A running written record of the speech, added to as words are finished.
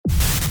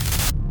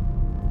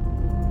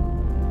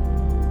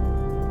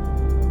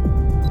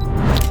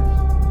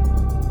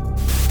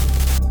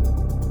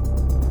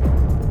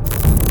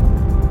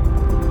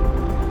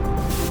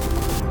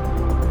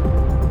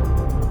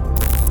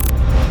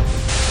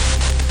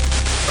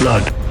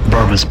Blood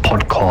Brothers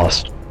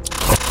podcast,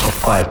 a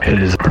Five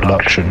Pillars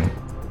production.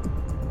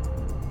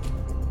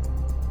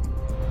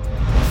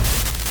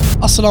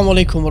 Assalamu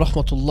alaikum wa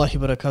rahmatullahi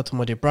wa barakatuh,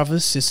 my dear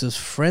brothers, sisters,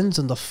 friends,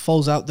 and the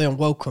foes out there, and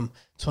welcome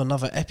to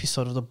another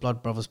episode of the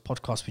Blood Brothers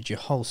podcast with your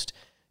host,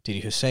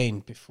 Didi Hussein.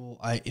 Before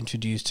I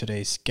introduce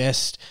today's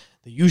guest,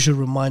 the usual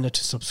reminder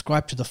to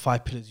subscribe to the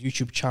Five Pillars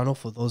YouTube channel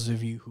for those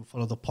of you who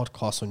follow the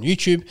podcast on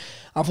YouTube.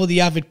 And for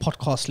the avid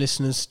podcast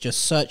listeners,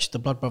 just search the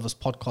Blood Brothers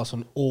podcast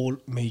on all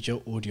major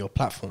audio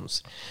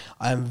platforms.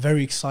 I am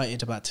very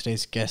excited about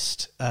today's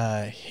guest.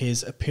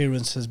 His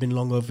appearance has been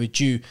long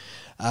overdue.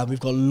 We've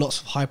got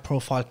lots of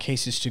high-profile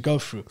cases to go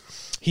through.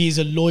 He is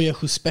a lawyer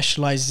who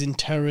specializes in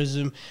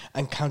terrorism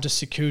and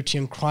counter-security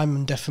and crime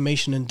and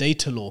defamation and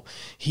data law.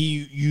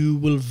 You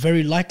will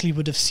very likely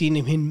would have seen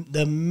him in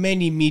the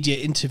many media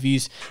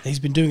interviews that he's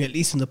been doing at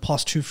least in the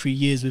past 2-3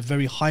 years with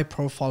very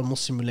high-profile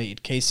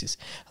Muslim-related cases.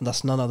 And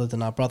that's none other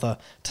than our brother,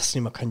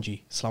 Tasneem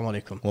Akanji.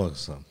 Assalamu alaikum. Wa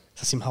alaikum.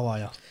 Tasneem, how are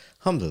you?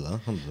 Alhamdulillah,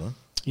 alhamdulillah.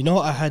 You know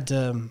what I had...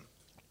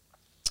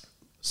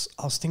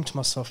 I was thinking to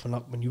myself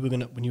when you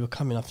were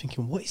coming, I'm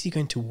thinking, what is he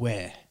going to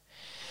wear?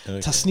 Okay.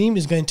 Tasneem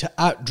is going to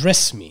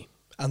outdress me,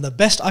 and the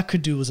best I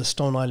could do was a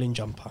Stone Island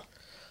jumper.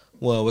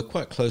 Well, we're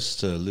quite close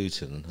to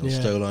Luton, and Yeah.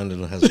 Stone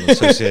Island has an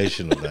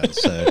association with that,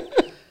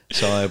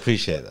 so I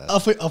appreciate that. I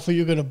thought you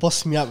were going to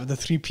boss me out with a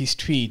 3-piece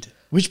tweed,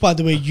 which, by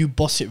the way, you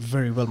boss it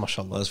very well,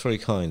 mashallah. Well, that's very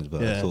kind,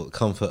 but Yeah. I thought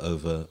comfort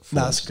over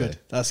form. That's good.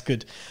 That's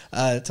good.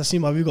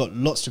 Tasneem, we've got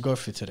lots to go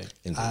through today.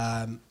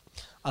 Indeed.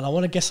 And I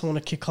want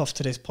to kick off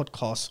today's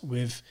podcast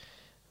with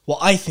what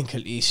I think,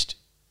 at least,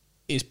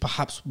 is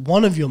perhaps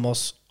one of your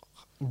most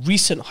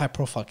recent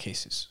high-profile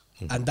cases,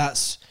 and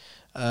that's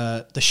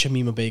the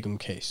Shamima Begum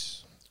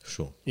case.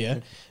 Sure. Yeah.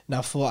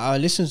 Now, for our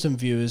listeners and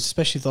viewers,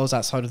 especially those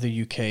outside of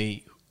the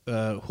UK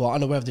who are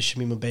unaware of the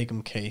Shamima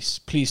Begum case,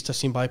 please,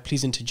 Tasneem Bhai,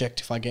 please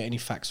interject if I get any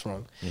facts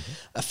wrong.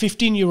 A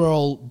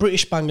 15-year-old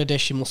British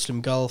Bangladeshi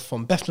Muslim girl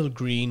from Bethnal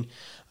Green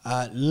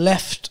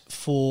left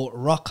for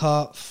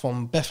Raqqa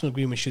from Bethnal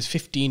Green when she was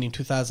 15 in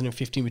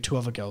 2015 with 2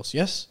 other girls,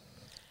 yes?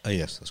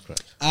 Yes, that's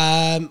correct.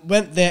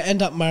 Went there,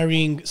 ended up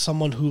marrying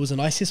someone who was an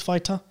ISIS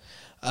fighter.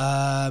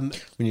 When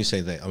you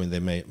say they, I mean they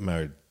may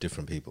married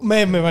different people.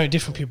 May have married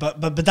different people,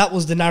 but that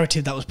was the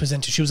narrative that was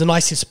presented. She was an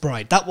ISIS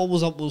bride. That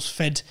was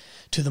fed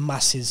to the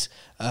masses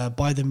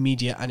by the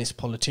media and its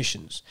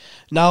politicians.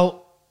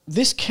 Now,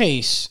 this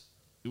case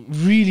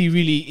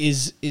really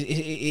is.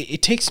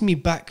 It takes me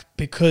back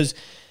because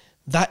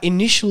that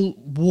initial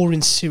war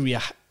in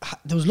Syria,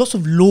 there was lots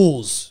of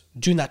laws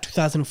during that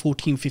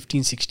 2014,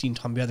 15, 16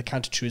 time. We had the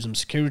Counter-Terrorism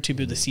Security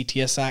Bill, the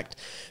CTS Act.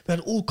 We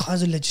had all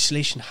kinds of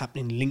legislation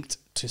happening linked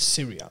to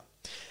Syria.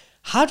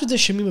 How did the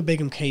Shamima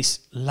Begum case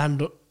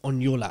land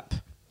on your lap?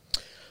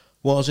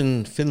 Well, I was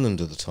in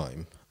Finland at the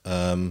time,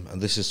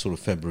 and this is sort of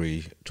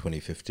February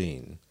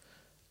 2015.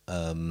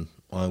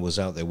 I was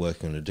out there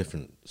working on a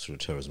different sort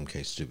of terrorism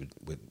case to do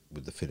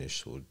with the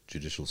Finnish sort of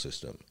judicial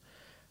system,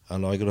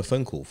 and I got a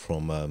phone call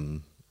from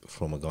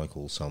a guy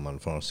called Salman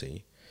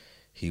Farsi.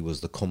 He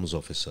was the comms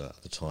officer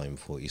at the time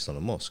for East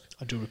London Mosque.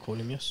 I do recall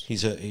him, yes.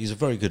 He's a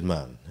very good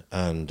man,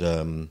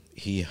 and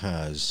he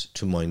has,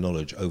 to my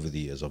knowledge, over the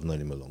years, I've known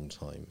him a long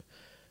time,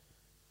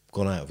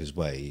 gone out of his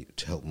way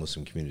to help the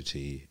Muslim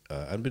community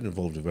and been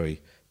involved in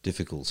very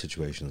difficult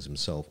situations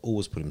himself,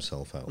 always put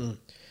himself out.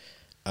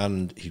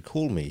 And he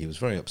called me, he was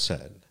very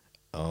upset.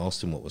 I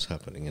asked him what was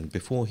happening, and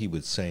before he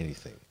would say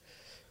anything,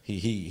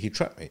 he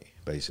trapped me,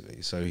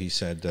 basically. So he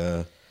said,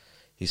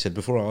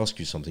 before I ask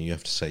you something, you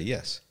have to say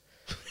yes.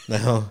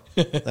 Now,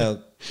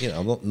 you know,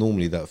 I'm not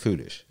normally that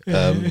foolish,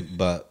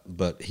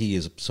 but he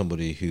is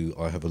somebody who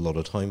I have a lot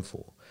of time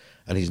for,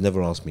 and he's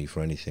never asked me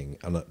for anything,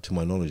 and to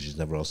my knowledge, he's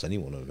never asked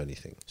anyone of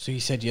anything. So he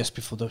said yes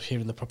before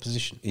hearing the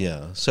proposition.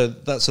 Yeah, so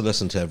that's a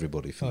lesson to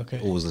everybody. Okay.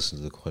 Always listen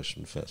to the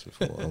question first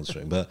before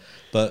answering. But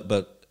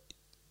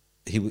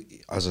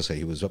he, as I say,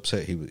 he was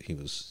upset. He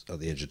was at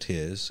the edge of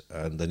tears,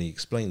 and then he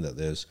explained that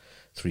there's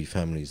 3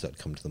 families that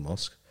come to the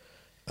mosque.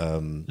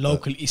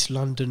 Local East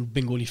London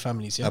Bengali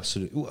families, yeah?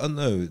 Absolutely. Well,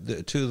 no,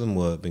 2 of them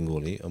were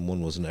Bengali, and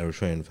one was an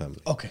Eritrean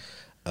family. Okay.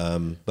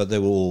 But they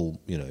were all,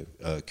 you know,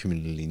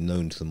 communally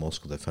known to the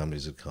mosque. Their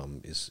families had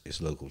come. Is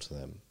local to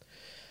them,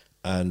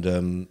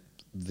 and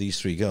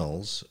these 3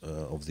 girls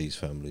of these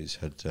families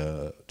had,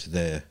 to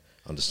their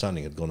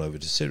understanding, had gone over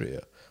to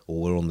Syria,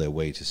 or were on their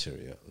way to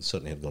Syria, and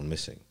certainly had gone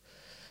missing.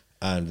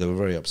 And they were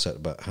very upset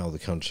about how the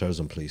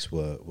counter-terrorism police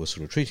were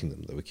sort of treating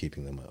them. They were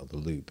keeping them out of the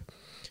loop,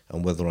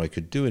 and whether I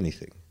could do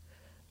anything.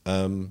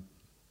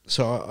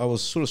 So I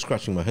was sort of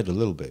scratching my head a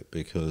little bit,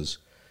 because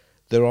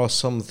there are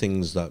some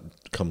things that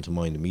come to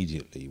mind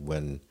immediately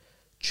when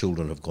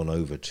children have gone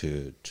over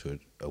to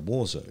a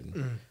war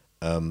zone.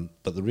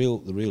 But the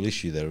real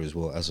issue there is,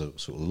 well, as a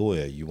sort of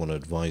lawyer, you want to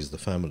advise the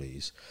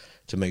families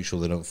to make sure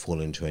they don't fall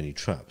into any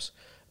traps.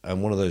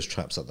 And one of those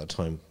traps at that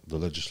time, the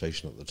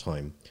legislation at the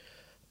time,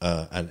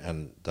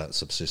 and that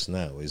subsists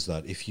now, is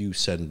that if you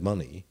send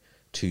money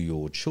to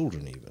your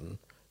children even,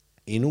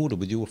 in order,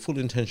 with your full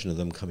intention of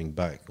them coming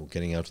back or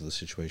getting out of the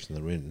situation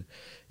they're in,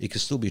 it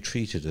could still be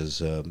treated as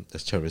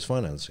terrorist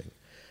financing.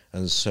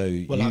 And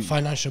so, like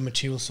financial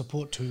material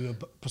support to a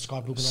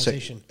prescribed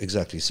organisation.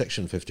 Exactly,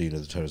 Section 15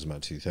 of the Terrorism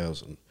Act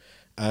 2000.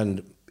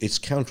 And it's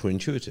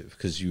counterintuitive,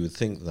 because you would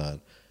think that,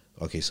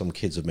 okay, some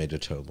kids have made a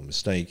terrible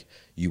mistake,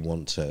 you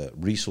want to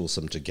resource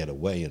them to get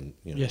away and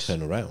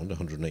turn around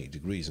 180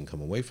 degrees and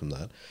come away from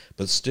that.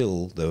 But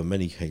still, there are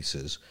many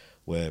cases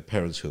where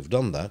parents who have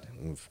done that,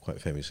 and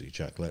quite famously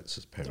Jack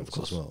Lett's parents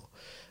as well,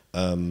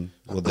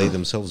 they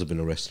themselves have been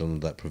arrested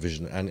under that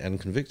provision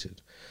and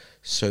convicted.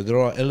 So there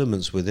are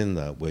elements within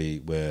that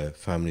where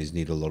families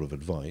need a lot of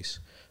advice,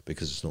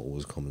 because it's not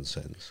always common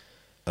sense.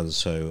 And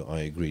so I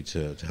agreed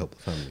to help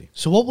the family.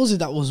 So what was it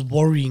that was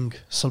worrying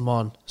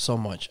Salman so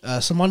much?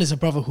 Salman is a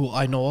brother who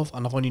I know of,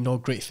 and I've only known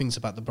great things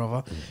about the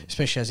brother,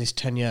 especially as his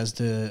tenure as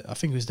I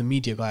think he was the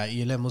media guy at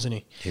ELM, wasn't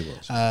he? He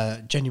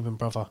was. Genuine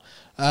brother.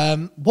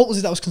 What was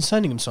it that was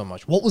concerning him so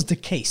much? What was the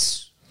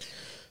case?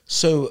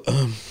 So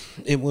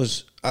it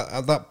was,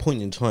 at that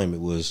point in time,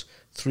 it was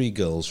 3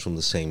 girls from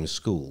the same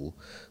school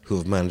who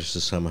have managed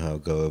to somehow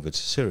go over to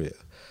Syria.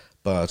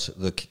 But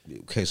the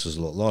case was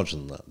a lot larger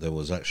than that. There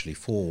was actually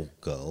 4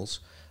 girls,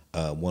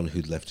 one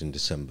who'd left in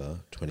December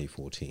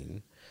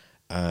 2014,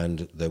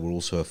 and there were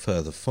also a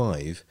further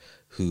 5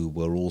 who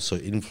were also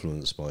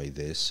influenced by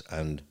this,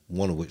 and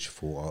one of which,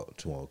 to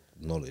our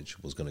knowledge,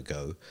 was going to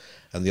go,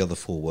 and the other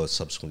 4 were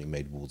subsequently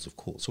made wards of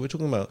court. So we're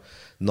talking about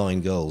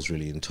 9 girls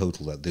really in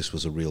total that this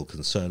was a real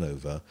concern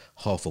over,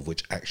 half of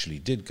which actually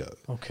did go.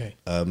 Okay.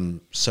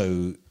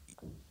 So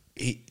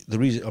he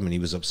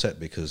was upset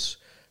because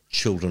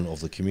children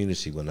of the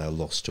community were now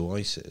lost to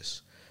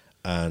ISIS,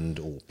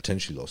 or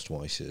potentially lost to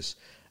ISIS,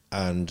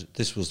 and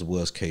this was the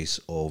worst case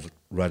of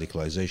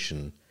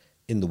radicalization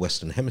in the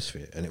Western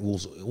Hemisphere, and it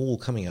was all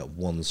coming out of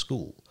one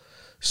school.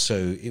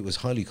 So it was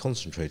highly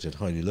concentrated,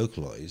 highly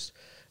localized,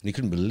 and you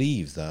couldn't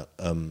believe that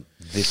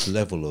this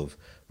level of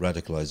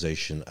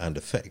radicalization and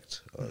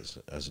effect,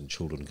 as in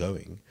children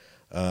going,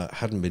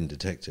 hadn't been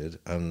detected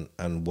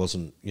and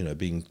wasn't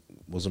being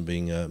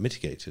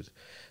mitigated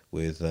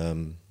with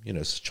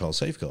child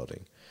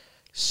safeguarding.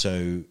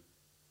 So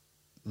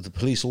the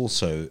police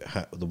also,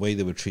 the way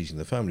they were treating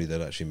the family,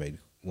 they'd actually made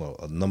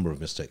a number of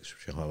mistakes,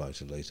 which are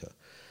highlighted later.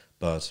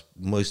 But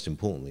most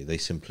importantly, they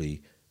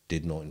simply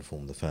did not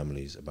inform the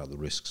families about the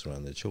risks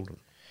around their children.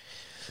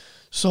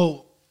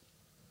 So,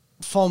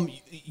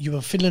 you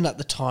were fiddling at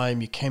the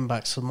time, you came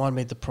back, Salman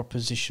made the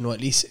proposition, or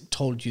at least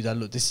told you that,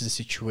 look, this is a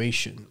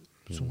situation.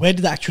 So where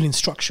did the actual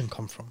instruction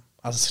come from?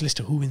 As a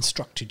solicitor, who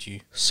instructed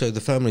you? So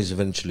the families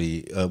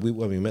eventually,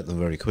 when we met them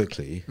very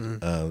quickly,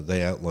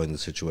 they outlined the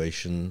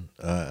situation,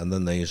 and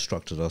then they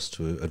instructed us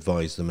to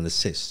advise them and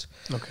assist.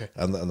 Okay.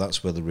 And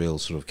that's where the real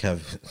sort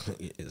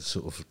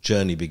of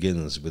journey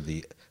begins, with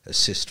the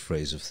assist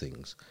phrase of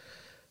things.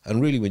 And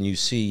really, when you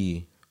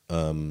see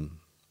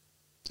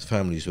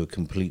families who are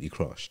completely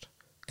crushed,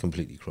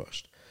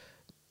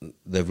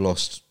 they've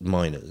lost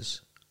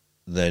minors,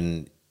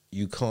 then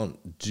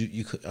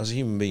as a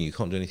human being, you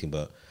can't do anything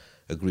but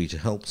agree to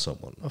help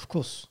someone. Of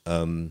course.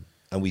 And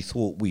we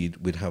thought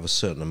we'd have a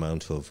certain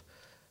amount of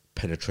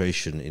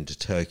penetration into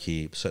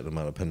Turkey, a certain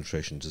amount of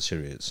penetration into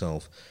Syria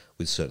itself,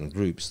 with certain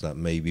groups, that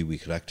maybe we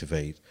could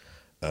activate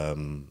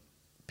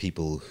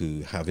people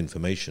who have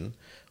information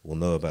or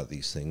know about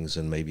these things,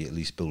 and maybe at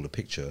least build a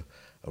picture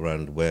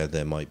around where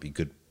there might be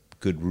good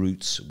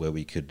routes where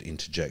we could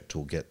interject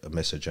or get a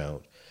message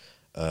out.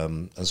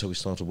 And so we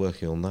started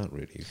working on that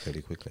really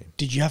fairly quickly.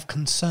 Did you have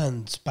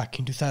concerns back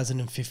in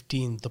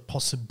 2015, the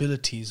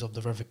possibilities of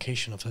the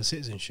revocation of her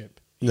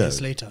citizenship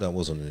years later? That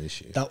wasn't an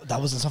issue.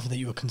 That wasn't something that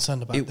you were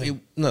concerned about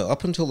then? No,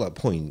 up until that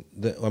point,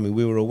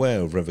 we were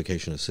aware of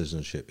revocation of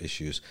citizenship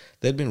issues.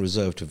 They'd been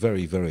reserved to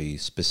very, very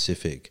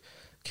specific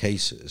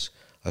cases.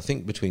 I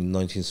think between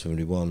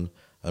 1971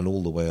 and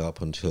all the way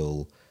up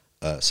until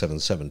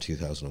 7/7,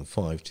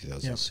 2005,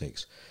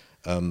 2006.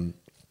 Yep.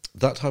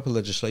 That type of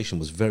legislation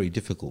was very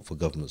difficult for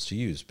governments to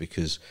use,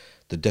 because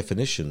the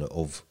definition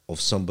of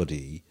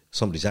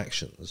somebody's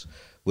actions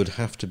would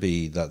have to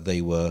be that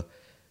they were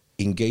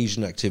engaged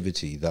in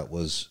activity that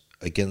was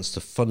against the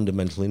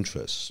fundamental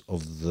interests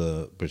of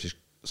the British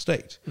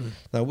state.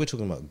 Now, we're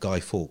talking about Guy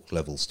Fawkes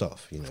level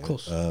stuff, Of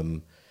course.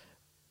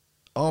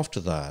 After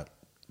that,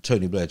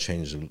 Tony Blair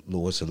changed the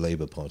law. It's a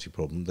Labour Party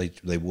problem.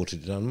 They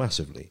watered it down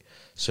massively,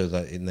 so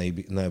that it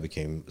now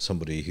became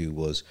somebody who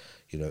was,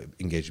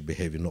 engaged in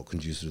behaviour not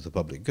conducive to the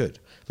public good.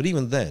 But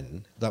even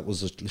then, that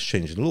was a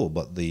change in law,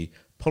 but the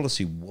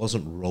policy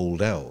wasn't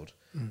rolled out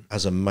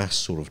as a mass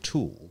sort of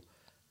tool.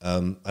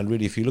 And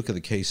really, if you look at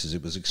the cases,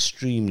 it was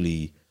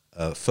extremely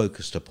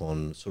focused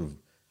upon sort of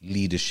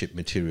leadership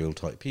material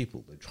type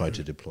people. They tried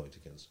to deploy it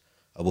against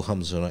Abu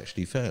Hamza and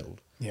actually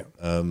failed. Yeah.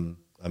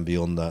 And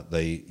beyond that,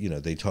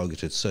 they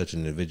targeted certain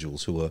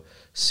individuals who were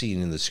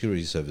seen in the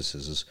security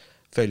services as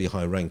fairly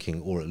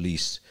high-ranking, or at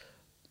least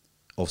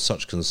of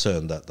such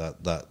concern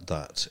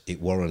that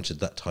it warranted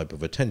that type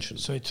of attention.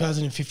 So in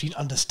 2015,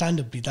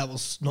 understandably, that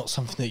was not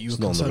something that you It's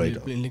were not on the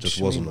concerned radar. with.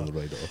 Just wasn't on the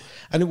radar.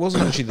 And it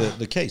wasn't actually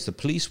the case. The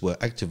police were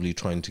actively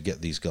trying to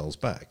get these girls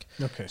back.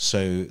 Okay.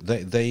 So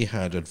they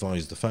had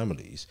advised the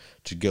families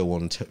to go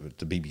on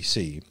the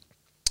BBC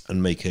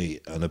and make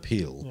an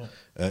appeal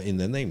in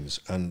their names.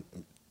 And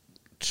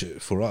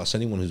for us,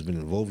 anyone who's been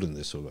involved in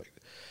this sort of like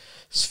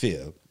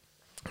sphere,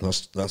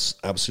 that's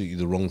absolutely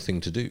the wrong thing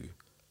to do.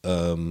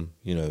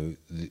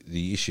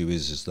 The issue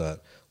is that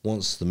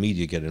once the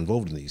media get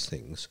involved in these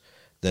things,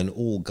 then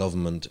all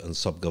government and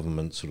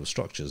sub-government sort of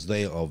structures,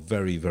 they are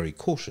very, very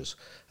cautious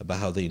about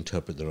how they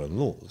interpret their own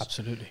laws.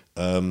 Absolutely.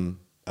 And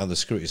the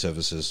security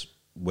services,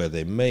 where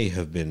they may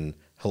have been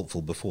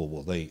helpful before,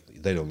 well, they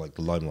don't like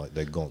the limelight,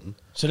 they're gone.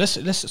 So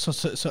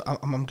so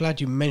I'm glad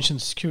you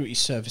mentioned security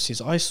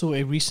services. I saw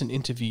a recent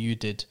interview you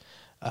did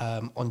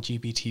on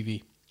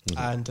GBTV.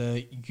 And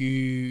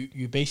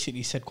you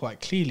basically said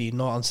quite clearly, in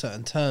no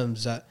uncertain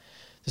terms, that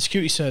the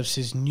security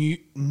services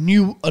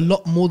knew a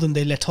lot more than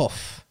they let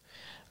off,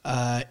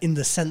 in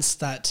the sense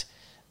that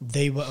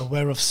they were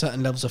aware of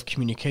certain levels of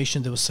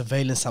communication. There was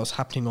surveillance that was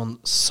happening on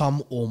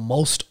some or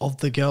most of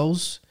the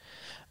girls.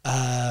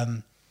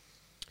 Can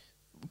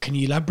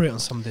you elaborate on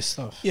some of this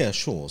stuff? Yeah,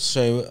 sure.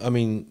 So, I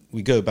mean,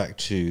 we go back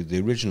to the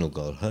original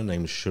girl. Her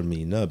name's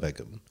Shamima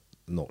Begum,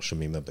 not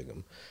Shamima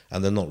Begum,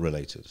 and they're not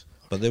related.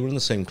 But they were in the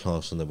same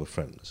class and they were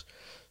friends.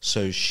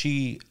 So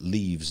she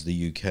leaves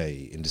the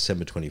UK in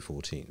December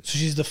 2014. So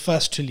she's the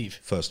first to leave?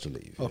 First to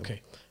leave.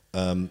 Okay.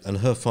 Yeah. And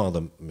her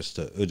father,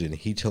 Mr. Uddin,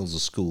 he tells the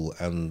school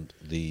and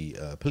the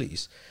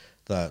police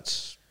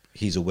that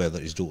he's aware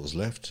that his daughter's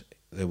left.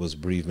 There was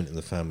bereavement in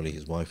the family.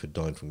 His wife had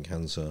died from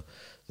cancer.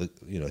 That,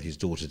 his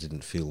daughter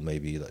didn't feel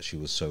maybe that she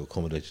was so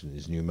accommodated in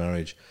his new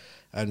marriage.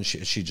 And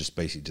she just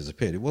basically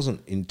disappeared. It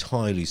wasn't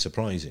entirely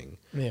surprising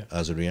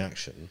as a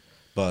reaction.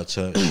 But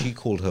she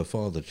called her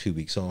father 2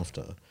 weeks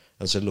after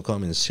and said, look,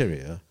 I'm in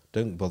Syria,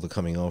 don't bother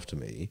coming after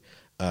me,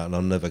 and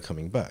I'm never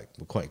coming back,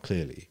 well, quite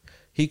clearly.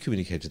 He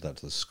communicated that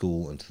to the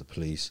school and to the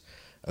police,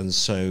 and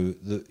so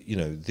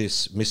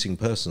this missing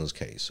persons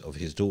case of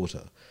his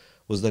daughter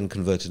was then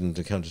converted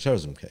into a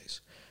counter-terrorism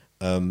case.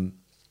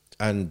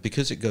 And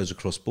because it goes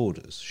across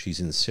borders, she's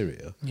in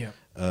Syria,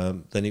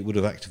 then it would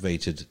have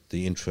activated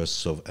the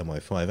interests of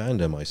MI5 and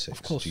MI6,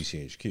 of course.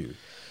 GCHQ.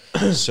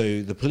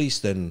 So the police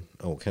then,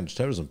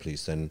 counter-terrorism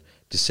police then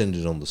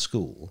descended on the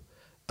school.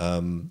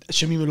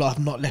 Shamima have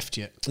not left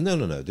yet. No.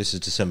 This is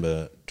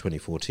December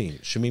 2014.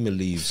 Shamima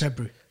leaves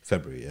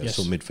February, yes.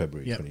 So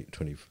mid-February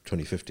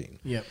 2015.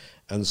 Yeah.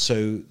 And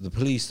so the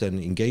police then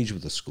engage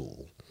with the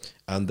school,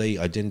 and they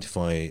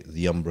identify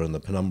the umbra and the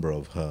penumbra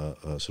of her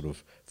sort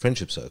of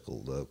friendship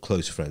circle, the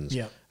close friends,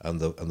 and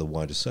the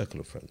wider circle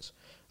of friends.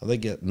 And they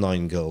get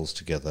 9 girls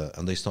together,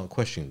 and they start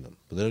questioning them,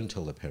 but they don't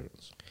tell their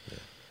parents.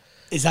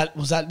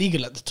 Was that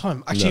legal at the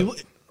time? Actually, No.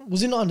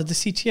 Was it not under the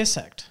CTS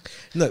Act?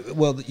 No,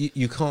 well,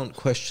 you can't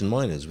question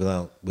minors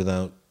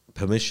without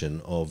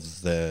permission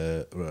of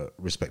their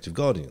respective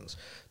guardians.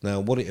 Now,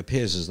 what it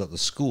appears is that the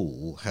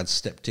school had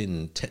stepped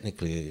in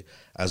technically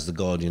as the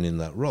guardian in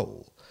that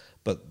role,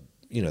 but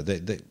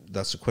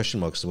that's a question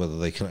mark as to whether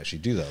they can actually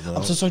do that.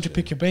 I'm so sorry to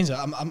pick your brains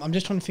out. I'm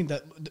just trying to think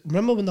that.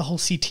 Remember when the whole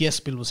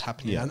CTS bill was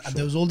happening, and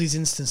there was all these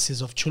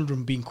instances of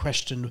children being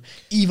questioned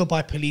either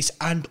by police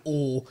and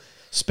or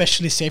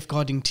specialist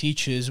safeguarding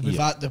teachers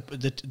without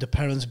the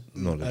parents'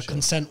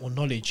 consent or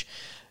knowledge.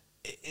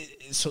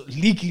 So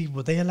legally,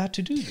 were they allowed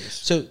to do this?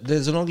 So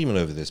there's an argument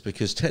over this,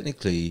 because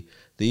technically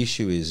the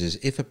issue is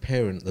if a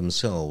parent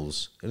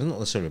themselves, and it's not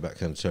necessarily about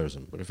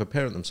counter-terrorism, but if a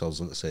parent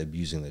themselves, let's say,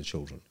 abusing their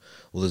children,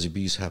 or there's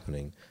abuse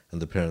happening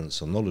and the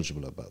parents are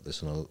knowledgeable about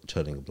this and are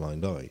turning a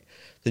blind eye,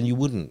 then you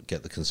wouldn't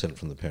get the consent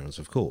from the parents,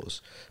 of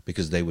course,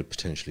 because they would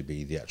potentially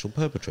be the actual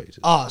perpetrators.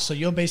 So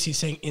you're basically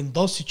saying in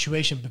those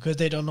situations, because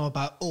they don't know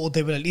about, or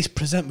they will at least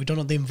we don't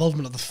know the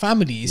involvement of the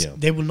families,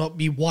 they will not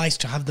be wise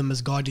to have them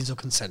as guardians or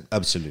consent.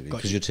 Absolutely,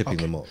 because you're tipping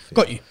them off.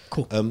 Got you,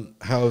 cool.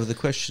 However, the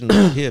question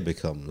here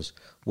becomes,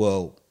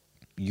 well,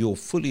 you're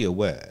fully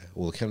aware,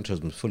 or the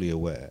counter-terrorism is fully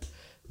aware,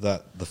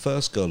 that the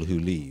first girl who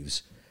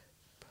leaves,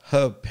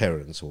 her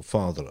parents or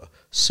father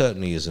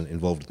certainly isn't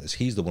involved in this.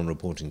 He's the one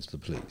reporting to the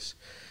police.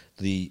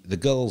 The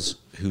girls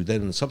who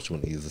then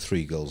subsequently, the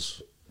 3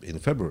 girls in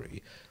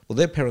February, well,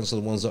 their parents are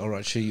the ones that are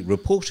actually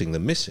reporting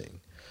them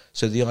missing.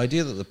 So the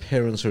idea that the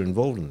parents are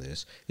involved in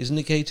this is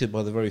negated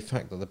by the very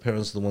fact that the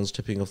parents are the ones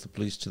tipping off the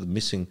police to the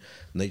missing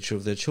nature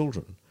of their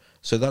children.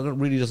 So that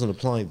really doesn't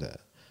apply there.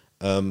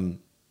 And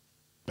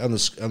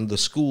the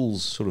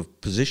school's sort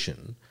of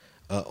position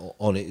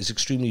on it is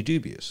extremely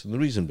dubious. And the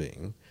reason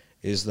being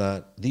is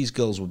that these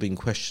girls were being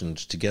questioned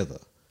together,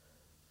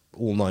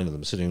 all 9 of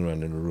them sitting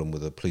around in a room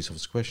with a police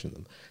officer questioning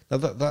them. Now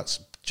that's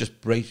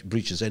just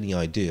breaches any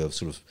idea of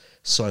sort of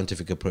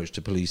scientific approach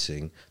to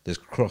policing. There's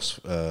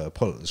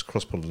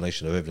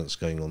cross-pollination of evidence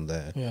going on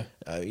there. Yeah.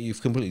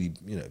 You've completely,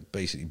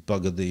 basically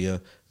buggered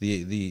the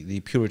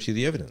purity of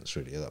the evidence,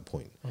 really, at that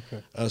point.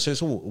 Okay. So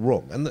it's all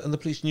wrong, and the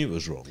police knew it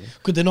was wrong.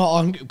 Could they not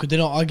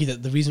argue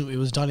that the reason it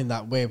was done in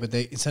that way, but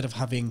they, instead of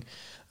having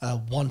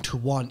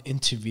one-to-one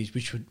interviews,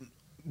 which would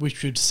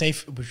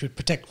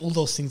protect all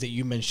those things that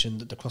you mentioned,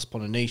 the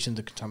cross-pollination,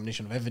 the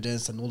contamination of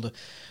evidence, and all the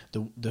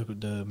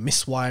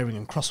miswiring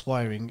and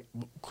cross-wiring,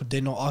 could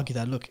they not argue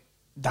that, look,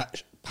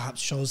 that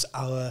perhaps shows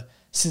our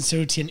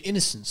sincerity and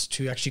innocence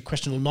to actually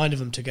question all 9 of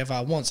them together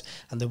at once,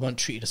 and they weren't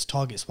treated as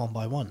targets one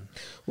by one?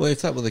 Well,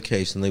 if that were the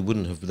case, then they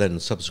wouldn't have then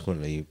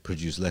subsequently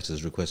produced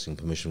letters requesting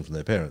permission from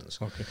their parents.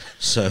 Okay.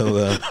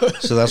 So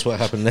that's what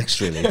happened next,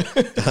 really.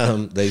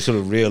 They sort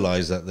of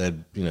realised that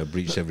they'd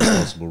breached every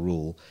possible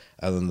rule,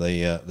 and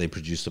then they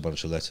produced a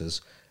bunch of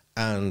letters.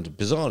 And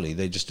bizarrely,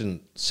 they just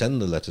didn't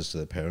send the letters to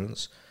their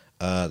parents.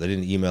 They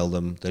didn't email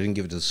them. They didn't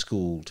give it to the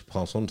school to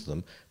pass on to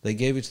them. They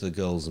gave it to the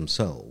girls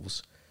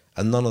themselves.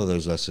 And none of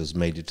those letters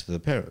made it to the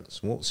parents.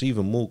 And what's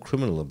even more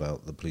criminal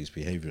about the police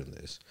behaviour in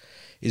this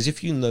is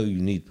if you know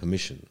you need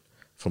permission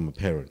from a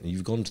parent, and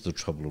you've gone to the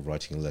trouble of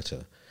writing a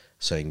letter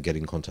saying, get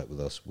in contact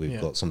with us,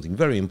 we've got something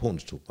very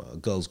important to talk about. A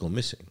girl's gone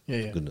missing,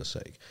 for goodness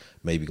sake,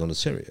 maybe gone to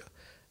Syria.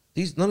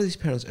 None of these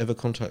parents ever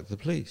contacted the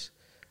police.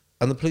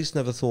 And the police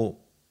never thought,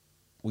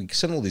 we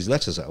sent all these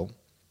letters out,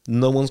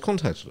 no one's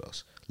contacted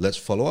us. Let's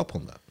follow up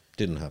on that.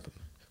 Didn't happen.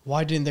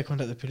 Why didn't they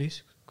contact the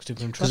police?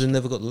 Because they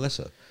never got the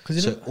letter.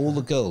 So all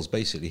the girls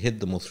basically hid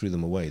them or threw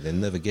them away. They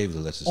never gave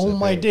the letters to their parents. Oh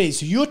my days.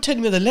 So you're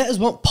telling me the letters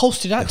weren't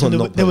posted out to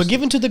them. They were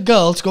given to the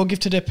girls to go give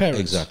to their parents.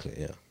 Exactly,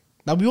 yeah.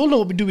 Now, we all know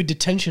what we do with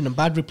detention and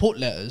bad report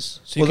letters.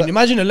 So you can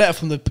imagine a letter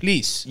from the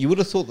police. You would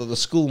have thought that the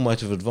school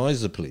might have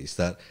advised the police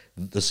that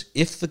that's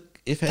like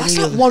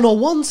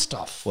 101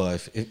 stuff. Well,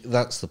 if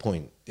that's the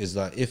point, is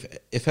that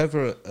if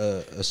ever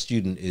a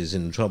student is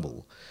in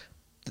trouble,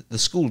 the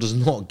school does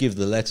not give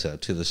the letter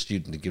to the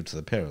student to give to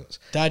the parents.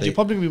 Dad, you're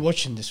probably going to be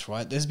watching this,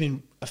 right? There's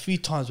been a few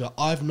times where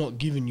I've not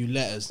given you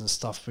letters and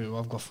stuff where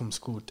I've got from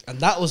school. And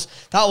that was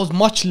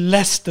much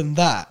less than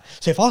that.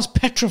 So if I was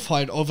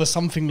petrified over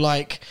something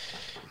like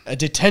a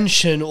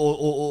detention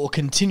or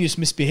continuous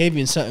misbehavior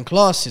in certain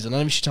classes, and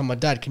I used to tell my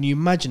dad, can you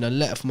imagine a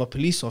letter from a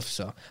police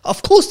officer?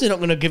 Of course they're not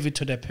going to give it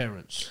to their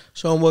parents.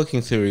 So our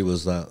working theory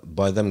was that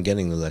by them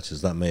getting the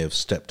letters, that may have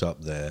stepped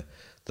up the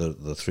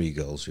 3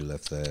 girls who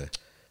left their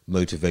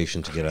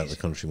motivation to get out of the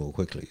country more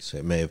quickly. So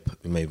it may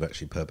have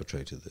actually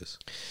perpetrated this.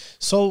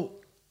 So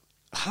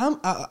out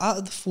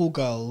of the 4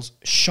 girls,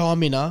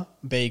 Shamina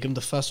Begum,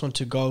 the first one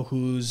to go,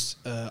 who's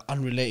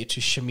unrelated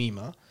to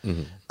Shamima,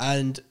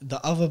 and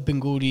the other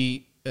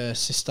Bengali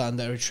sister and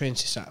the Eritrean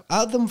sister,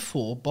 out of them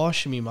 4, bar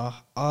Shamima,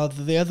 are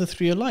the other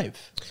 3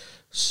 alive?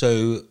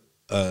 So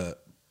the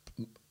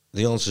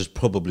answer is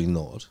probably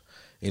not.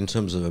 In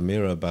terms of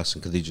Amira Abbas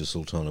and Khadija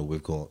Sultana,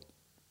 we've got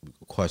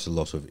quite a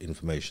lot of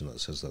information that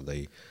says that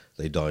they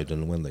died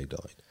and when they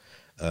died.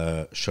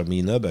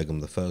 Shamina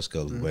Begum, the first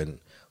girl who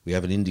went, we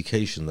have an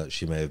indication that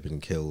she may have been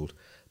killed,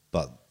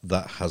 but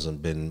that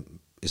hasn't been,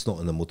 it's not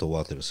in a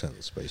mutawatir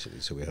sense, basically,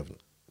 so we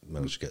haven't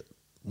managed to get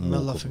more.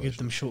 Allah forgive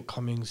them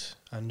shortcomings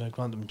and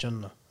grant them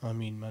Jannah. I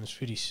mean, man, it's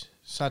really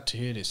sad to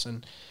hear this.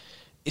 And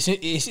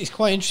it's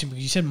quite interesting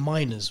because you said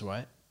minors,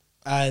 right?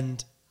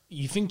 And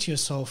you think to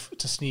yourself,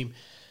 Tasneem,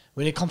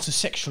 when it comes to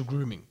sexual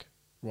grooming,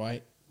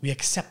 right? We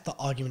accept the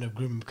argument of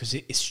grooming because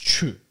it is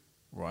true,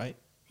 right?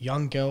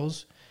 Young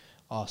girls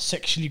are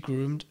sexually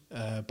groomed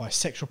by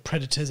sexual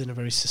predators in a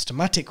very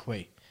systematic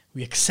way.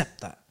 We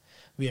accept that.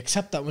 We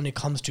accept that when it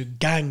comes to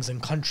gangs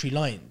and country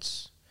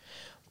lines.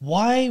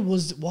 Why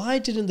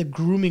didn't the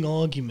grooming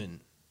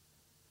argument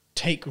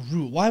take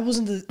root? Why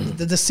wasn't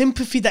the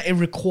sympathy that it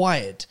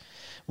required?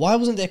 Why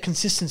wasn't there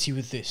consistency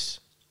with this?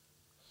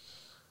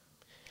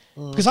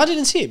 Because I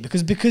didn't see it.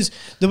 Because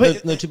the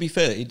way no, to be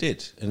fair, it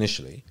did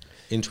initially.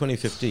 In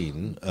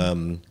 2015,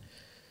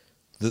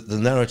 the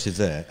narrative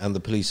there, and the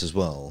police as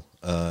well,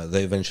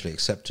 they eventually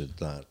accepted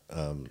that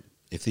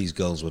if these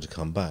girls were to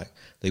come back,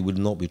 they would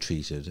not be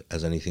treated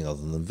as anything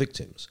other than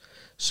victims.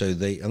 So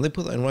they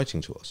put that in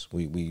writing to us.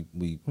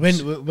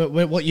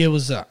 What year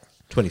was that?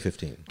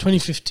 2015.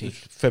 2015.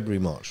 February,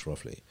 March,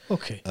 roughly.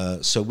 Okay.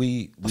 So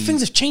but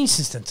things have changed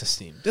since then,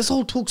 Tasneem. This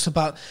whole talks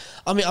about.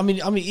 I mean,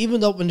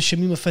 even though when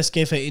Shamima first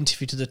gave her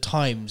interview to the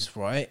Times,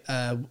 right?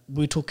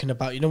 We're talking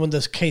about, when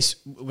this case.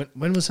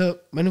 When was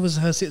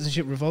her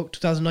citizenship revoked?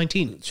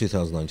 2019.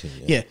 2019.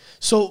 Yeah.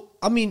 So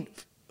I mean,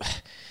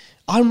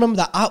 I remember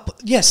that.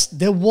 Yes,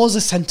 there was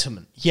a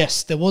sentiment.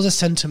 Yes, there was a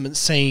sentiment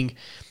saying.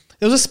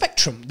 There was a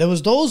spectrum. There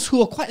was those who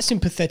were quite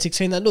sympathetic,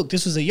 saying that, look,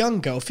 this was a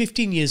young girl,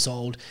 15 years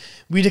old.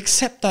 We'd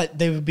accept that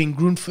they were being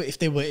groomed for if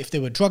they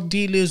were drug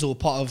dealers or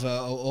part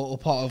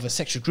of a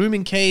sexual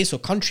grooming case or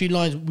country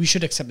lines. We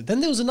should accept it. Then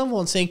there was another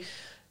one saying,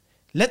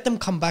 let them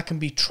come back and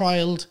be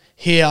trialed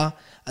here.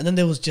 And then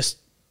there was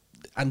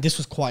and this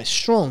was quite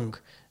strong.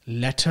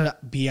 let her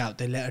be out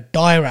there, let her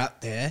die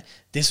out there.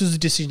 This was the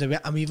decision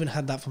that and we even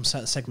had that from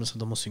certain segments of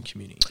the Muslim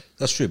community.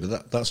 That's true,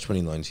 but that's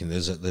 2019.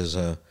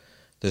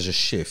 There's a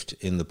shift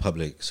in the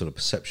public sort of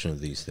perception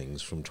of these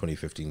things from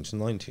 2015 to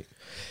 19.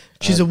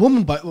 She's a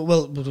woman, but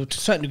well, to a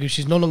certain degree,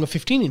 she's no longer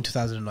 15 in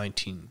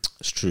 2019.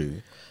 It's true.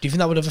 Do you think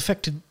that would have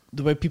affected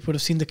the way people would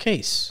have seen the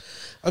case?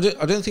 I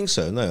don't think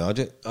so. No,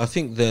 I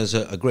think there's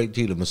a great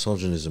deal of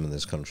misogynism in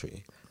this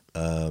country.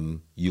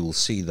 You will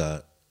see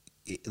that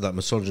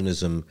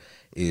misogynism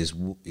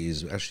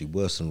is actually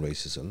worse than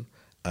racism,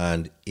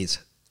 and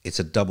it's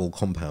a double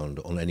compound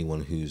on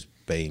anyone who's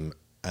BAME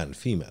and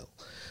female.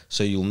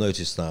 So you'll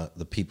notice that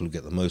the people who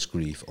get the most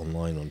grief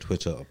online on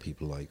Twitter are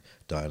people like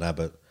Diane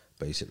Abbott,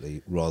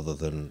 basically, rather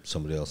than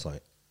somebody else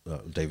like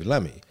David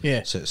Lammy.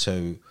 Yeah.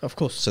 So of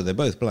course. So they're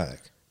both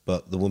black,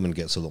 but the woman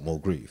gets a lot more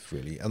grief,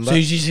 really. And so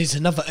it's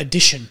another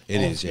addition.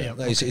 It is, yeah.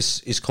 Okay.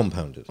 It's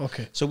compounded.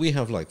 Okay. So we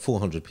have like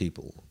 400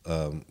 people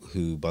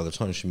who, by the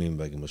time Shamima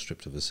Begum was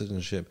stripped of her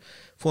citizenship,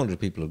 400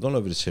 people have gone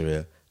over to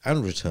Syria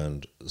and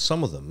returned.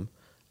 Some of them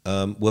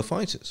were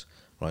fighters,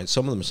 right?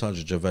 Some of them,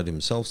 Sajid Javad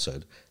himself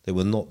said, they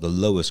were not the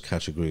lowest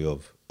category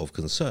of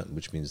concern,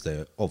 which means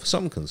they're of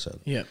some concern.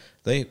 Yeah.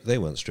 They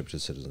weren't stripped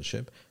of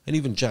citizenship. And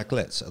even Jack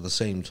Letts, at the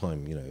same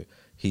time,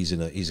 he's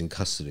in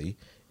custody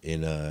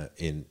in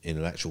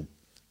an actual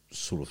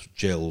sort of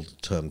jail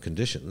term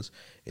conditions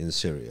in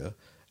Syria,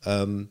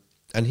 and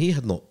he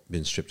had not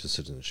been stripped of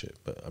citizenship.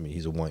 But I mean,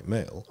 he's a white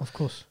male, Of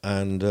course.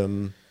 and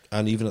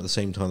even at the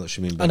same time that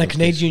Shamim And a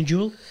Canadian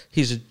dual?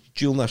 he's a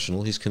dual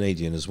national. He's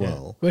Canadian as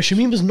well. Where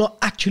Shamima's not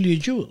actually a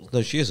dual.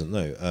 No, she isn't.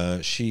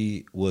 No,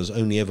 she was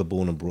only ever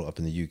born and brought up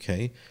in the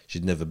UK.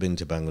 She'd never been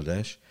to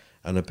Bangladesh,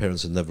 and her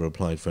parents had never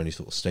applied for any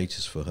sort of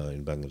status for her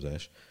in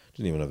Bangladesh.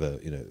 Didn't even have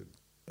a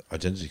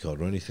identity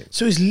card or anything.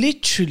 So it's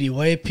literally,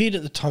 where it appeared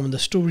at the time when the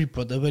story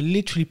broke, they were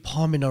literally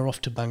palming her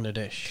off to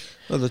Bangladesh.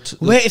 No,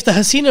 Where if the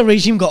Hasina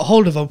regime got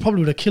hold of her,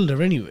 probably would have killed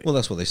her anyway. well,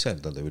 that's what they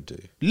said that they would do.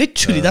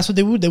 Literally, that's what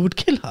they would. They would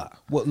kill her.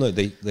 Well, no,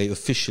 they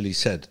officially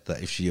said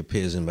that if she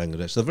appears in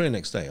Bangladesh, the very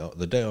next day,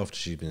 the day after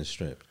she's been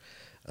stripped,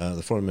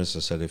 the foreign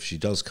minister said if she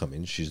does come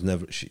in, he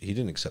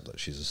didn't accept that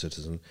she's a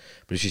citizen,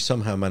 but if she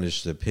somehow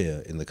managed to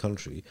appear in the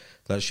country,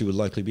 that she would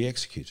likely be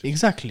executed.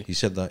 Exactly. He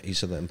said that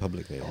in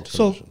publicly on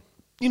So,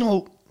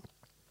 television.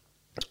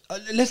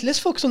 let's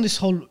focus on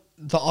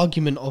the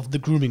argument of the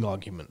grooming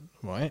argument,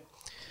 right?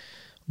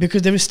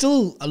 Because there is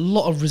still a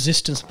lot of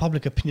resistance,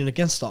 public opinion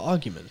against that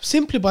argument,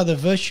 simply by the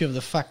virtue of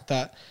the fact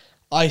that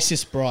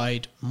ISIS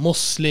bride,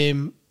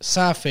 Muslim,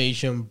 South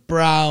Asian,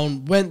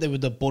 brown, went there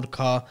with the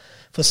burqa.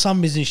 For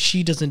some reason,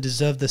 she doesn't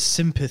deserve the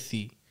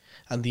sympathy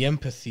and the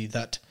empathy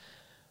that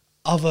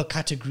other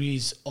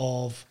categories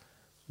of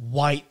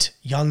white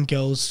young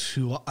girls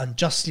who are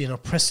unjustly and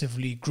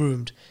oppressively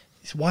groomed.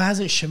 Why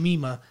hasn't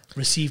Shamima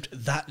received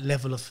that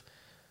level of...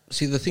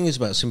 See, the thing is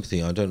about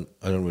sympathy, I don't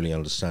really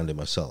understand it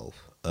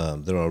myself.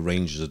 There are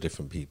ranges of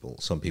different people.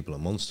 Some people are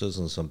monsters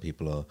and some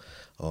people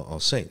are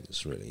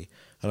saints, really.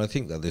 And I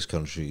think that this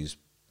country's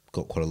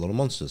got quite a lot of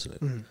monsters in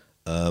it.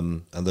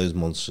 And those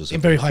monsters...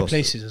 in very high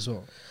places as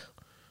well.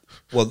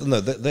 Well,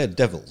 no, they're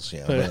devils,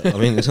 yeah. But, I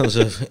mean, in terms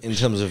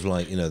of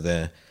like,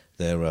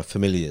 their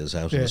familiars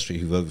out on the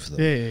street who vote for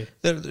them.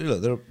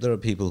 There are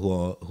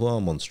people who are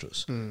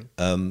monstrous,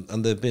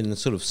 and they've been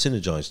sort of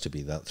synergized to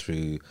be that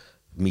through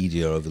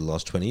media over the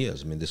last 20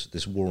 years. I mean,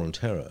 this war on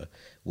terror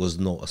was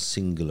not a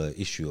singular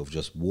issue of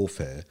just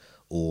warfare,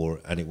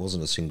 and it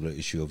wasn't a singular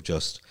issue of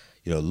just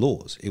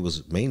laws. It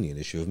was mainly an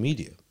issue of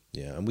media,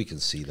 yeah. And we can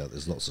see that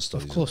there's lots of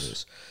studies of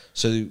this.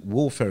 So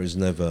warfare is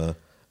never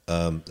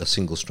a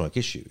single strike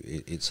issue.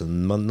 It's a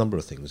number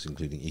of things,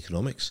 including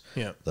economics,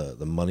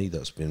 the money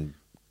that's been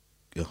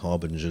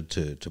harbinger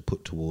to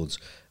put towards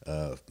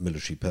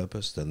military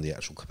purpose, then the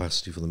actual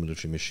capacity for the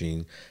military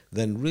machine,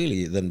 then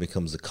really it then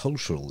becomes the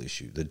cultural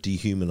issue, the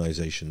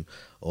dehumanization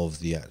of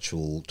the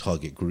actual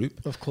target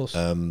group. Of course.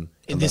 In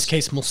this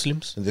case,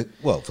 Muslims. For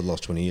the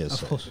last 20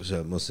 years, of course.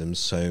 So Muslims.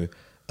 So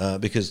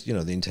because the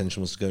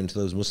intention was to go into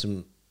those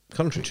Muslim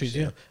countries,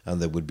 yeah.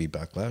 And there would be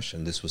backlash,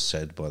 and this was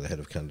said by the head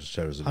of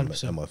counter-terrorism,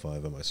 100%.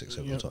 MI5, MI6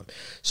 over time.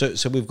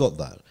 So we've got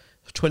that.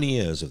 20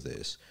 years of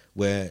this,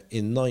 where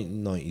in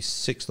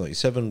 1996,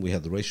 97, we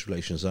had the Racial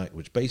Relations Act,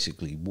 which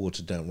basically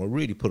watered down,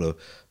 really put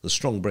the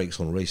strong brakes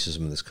on racism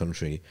in this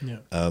country.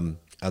 And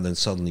then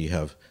suddenly you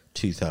have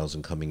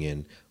 2000 coming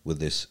in with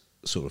this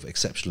sort of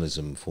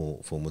exceptionalism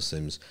for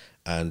Muslims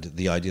and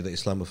the idea that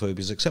Islamophobia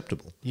is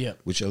acceptable,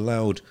 which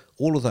allowed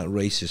all of that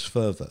racist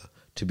fervour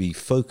to be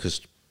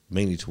focused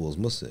mainly towards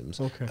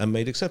Muslims and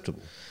made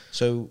acceptable.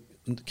 So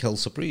Kel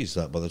surprised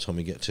that by the time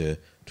we get to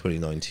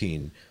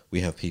 2019,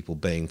 we have people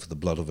baying for the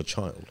blood of a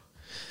child.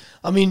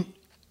 I mean,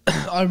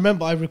 I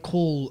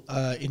recall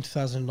in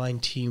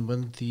 2019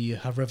 when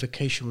her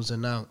revocation was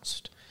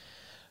announced,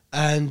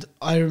 and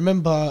I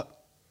remember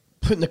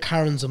putting the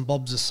Karens and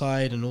Bobs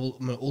aside and all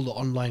the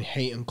online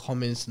hate and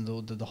comments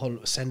and the whole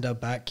send her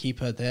back, keep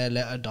her there,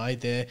 let her die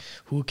there,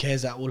 who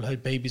cares that all her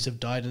babies have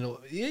died, and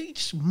all.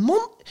 It's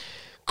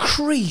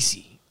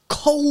crazy,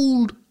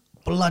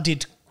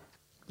 cold-blooded,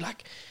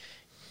 like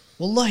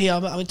Wallahi, I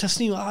mean,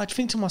 Tasneem, I'd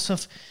think to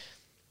myself,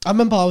 I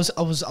remember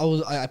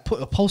I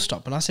put a post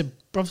up and I said,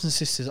 brothers and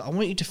sisters, I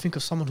want you to think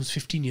of someone who's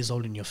 15 years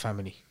old in your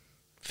family.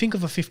 Think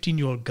of a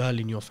 15-year-old girl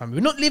in your family.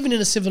 We're not living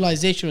in a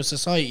civilization or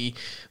society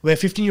where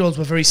 15-year-olds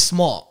were very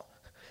smart.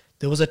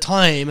 There was a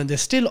time, and there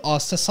still are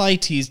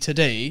societies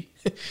today,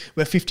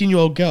 where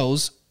 15-year-old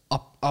girls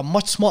are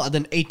much smarter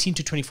than 18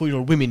 to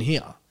 24-year-old women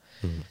here.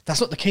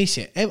 That's not the case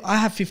yet. I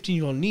have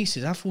 15-year-old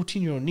nieces. I have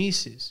 14-year-old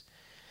nieces.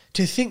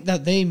 To think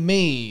that they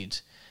made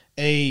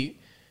a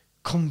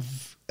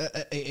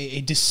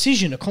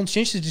decision, a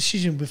conscientious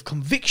decision with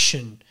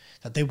conviction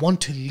that they want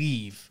to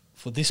leave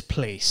for this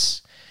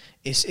place,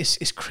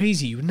 it's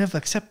crazy. You would never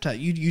accept that.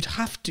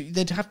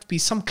 There'd have to be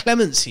some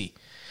clemency.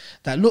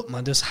 That look,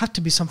 man, there's had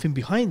to be something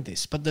behind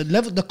this. But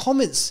the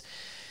comments,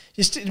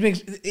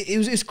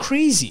 it's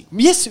crazy.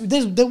 Yes,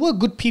 there were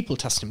good people,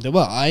 Tasnim. There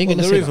were. I ain't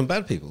gonna say there are that. even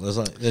bad people.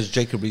 There's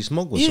Jacob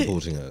Rees-Mogg was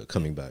supporting her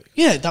coming back.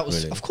 Yeah, that was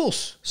really. Of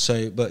course.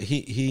 So, but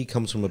he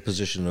comes from a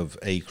position of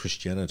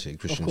Christianity,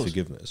 Christian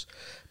forgiveness,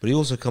 but he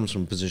also comes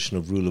from a position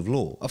of rule of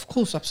law. Of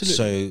course,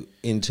 absolutely. So,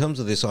 in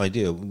terms of this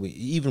idea,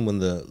 even when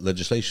the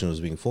legislation was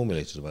being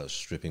formulated about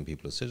stripping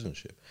people of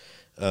citizenship,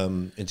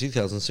 in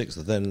 2006,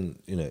 the then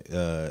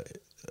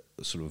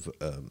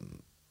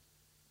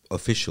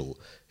official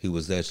who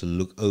was there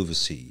to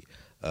oversee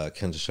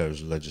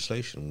counter-terrorism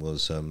legislation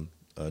was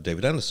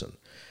David Anderson,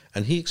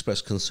 and he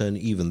expressed concern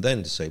even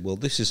then to say, well,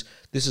 this is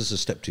a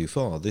step too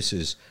far. This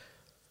is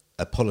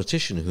a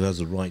politician who has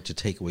the right to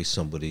take away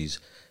somebody's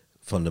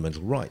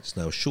fundamental rights.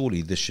 Now,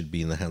 surely this should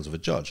be in the hands of a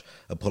judge.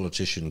 A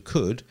politician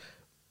could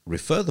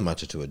refer the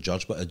matter to a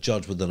judge, but a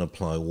judge would then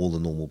apply all the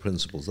normal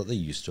principles that they're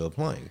used to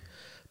applying.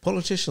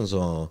 Politicians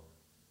are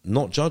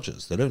not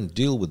judges. They don't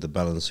deal with the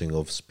balancing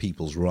of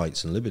people's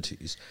rights and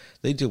liberties.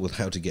 They deal with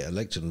how to get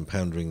elected and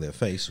powdering their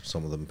face.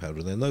 Some of them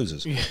powder their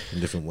noses in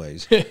different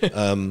ways.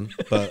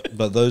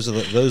 But those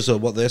are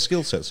what their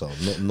skill sets are,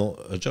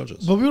 not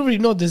judges. But we already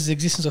know there's the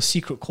existence of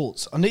secret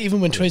courts. And even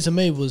when Theresa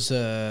May was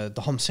the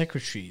Home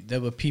Secretary,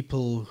 there were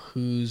people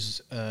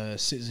whose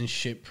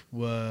citizenship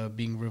were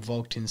being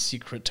revoked in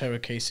secret terror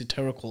cases,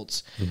 terror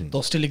courts.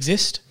 Those still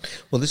exist?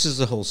 Well, this is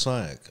the whole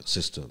SIAC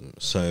system.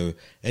 So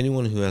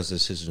anyone who has their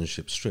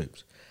citizenship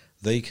stripped,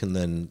 they can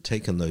then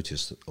take a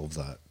notice of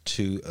that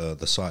to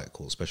the SIAC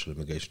court, Special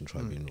Immigration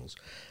Tribunals,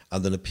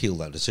 and then appeal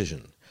that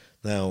decision.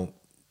 Now,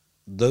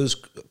 those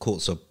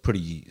courts are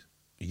pretty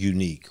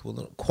unique. Well,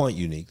 they're not quite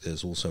unique.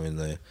 There's also in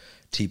the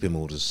TPIM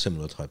orders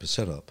similar type of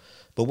setup.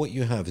 But what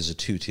you have is a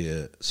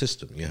two-tier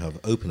system. You have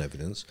open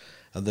evidence,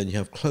 and then you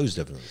have closed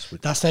evidence.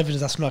 That's the evidence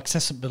that's not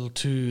accessible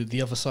to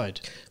the other side?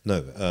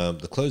 No,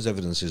 the closed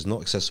evidence is not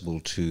accessible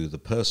to the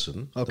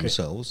person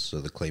themselves,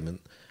 so the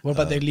claimant. What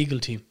about their legal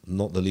team?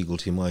 Not the legal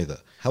team either.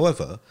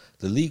 However,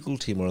 the legal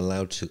team are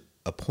allowed to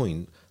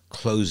appoint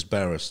closed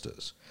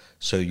barristers.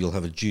 So you'll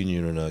have a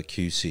junior and a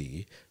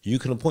QC. You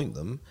can appoint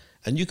them,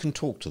 and you can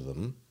talk to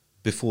them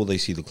before they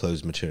see the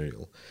closed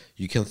material.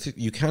 You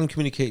can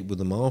communicate with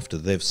them after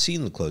they've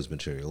seen the closed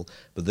material,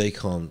 but they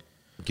can't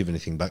give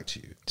anything back to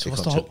you. So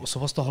what's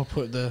the whole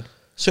point of the...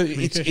 So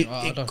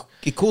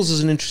it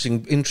causes an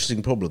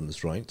interesting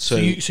problems, right? So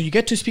you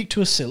get to speak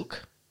to a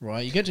silk,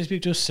 right? You get to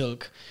speak to a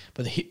silk,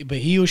 but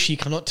he or she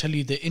cannot tell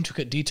you the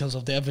intricate details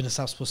of the evidence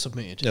that was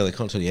submitted. No, they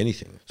can't tell you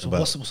anything. So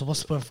what's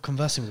the point of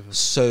conversing with them?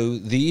 So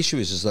the issue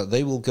is that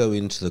they will go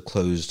into the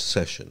closed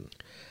session,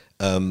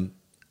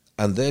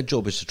 and their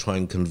job is to try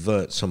and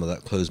convert some of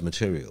that closed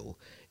material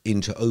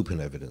into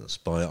open evidence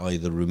by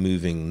either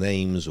removing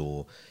names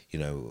or,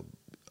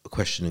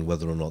 questioning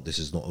whether or not this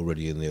is not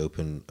already in the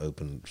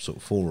open sort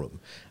of forum.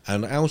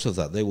 And out of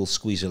that, they will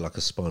squeeze it like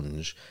a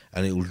sponge,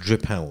 and it will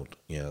drip out,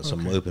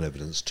 some open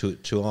evidence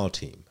to our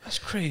team. That's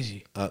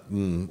crazy.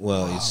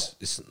 Wow.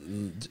 It's.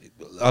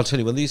 I'll tell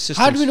you, when these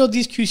systems... How do we know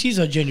these QCs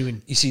are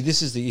genuine? You see,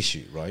 this is the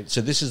issue, right?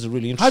 So this is the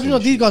really interesting How do we know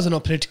issue. these guys are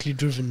not politically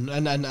driven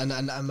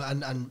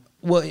and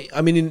Well,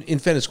 I mean, in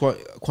fairness, quite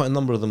a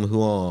number of them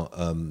who are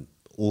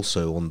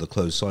also on the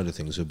closed side of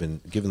things who have been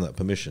given that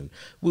permission.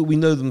 We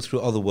know them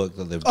through other work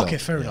that they've done. Okay,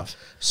 fair enough.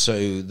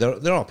 So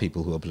there are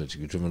people who are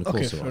politically driven, of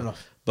course there are.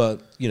 enough.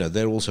 But,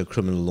 they're also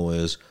criminal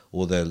lawyers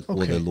or they're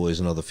lawyers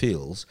in other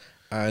fields.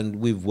 And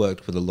we've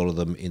worked with a lot of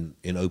them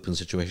in open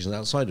situations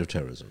outside of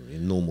terrorism,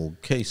 in normal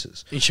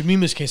cases. In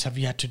Shamima's case, have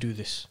you had to do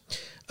this?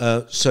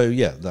 That's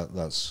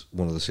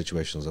one of the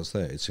situations that's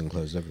there. It's in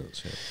closed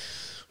evidence, yeah.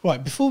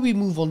 Right, before we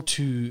move on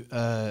to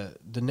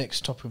the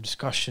next topic of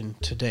discussion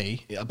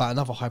today, about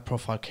another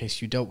high-profile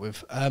case you dealt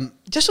with,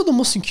 just on the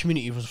Muslim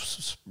community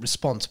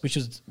response, which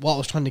is what I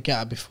was trying to get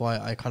at before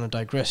I kind of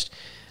digressed.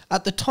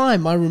 At the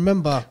time, I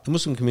remember... The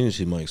Muslim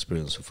community, in my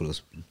experience, are full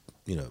of,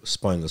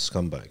 spineless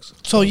scumbags.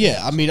 So, yeah,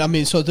 I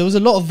mean, so there was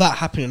a lot of that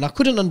happening, and I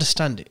couldn't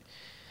understand it.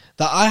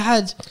 That I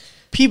had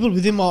people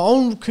within my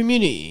own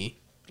community,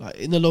 like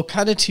in the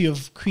locality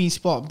of Queen's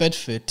Park,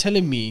 Bedford,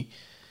 telling me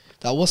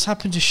that what's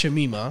happened to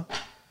Shamima...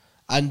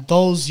 And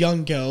those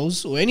young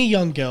girls, or any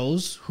young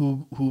girls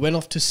who went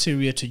off to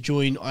Syria to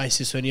join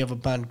ISIS or any other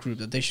banned group,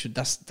 that they should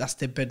that's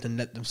their bed and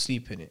let them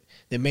sleep in it.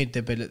 They made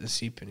their bed, let them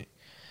sleep in it.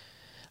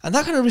 And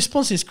that kind of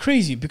response is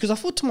crazy, because I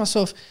thought to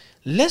myself,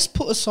 let's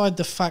put aside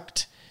the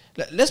fact,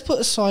 let's put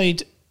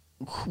aside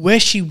where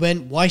she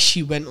went, why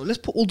she went, or let's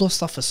put all those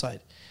stuff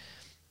aside.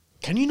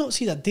 Can you not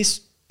see that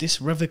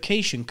this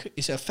revocation,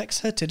 it affects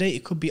her today,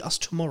 it could be us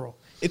tomorrow.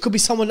 It could be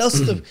someone else.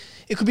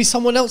 It could be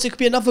someone else. It could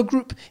be another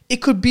group. It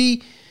could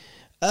be.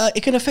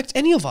 It can affect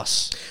any of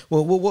us.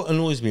 Well, what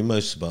annoys me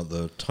most about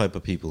the type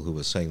of people who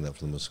were saying that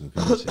for the Muslim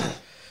community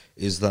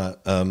is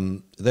that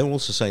they were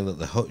also saying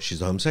that she's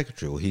the Home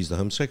Secretary, or he's the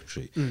Home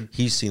Secretary.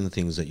 He's seen the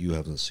things that you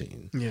haven't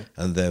seen,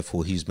 and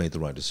therefore he's made the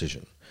right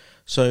decision.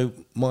 So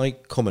my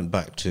comment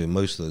back to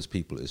most of those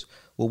people is,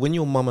 well, when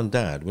your mum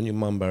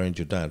married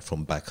your dad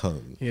from back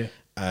home,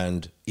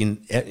 and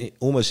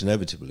almost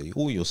inevitably,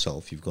 or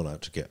yourself, you've gone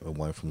out to get a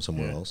wife from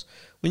somewhere else.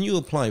 When you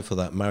apply for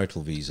that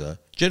marital visa,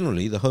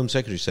 generally the Home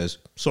Secretary says,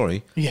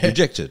 sorry,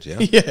 rejected. Yeah?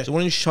 So why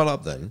don't you shut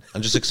up then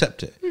and just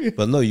accept it?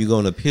 But no, you go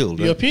and appeal.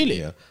 You appeal it.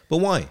 Yeah. But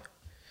why?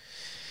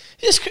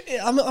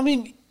 I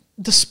mean,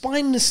 the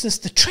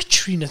spinelessness, the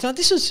treacheryness. Now,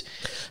 this is...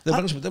 They're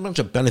a bunch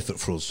of benefit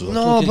frauds.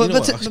 No, but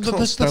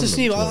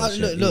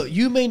Tasneem, look,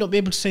 you may not be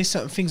able to say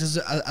certain things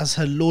as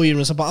her lawyer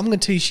and stuff, but I'm going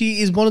to tell you, she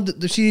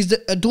is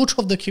a daughter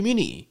of the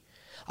community.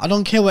 I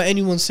don't care what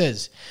anyone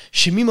says.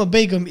 Shamima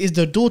Begum is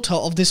the daughter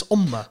of this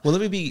ummah. Well,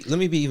 let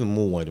me be even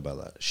more wide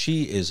about that.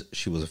 She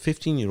was a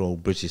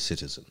 15-year-old British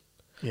citizen.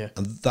 Yeah.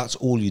 And that's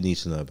all you need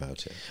to know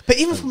about it. But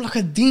even from like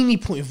a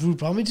dini point of view,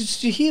 bro, I mean,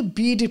 to hear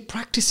bearded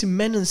practicing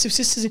men and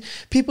sisters,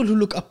 people who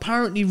look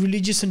apparently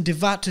religious and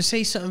devout, to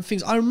say certain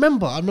things. I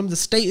remember the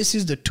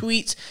statuses, the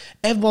tweets,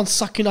 everyone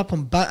sucking up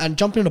and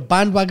jumping on a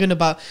bandwagon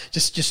about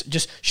just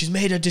she's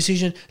made a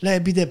decision, let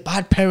it be their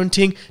bad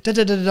parenting,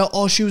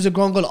 oh, she was a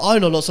grown girl. I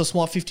know lots of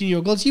smart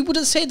 15-year-old girls. You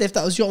wouldn't say that if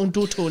that was your own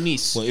daughter or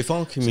niece. Well, if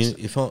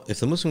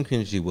the Muslim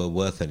community were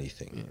worth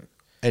anything,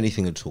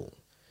 anything at all,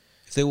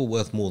 if they were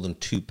worth more than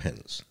 2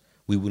 pence,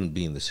 we wouldn't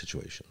be in this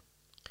situation.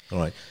 All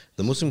right.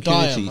 The Muslim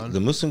community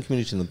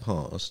in the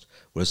past,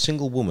 where a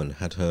single woman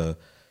had her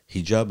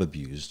hijab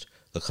abused,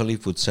 the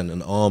Khalif would send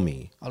an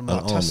army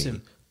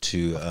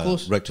to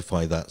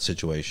rectify that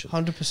situation.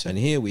 100%. And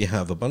here we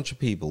have a bunch of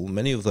people,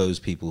 many of those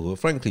people who are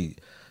frankly,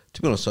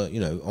 to be honest,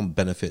 on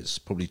benefits,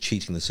 probably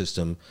cheating the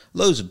system,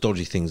 loads of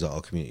dodgy things that our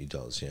community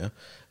does,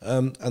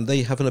 and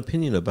they have an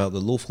opinion about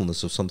the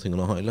lawfulness of something on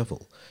a high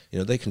level.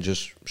 They can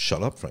just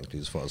shut up, frankly,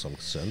 as far as I'm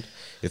concerned.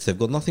 If they've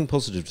got nothing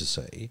positive to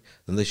say,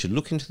 then they should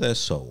look into their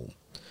soul,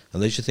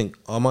 and they should think,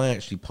 am I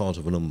actually part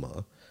of an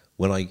ummah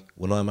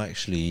when I'm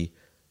actually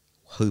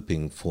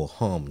hoping for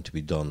harm to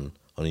be done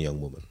on a young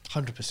woman?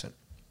 100%.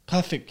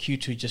 Perfect cue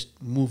to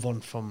just move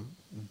on from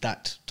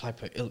that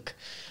type of ilk.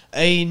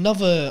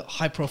 Another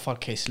high-profile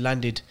case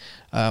landed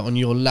on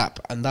your lap,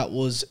 and that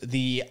was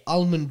the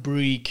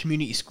Almondbury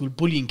Community School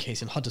bullying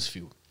case in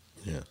Huddersfield,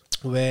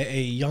 where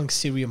a young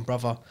Syrian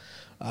brother,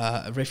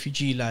 a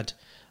refugee lad,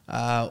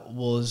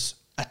 was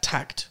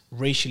attacked,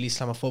 racially,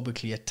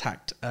 Islamophobically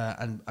attacked,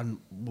 and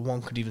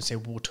one could even say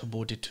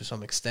waterboarded to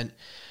some extent.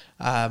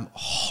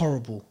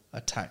 Horrible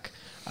attack,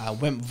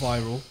 went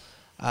viral.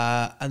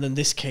 And then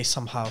this case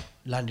somehow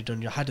landed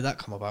on you. How did that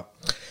come about?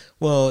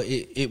 Well,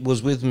 it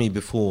was with me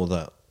before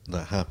that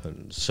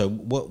happened. So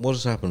what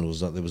has happened was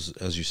that there was,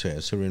 as you say,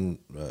 a Syrian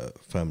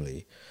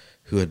family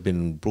who had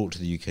been brought to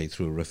the UK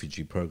through a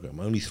refugee program.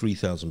 Only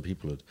 3,000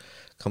 people had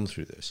come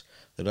through this.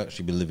 They'd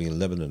actually been living in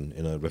Lebanon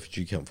in a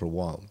refugee camp for a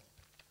while.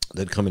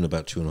 They'd come in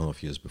about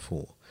 2.5 years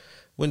before.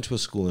 Went to a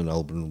school in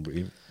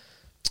Almondbury,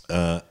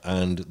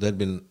 and they'd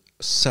been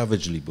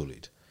savagely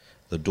bullied,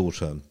 the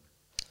daughter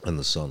and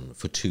the son,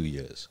 for 2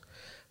 years.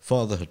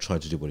 Father had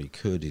tried to do what he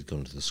could. He'd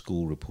gone to the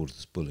school, reported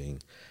this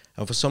bullying,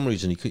 and for some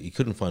reason he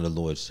couldn't find a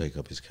lawyer to take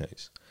up his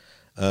case.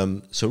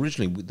 So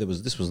originally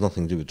this was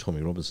nothing to do with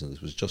Tommy Robinson. This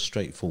was just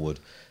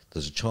straightforward.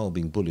 There's a child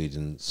being bullied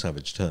in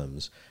savage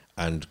terms,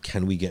 and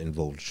can we get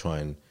involved to try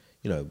and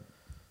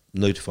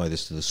notify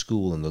this to the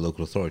school and the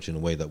local authority in a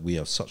way that we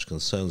have such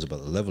concerns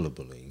about the level of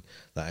bullying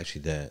that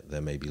actually they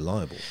may be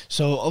liable.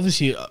 So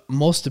obviously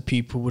most of the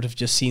people would have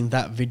just seen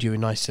that video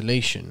in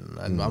isolation,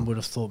 and I would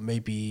have thought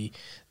maybe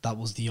that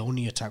was the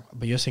only attack.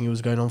 But you're saying it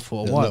was going on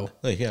for a while.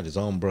 No, he had his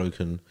arm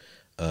broken.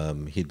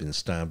 He'd been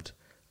stabbed.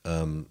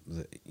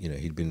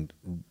 He'd been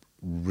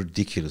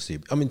ridiculously...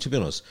 I mean, to be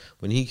honest,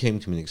 when he came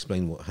to me and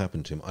explained what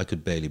happened to him, I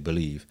could barely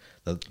believe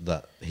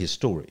that his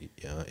story.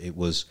 It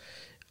was...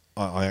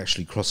 I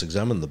actually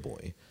cross-examined the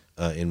boy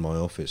in my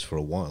office for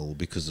a while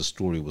because the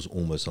story was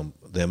almost...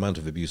 the amount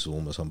of abuse was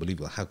almost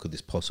unbelievable. How could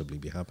this possibly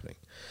be happening?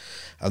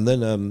 And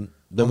then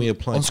we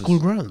applied... On school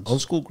grounds? On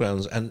school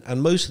grounds.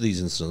 And most of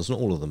these incidents, not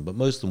all of them, but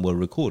most of them were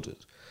recorded.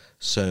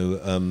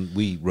 So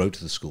we wrote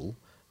to the school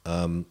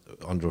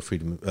under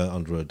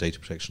a Data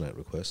Protection Act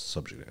request,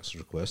 Subject Access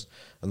request,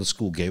 and the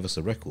school gave us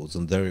the records,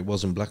 and there it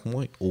was in black and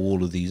white,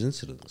 all of these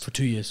incidents. For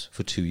 2 years?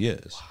 For 2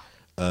 years.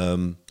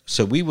 Wow.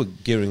 So we were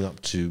gearing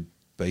up to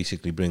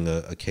basically bring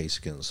a case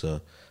against a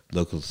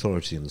local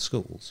authority in the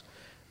schools.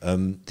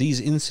 These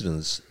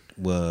incidents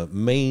were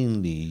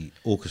mainly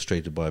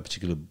orchestrated by a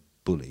particular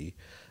bully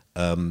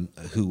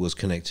who was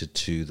connected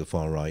to the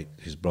far right.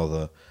 His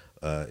brother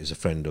is a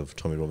friend of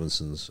Tommy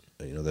Robinson's.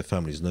 Their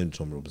family's known to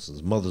Tommy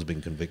Robinson's. Mother's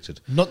been convicted.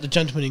 Not the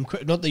gentleman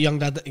not the young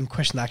lad in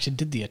question that actually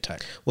did the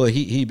attack. Well,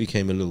 he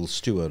became a little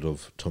steward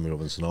of Tommy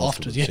Robinson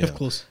afterwards. Yeah, of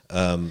course.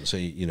 So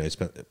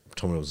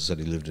Tommy Robinson said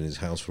he lived in his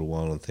house for a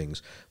while and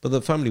things. But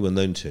the family were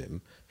known to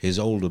him. His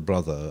older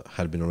brother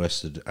had been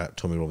arrested at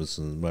Tommy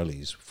Robinson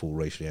rallies for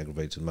racially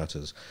aggravated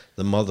matters.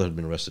 The mother had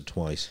been arrested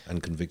twice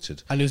and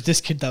convicted. And it was this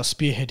kid that was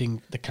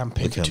spearheading the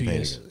campaign for 2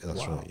 years.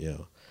 That's right. Yeah.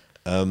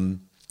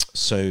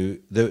 So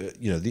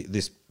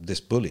this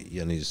bully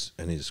and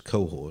his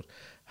cohort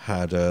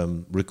had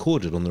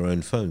recorded on their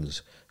own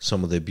phones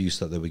some of the abuse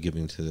that they were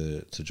giving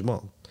to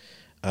Jamal,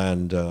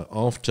 and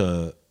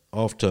after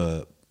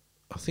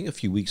I think a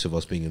few weeks of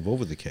us being involved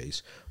with the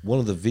case, one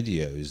of the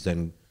videos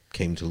then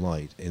came to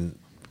light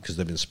because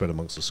they've been spread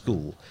amongst the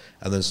school,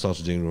 and then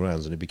started doing the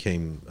rounds, and it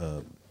became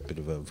a bit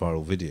of a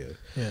viral video.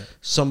 Yeah.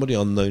 Somebody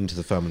unknown to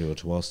the family or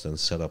to us then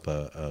set up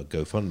a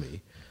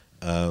GoFundMe.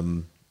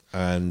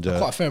 And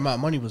Quite a fair amount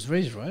of money was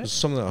raised, right?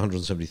 Something like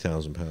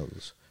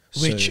 £170,000.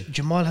 Which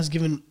Jamal has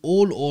given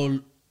all or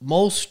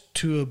most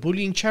to a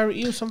bullying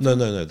charity or something?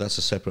 No, that's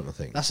a separate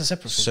thing. That's a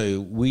separate thing.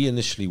 So we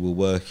initially were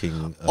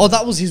working...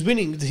 that was his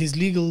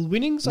legal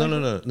winnings?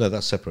 No,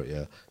 that's separate,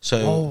 yeah.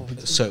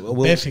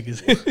 Bare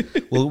figures.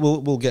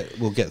 we'll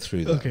get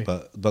through that. Okay.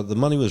 But the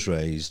money was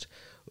raised.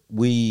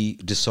 We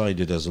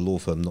decided as a law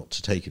firm not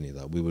to take any of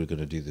that. We were going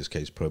to do this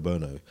case pro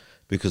bono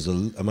because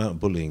the amount of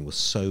bullying was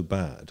so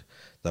bad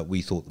that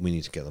we thought we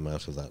need to get them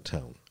out of that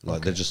town.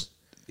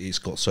 It's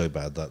got so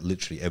bad that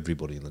literally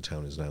everybody in the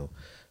town is now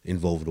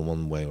involved in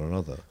one way or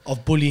another.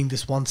 Of bullying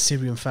this one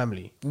Syrian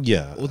family?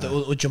 Yeah.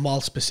 Or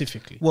Jamal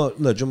specifically? Well,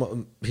 no,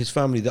 Jamal, his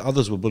family, the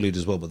others were bullied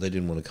as well, but they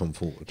didn't want to come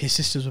forward. His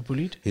sisters were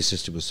bullied? His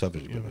sister was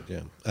savagely bullied,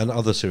 yeah. And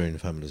other Syrian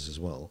families as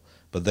well,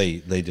 but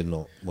they did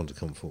not want to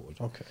come forward.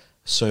 Okay.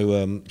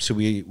 So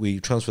we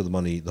transferred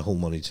the whole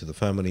money to the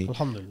family.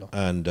 Alhamdulillah.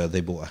 And they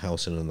bought a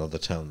house in another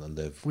town, and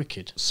they've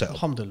set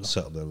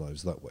up their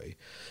lives that way.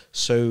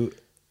 So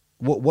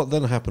what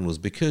then happened was,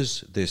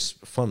 because this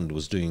fund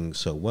was doing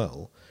so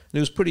well, and it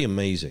was pretty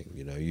amazing.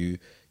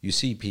 You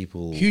see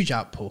people, huge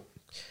outpour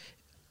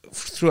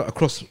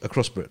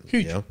across Britain.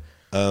 Huge. Yeah.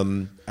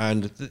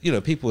 And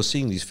people were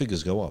seeing these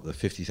figures go up, the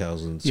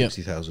 50,000,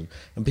 60,000,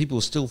 and people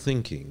were still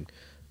thinking,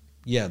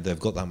 yeah, they've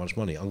got that much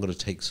money, I'm going to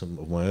take some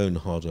of my own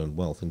hard-earned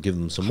wealth and give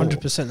them some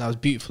 100%, that was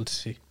beautiful to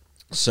see.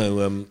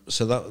 So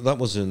that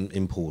was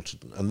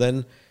important. And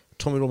then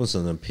Tommy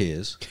Robinson and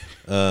peers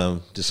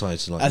decided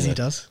to, as he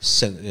does,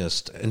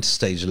 enter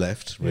stage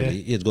left, really.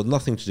 Yeah. He had got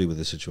nothing to do with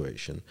the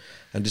situation,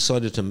 and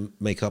decided to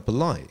make up a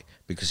lie,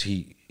 because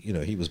he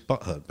was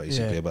butthurt,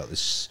 basically, about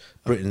this.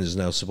 Britain is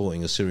now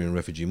supporting a Syrian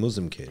refugee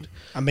Muslim kid.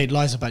 And made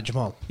lies about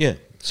Jamal. Yeah.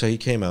 So he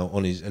came out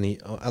on his, and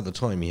at the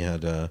time he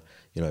had a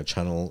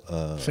channel,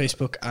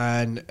 Facebook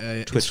and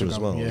Twitter Instagram, as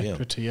well. Yeah,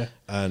 Twitter, yeah.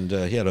 And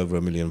he had over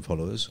 1 million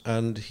followers.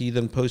 And he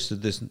then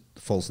posted this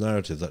false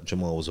narrative that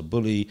Jamal was a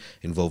bully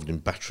involved in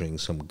battering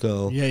some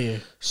girl. Yeah.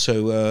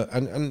 So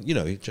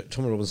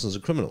Tommy Robinson's a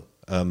criminal.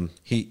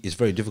 It's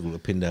very difficult to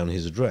pin down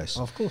his address.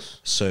 Of course.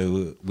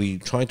 So we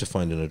tried to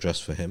find an address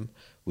for him.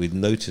 We'd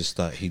noticed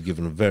that he'd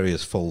given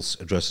various false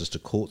addresses to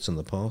courts in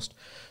the past.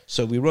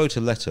 So we wrote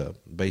a letter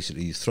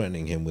basically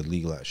threatening him with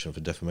legal action for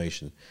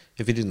defamation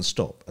if he didn't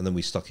stop. And then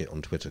we stuck it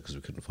on Twitter because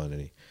we couldn't find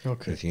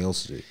anything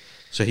else to do.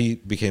 So he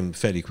became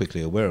fairly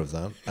quickly aware of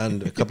that.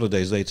 And a couple of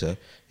days later,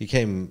 he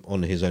came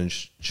on his own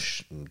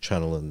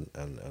channel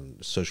and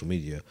social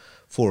media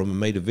forum and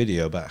made a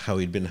video about how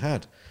he'd been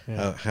had,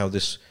 how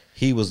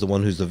he was the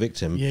one who's the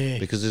victim,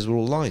 because these were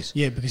all lies.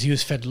 Yeah, because he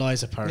was fed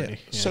lies, apparently.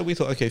 Yeah. So we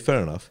thought, okay,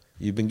 fair enough.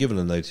 You've been given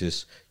a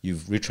notice.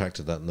 You've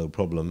retracted that, no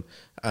problem.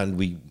 And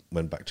we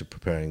went back to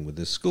preparing with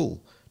this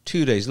school.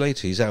 2 days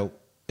later, he's out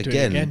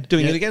doing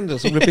it again,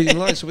 repeating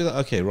lies. So we thought,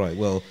 okay, right,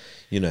 well,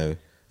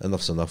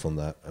 enough's enough on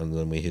that. And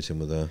then we hit him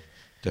with a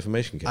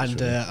defamation case.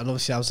 And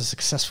obviously that was a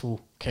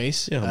successful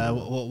case. Yeah,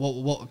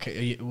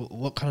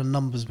 what kind of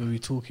numbers were we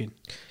talking?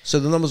 So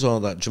the numbers are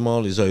that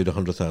Jamal is owed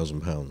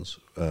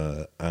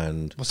 £100,000,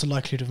 and what's the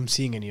likelihood of him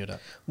seeing any of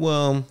that?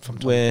 Well,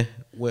 we're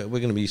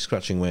going to be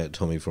scratching away at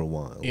Tommy for a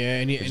while.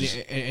 Yeah,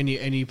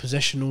 any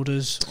possession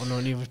orders on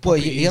any of his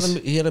properties?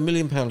 Well, he had £1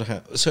 million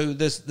house. So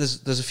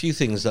there's a few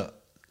things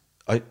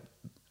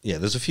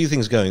there's a few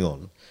things going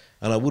on.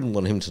 And I wouldn't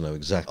want him to know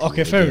exactly.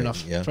 Okay, fair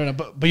enough. Yeah? Fair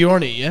enough. But you're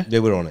on it, yeah? Yeah,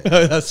 we're on it.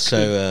 That's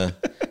so.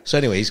 So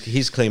anyway,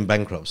 he's claimed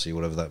bankruptcy,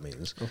 whatever that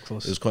means. Of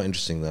course. It was quite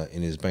interesting that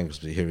in his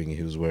bankruptcy hearing,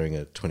 he was wearing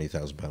a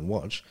 £20,000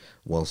 watch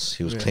whilst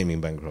he was claiming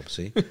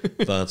bankruptcy.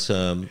 but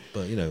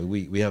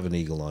we have an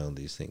eagle eye on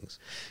these things.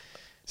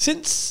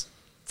 Since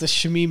the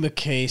Shamima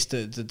case,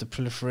 the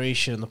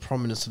proliferation and the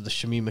prominence of the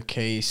Shamima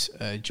case,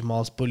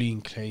 Jamal's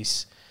bullying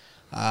case,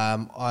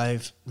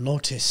 I've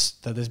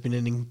noticed that there's been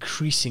an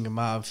increasing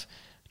amount of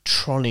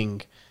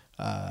trolling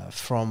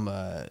from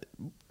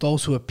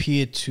those who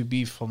appear to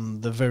be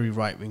from the very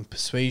right-wing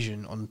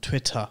persuasion on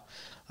Twitter,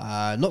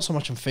 not so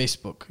much on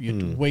Facebook.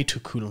 You're way too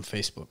cool on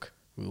Facebook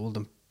with all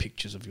them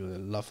pictures of you. I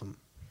love them.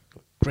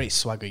 Great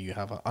swagger you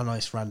have. A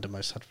nice random. I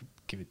just had to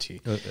give it to you.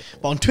 Okay.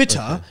 But on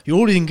Twitter, you're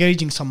always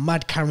engaging some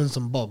mad Karens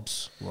and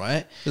Bobs,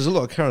 right? There's a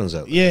lot of Karens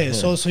out there. Yeah.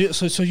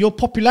 So your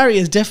popularity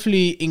has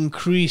definitely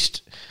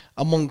increased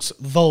amongst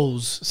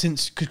those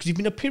since, because you've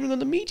been appearing on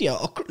the media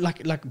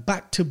like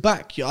back to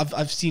back.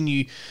 I've seen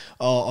you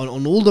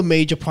on all the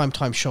major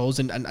primetime shows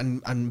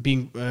and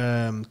being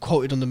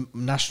quoted on the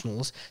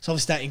nationals. So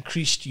obviously that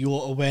increased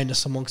your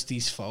awareness amongst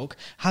these folk.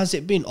 How's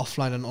it been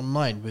offline and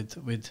online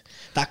with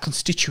that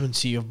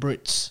constituency of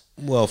Brits?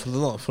 Well,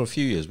 for a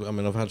few years, I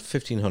mean, I've had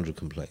 1,500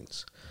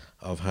 complaints.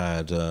 I've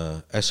had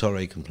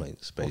SRA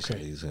complaints,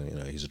 basically. Okay.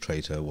 So, he's a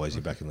traitor. Why is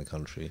he back in the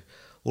country?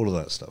 All of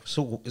that stuff.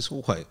 So it's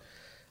all quite.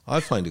 I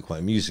find it quite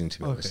amusing, to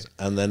be honest.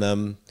 And then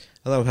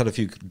I've had a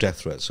few death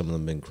threats. Some of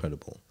them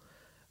incredible.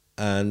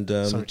 And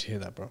Sorry to hear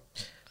that, bro.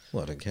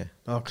 well, I don't care.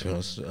 Okay. To be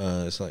honest,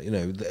 it's like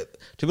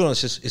to be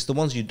honest, it's the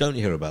ones you don't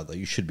hear about that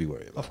you should be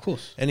worried about. Of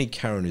course. Any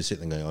Karen who's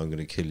sitting there going, "I'm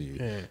going to kill you,"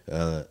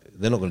 they're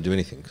not going to do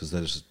anything because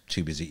they're just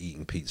too busy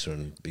eating pizza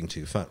and being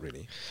too fat.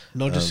 Really.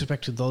 No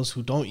disrespect to those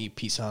who don't eat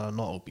pizza and are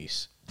not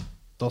obese.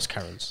 Those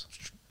Karens.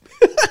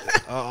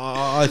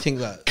 I think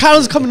that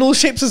Karens come in all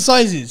shapes and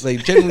sizes. they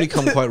generally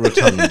come quite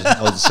rotund,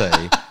 I would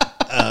say.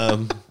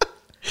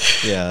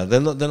 Yeah,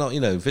 they're not.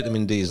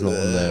 Vitamin D is not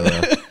on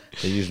their.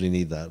 They usually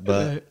need that,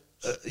 but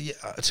yeah.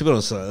 To be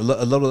honest, a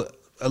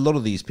lot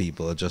of these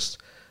people are just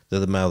they're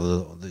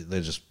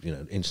they're just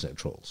internet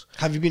trolls.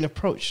 Have you been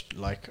approached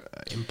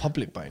in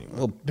public by anyone?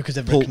 Well, Because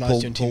they've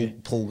recognised you on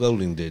TV. Paul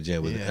Golding did,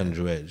 with Yeah.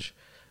 Andrew Edge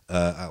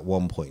at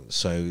one point.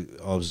 So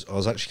I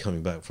was actually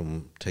coming back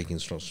from taking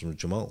instructions from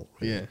Jamal.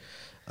 Really,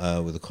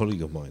 with a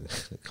colleague of mine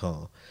in a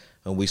car,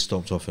 and we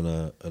stopped off in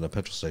a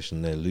petrol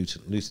station near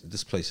Luton.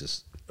 This place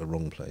is a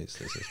wrong place.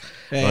 This is.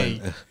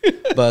 Hey. Right.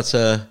 But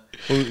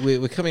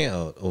we're coming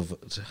out of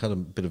had a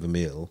bit of a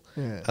meal,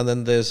 and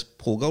then there's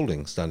Paul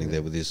Golding standing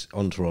there with his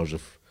entourage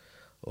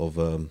of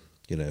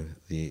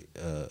the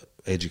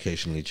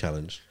educationally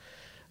challenged,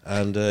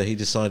 and he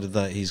decided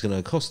that he's going to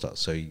accost us.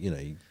 So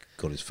he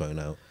got his phone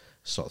out,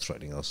 started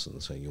threatening us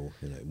and saying,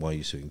 why are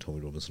you suing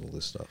Tommy Robinson, all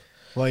this stuff.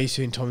 Why are you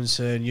suing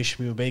Tomlinson,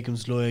 Yashmir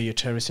Begum's lawyer, your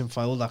terrorist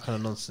info, all that kind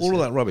of nonsense? All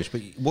of that rubbish.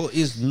 But what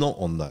is not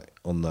on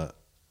that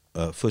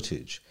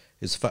footage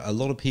is the fact a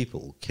lot of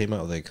people came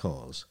out of their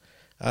cars,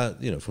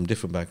 from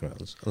different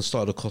backgrounds, and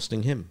started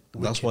accosting him.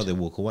 That's why they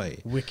walk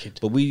away. Wicked.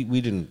 But we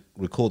didn't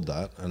record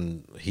that,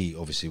 and he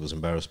obviously was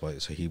embarrassed by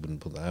it, so he wouldn't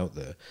put that out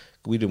there.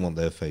 We didn't want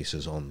their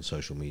faces on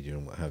social media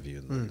and what have you,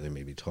 and they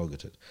may be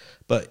targeted.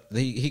 But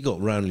he got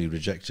roundly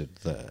rejected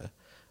there.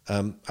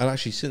 And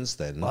actually, since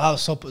then, Wow,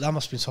 that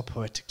must have been so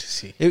poetic to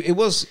see. it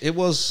was.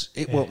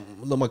 Well,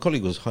 my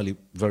colleague was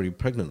very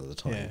pregnant at the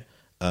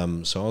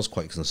time, so I was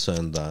quite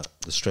concerned that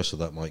the stress of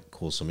that might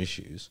cause some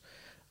issues.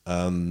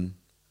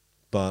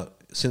 But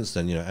since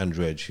then,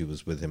 Andrew Edge, who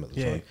was with him at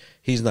the time,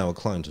 he's now a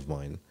client of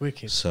mine.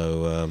 Wicked.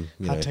 So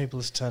how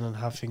tables turn and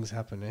how things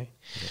happen, eh?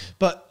 Yeah.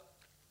 But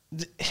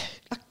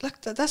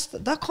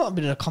that can't have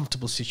been a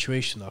comfortable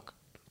situation,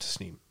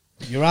 Tasneem.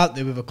 You're out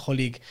there with a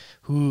colleague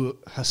who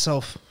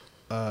herself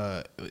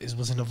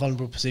was in a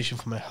vulnerable position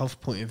from a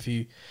health point of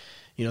view,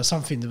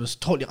 something that was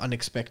totally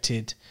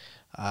unexpected,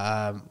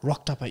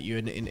 rocked up at you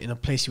in a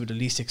place you would have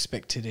least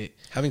expected it.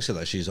 Having said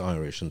that, she's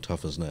Irish and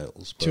tough as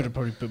nails. She would have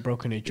probably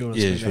broken her jaw.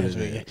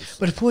 Yeah.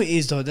 But the point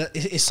is, though, that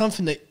it's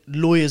something that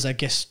lawyers, I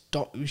guess,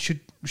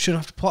 shouldn't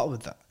have to part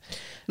with that.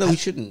 No, we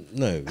shouldn't.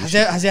 No. Has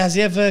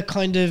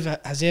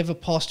it ever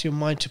passed your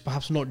mind to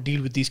perhaps not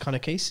deal with these kind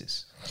of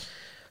cases?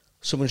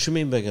 So when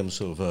Shamim Begum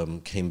sort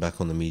of came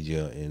back on the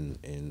media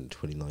in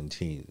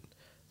 2019,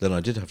 then I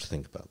did have to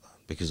think about that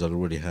because I'd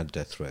already had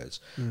death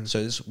threats. So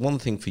it's one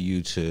thing for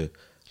you to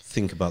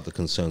think about the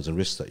concerns and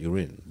risks that you're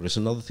in, but it's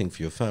another thing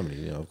for your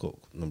family. I've got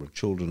a number of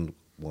children,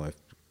 wife,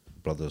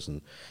 brothers,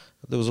 and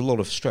there was a lot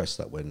of stress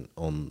that went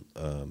on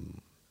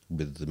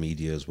with the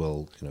media as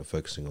well,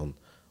 focusing on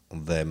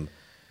them,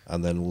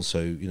 and then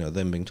also,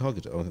 them being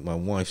targeted. I think my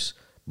wife's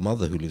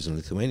mother, who lives in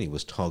Lithuania,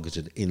 was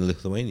targeted in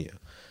Lithuania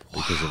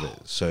because of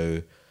it.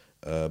 So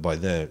by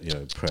their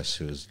press,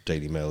 who is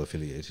Daily Mail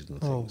affiliated and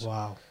things. Oh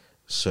wow!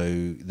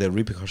 So their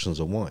repercussions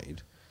are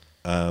wide.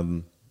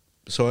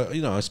 So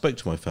I spoke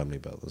to my family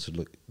about this. I said,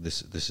 look,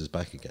 this is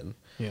back again.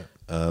 Yeah.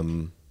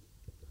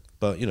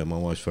 But my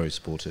wife's very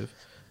supportive.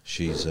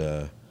 She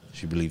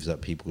believes that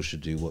people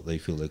should do what they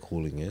feel their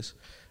calling is,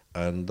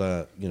 and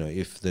that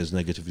if there's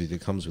negativity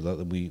that comes with that,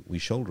 then we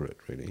shoulder it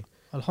really.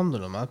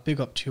 Alhamdulillah, man. Big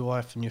up to your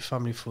wife and your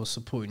family for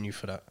supporting you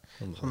for that.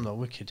 Alhamdulillah,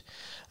 wicked.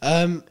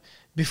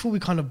 Before we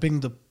kind of bring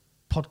the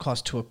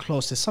podcast to a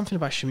close, there's something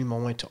about Shamim I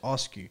wanted to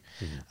ask you.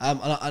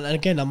 And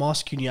again, I'm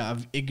asking you out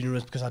of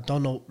ignorance because I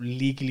don't know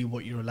legally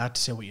what you're allowed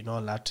to say, what you're not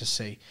allowed to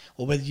say,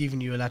 or whether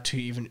even you're allowed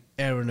to even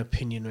air an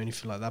opinion or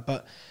anything like that.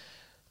 But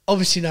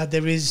obviously now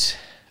there is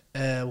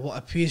what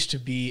appears to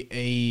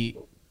be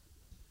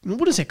I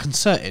wouldn't say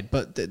concerted,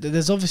 but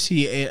there's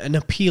obviously an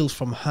appeal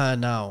from her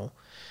now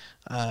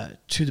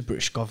to the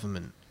British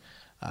government,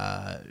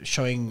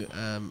 showing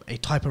a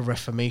type of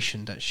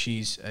reformation that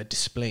she's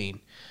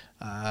displaying,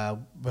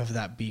 whether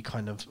that be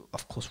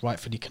of course,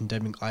 rightfully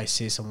condemning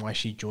ISIS and why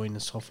she joined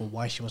and so forth,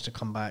 why she wants to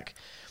come back.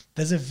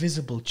 there's a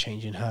visible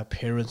change in her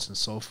appearance and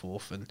so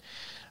forth.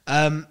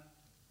 And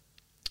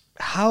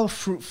how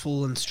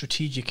fruitful and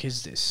strategic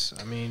is this?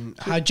 I mean,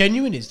 how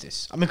genuine is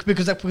this? I mean,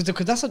 because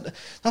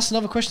that's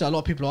another question that a lot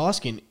of people are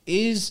asking.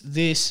 Is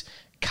this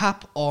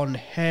cap on,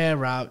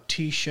 hair out,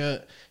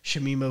 t-shirt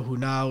Shamima, who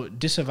now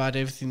disavowed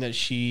everything that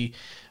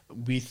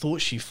we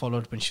thought she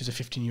followed when she was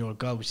a 15-year-old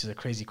girl, which is a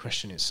crazy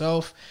question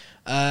itself.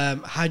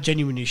 How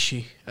genuine is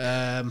she?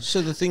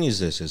 So the thing is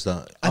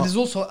that... And there's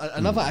also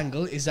another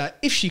angle, is that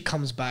if she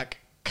comes back,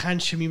 can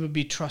Shamima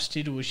be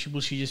trusted, or will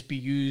she just be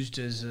used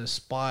as a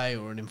spy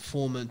or an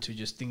informant to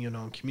just think,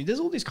 community? There's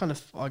all these kind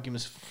of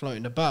arguments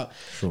floating about.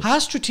 Sure. How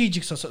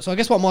strategic... So I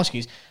guess what I'm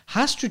asking is,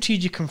 how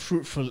strategic and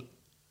fruitful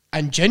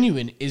and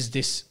genuine is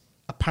this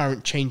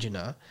apparent change in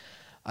her?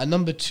 And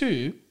number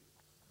two,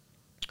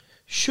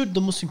 should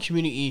the Muslim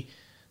community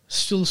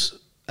still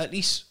at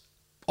least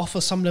offer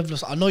some level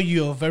of... I know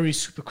you are very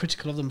super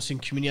critical of the Muslim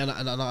community,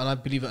 and I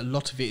believe that a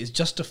lot of it is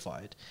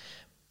justified,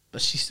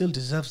 but she still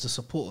deserves the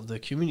support of the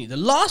community. The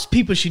last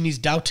people she needs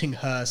doubting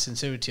her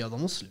sincerity are the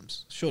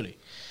Muslims, surely.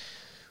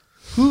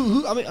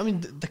 Who? I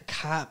mean, the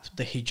cap,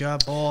 the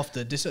hijab off,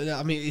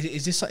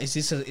 is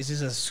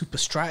this a super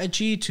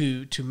strategy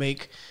to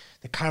make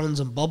the Karens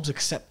and Bobs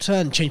accept her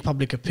and change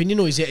public opinion,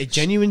 or is it a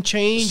genuine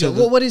change? So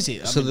what is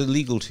it? The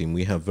legal team,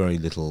 we have very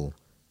little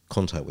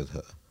contact with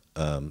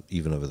her,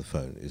 even over the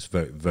phone. It's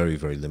very, very,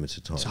 very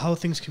limited time. So how are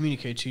things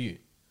communicated to you?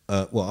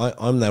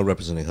 I'm now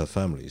representing her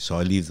family, so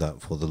I leave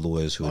that for the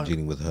lawyers who are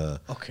dealing with her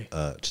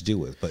to deal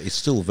with. But it's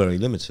still very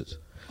limited.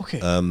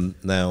 Okay.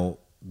 Now,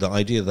 the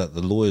idea that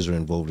the lawyers are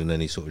involved in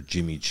any sort of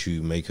Jimmy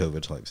Choo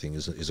makeover type thing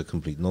is a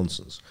complete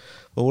nonsense.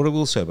 But what I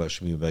will say about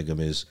Shamima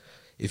Begum is,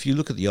 if you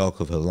look at the arc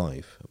of her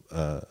life,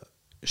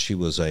 she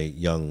was a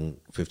young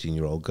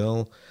 15-year-old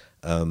girl,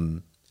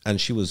 and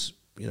she was,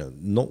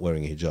 not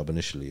wearing a hijab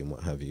initially and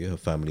what have you. Her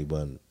family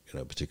weren't,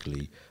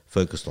 particularly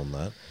focused on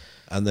that.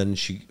 And then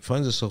she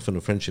finds herself in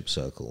a friendship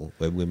circle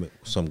where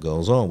some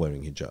girls are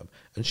wearing hijab,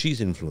 and she's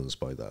influenced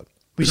by that.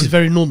 Which is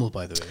very normal,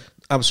 by the way.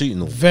 Absolutely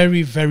normal.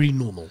 Very, very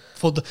normal.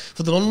 For the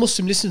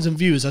non-Muslim listeners and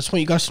viewers, I just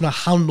want you guys to know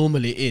how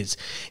normal it is.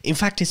 In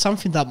fact, it's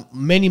something that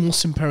many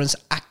Muslim parents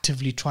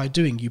actively try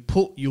doing. You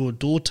put your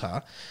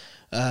daughter,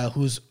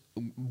 who's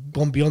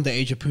gone beyond the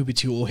age of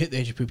puberty or hit the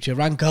age of puberty,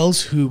 around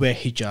girls who wear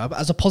hijab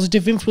as a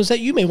positive influence that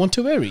you may want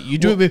to wear it. We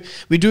do it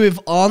with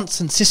aunts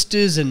and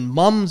sisters and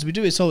mums. We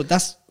do it, so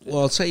that's...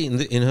 Well, I'll say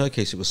in her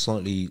case, it was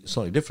slightly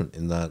different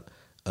in that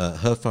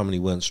her family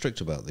weren't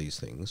strict about these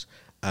things,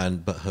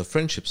 but her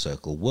friendship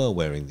circle were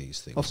wearing these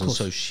things. Of course. And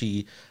so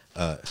she,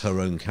 her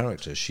own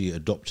character, she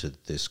adopted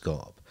this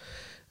garb.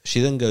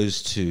 She then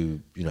goes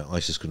to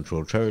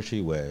ISIS-controlled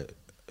territory where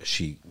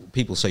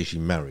people say she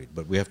married,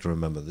 but we have to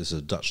remember this is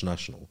a Dutch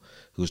national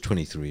who was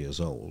 23 years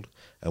old,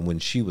 and when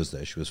she was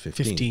there, she was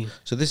 15.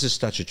 So this is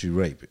statutory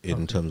rape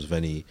in terms of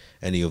any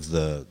of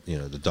the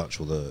the Dutch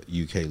or the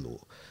UK law.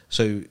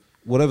 So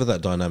whatever that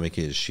dynamic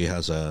is, she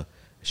has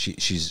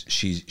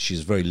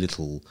she's very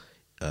little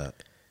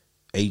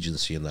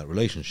agency in that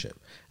relationship,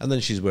 and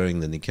then she's wearing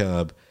the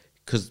niqab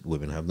because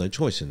women have no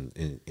choice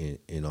in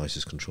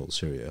ISIS-controlled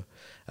Syria,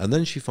 and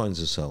then she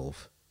finds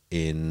herself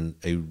in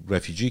a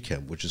refugee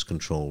camp which is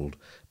controlled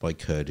by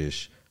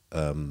Kurdish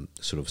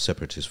sort of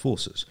separatist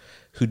forces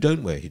who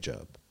don't wear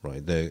hijab,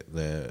 right? They're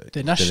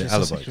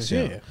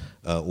Alawites,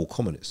 or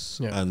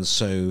communists, and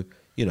so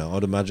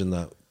I'd imagine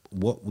that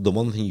the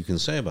one thing you can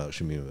say about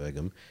Shamima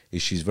Begum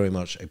is she's very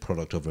much a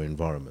product of her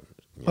environment.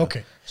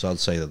 Okay. So I'd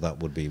say that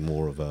would be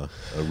more of a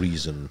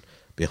reason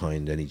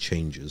behind any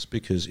changes,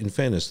 because in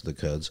fairness to the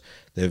Kurds,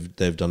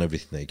 they've done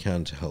everything they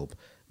can to help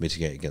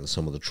mitigate against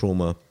some of the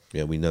trauma.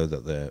 We know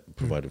that they're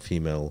provided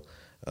female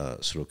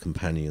sort of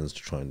companions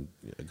to try and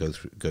go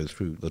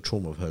through the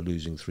trauma of her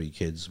losing 3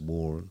 kids,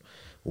 war, and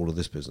all of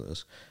this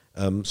business.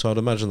 So I'd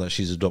imagine that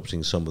she's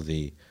adopting some of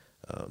the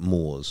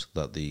mores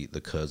that the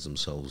Kurds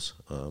themselves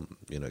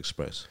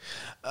express.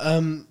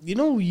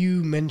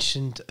 You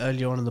mentioned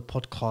earlier on in the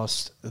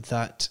podcast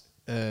that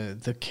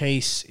the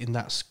case in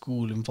that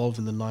school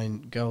involving the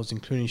 9 girls,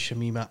 including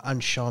Shamima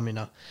and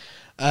Shamina,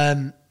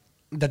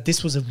 that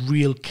this was a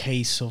real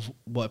case of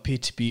what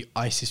appeared to be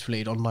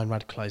ISIS-related online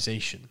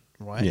radicalization,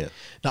 right? Yeah.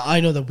 Now,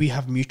 I know that we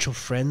have mutual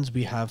friends,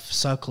 we have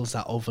circles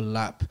that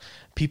overlap,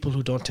 people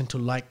who don't tend to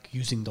like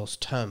using those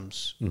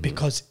terms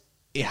because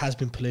it has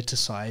been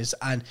politicized,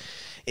 and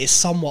it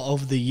somewhat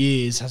over the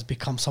years has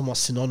become somewhat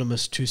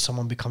synonymous to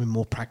someone becoming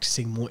more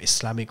practicing, more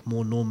Islamic,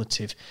 more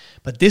normative.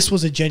 But this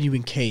was a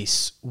genuine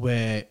case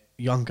where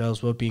young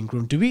girls were being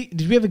groomed.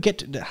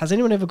 Has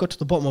anyone ever got to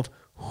the bottom of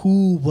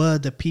who were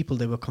the people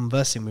they were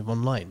conversing with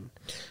online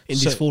in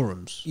these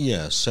forums?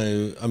 Yeah,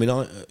 so I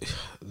mean,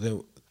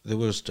 there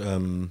was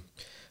a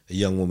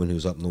young woman who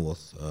was up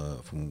north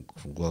from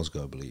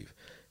Glasgow, I believe.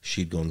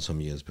 She'd gone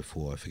some years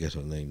before, I forget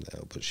her name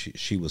now, but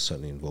she was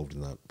certainly involved in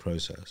that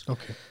process.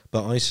 Okay.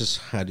 But ISIS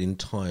had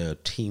entire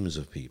teams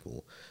of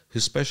people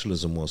whose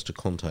specialism was to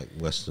contact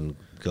Western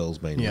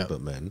girls mainly,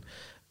 but men,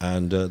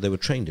 and they were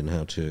trained in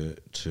how to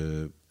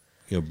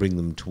bring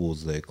them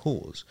towards their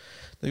cause.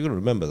 Now you've got to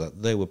remember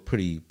that they were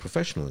pretty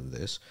professional in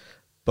this,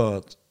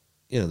 but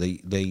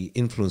they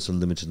influence a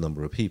limited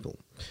number of people.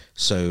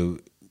 So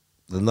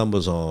the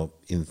numbers are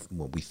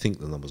what we think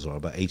the numbers are.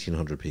 About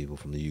 1,800 people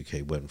from the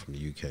UK went from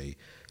the UK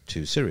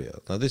to Syria.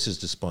 Now this is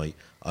despite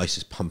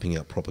ISIS pumping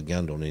out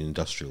propaganda on an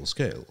industrial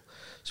scale.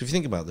 So if you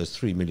think about, there's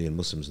 3 million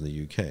Muslims in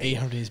the UK.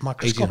 800 is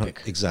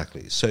microscopic.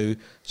 Exactly. So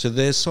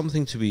there's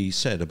something to be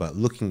said about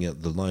looking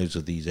at the lives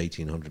of these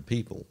 1,800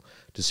 people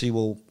to see,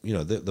 well,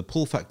 the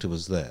pull factor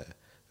was there.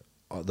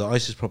 The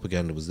ISIS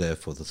propaganda was there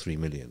for the 3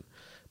 million.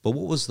 But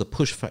what was the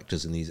push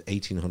factors in these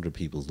 1,800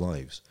 people's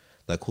lives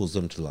that caused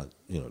them to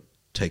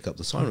take up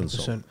the siren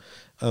song?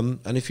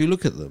 And if you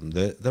look at them,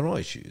 there are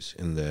issues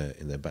in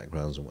their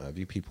backgrounds and what have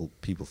you. People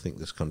think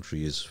this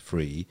country is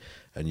free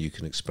and you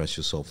can express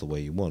yourself the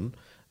way you want.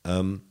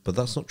 But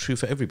that's not true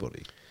for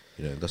everybody.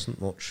 That's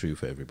not true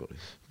for everybody.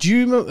 Do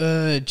you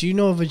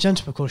know of a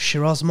gentleman called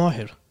Shiraz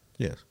Mahir?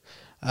 Yes.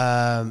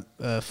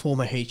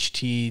 Former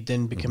HT,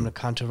 then became a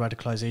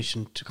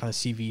counter-radicalization to kind of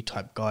CV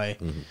type guy.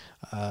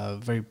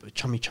 Very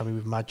chummy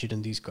with Majid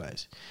and these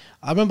guys.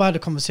 I remember I had a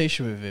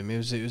conversation with him. It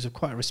was a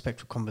quite a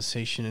respectful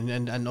conversation,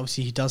 and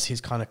obviously he does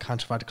his kind of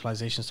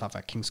counter-radicalization stuff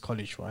at King's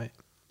College, right?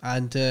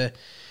 And I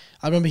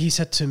remember he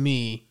said to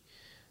me,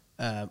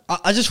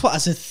 I just thought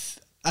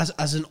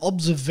as an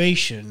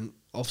observation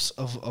of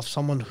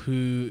someone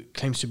who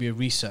claims to be a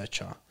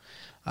researcher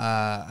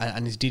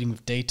and is dealing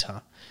with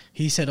data,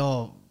 he said,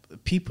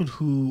 people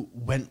who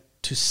went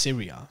to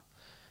Syria,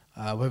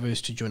 whether it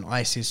was to join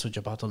ISIS or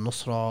Jabhat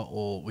al-Nusra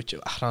or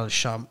Ahrar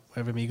al-Sham,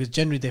 wherever it may be, because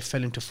generally they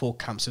fell into 4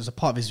 camps. It was a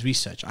part of his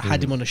research. I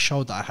had him on a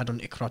show that I had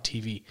on Iqra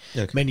TV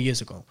many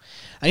years ago.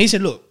 And he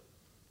said, look,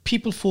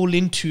 people fall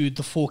into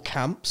the 4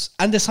 camps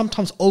and there's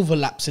sometimes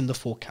overlaps in the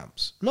 4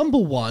 camps. Number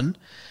one,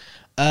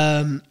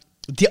 the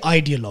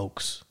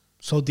ideologues.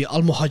 So the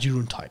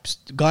al-Muhajirun types,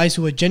 guys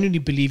who are genuinely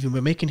believing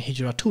we're making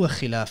hijrah to a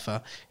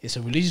khilafah. It's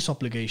a religious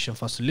obligation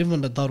for us to live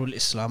under Darul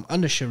Islam,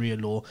 under Sharia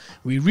law.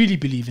 We really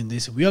believe in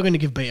this. We are going to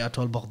give bay'ah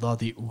to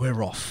al-Baghdadi.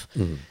 We're off.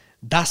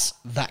 That's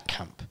that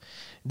camp.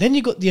 Then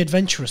you got the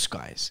adventurous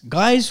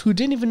guys who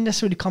didn't even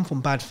necessarily come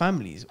from bad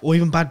families or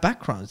even bad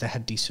backgrounds. They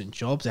had decent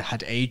jobs. They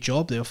had a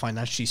job. They were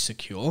financially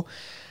secure.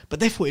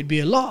 But they thought it'd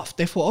be a laugh.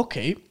 They thought,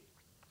 okay,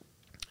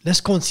 let's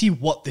go and see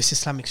what this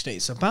Islamic State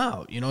is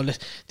about.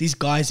 These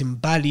guys in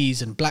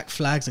balis and black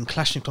flags and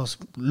Kalashnikovs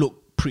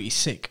look pretty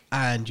sick.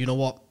 And you know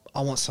what?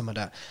 I want some of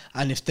that.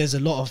 And if there's a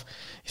lot of,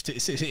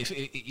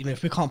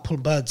 if we can't pull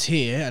birds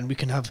here and we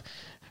can have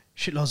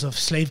shitloads of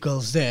slave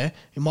girls there,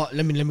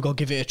 let me go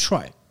give it a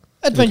try.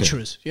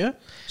 Adventurers, yeah.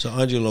 So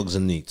ideologues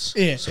and neats.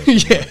 Yeah, so,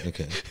 yeah.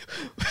 Okay.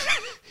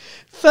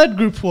 Third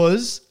group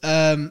was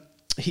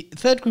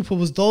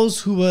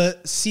those who were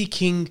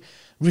seeking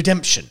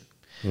redemption.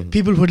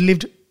 People who had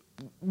lived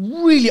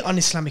really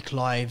un-Islamic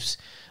lives,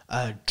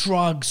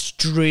 drugs,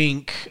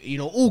 drink,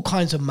 all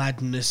kinds of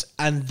madness,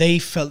 and they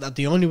felt that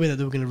the only way that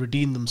they were going to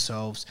redeem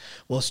themselves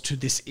was to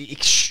this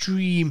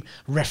extreme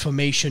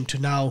reformation, to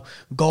now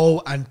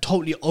go and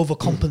totally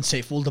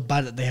overcompensate for all the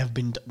bad that they have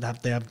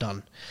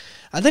done.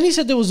 And then he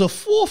said there was a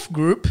 4th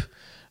group,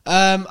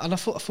 and I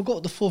forgot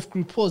what the 4th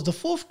group was. The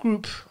 4th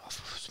group,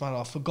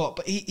 I forgot,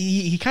 but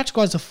he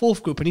categorized the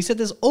 4th group, and he said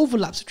there's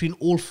overlaps between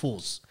all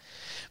 4s.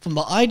 From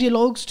the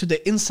ideologues to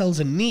the incels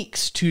and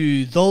neeks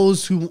to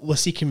those who were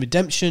seeking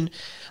redemption.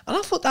 And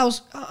I thought that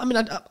was,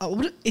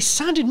 it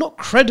sounded not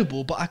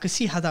credible, but I could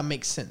see how that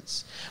makes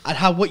sense. And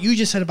how what you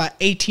just said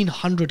about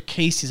 1,800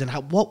 cases and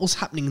what was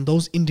happening in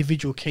those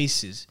individual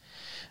cases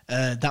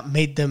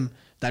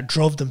that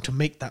drove them to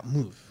make that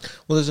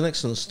move. Well, there's an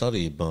excellent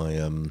study by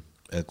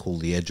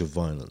called The Edge of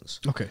Violence.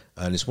 Okay.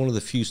 And it's one of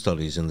the few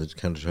studies in the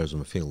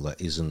counterterrorism field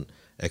that isn't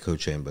echo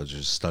chamber,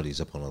 just studies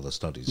upon other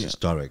studies. It's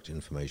direct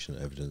information,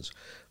 evidence.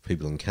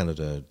 People in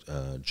Canada,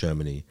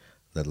 Germany,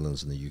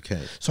 Netherlands and the UK.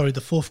 Sorry,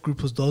 the 4th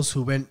group was those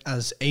who went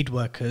as aid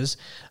workers,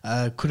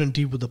 couldn't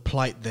deal with the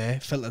plight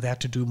there, felt that they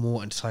had to do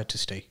more and decided to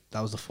stay.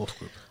 That was the 4th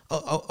group.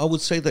 I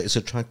would say that it's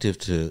attractive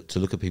to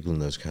look at people in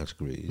those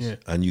categories,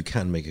 and you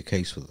can make a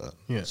case for that.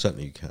 Yeah.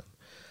 Certainly you can.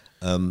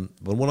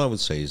 But what I would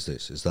say is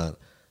this, is that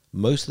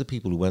most of the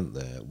people who went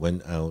there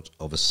went out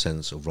of a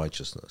sense of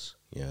righteousness,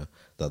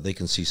 that they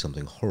can see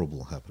something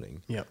horrible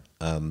happening. Yeah.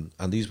 And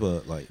these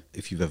were, like,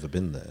 if you've ever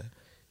been there,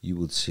 you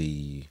would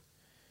see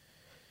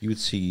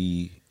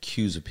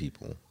queues of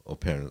people, or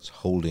parents,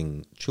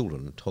 holding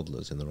children,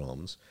 toddlers in their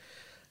arms,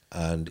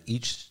 and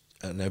each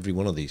and every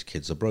one of these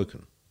kids are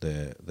broken.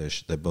 Their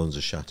bones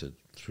are shattered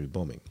through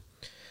bombing,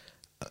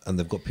 and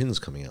they've got pins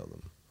coming out of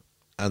them.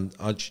 And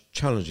I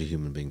challenge a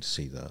human being to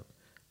see that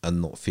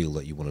and not feel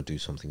that you want to do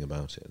something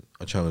about it.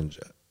 I challenge.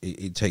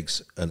 It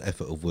takes an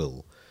effort of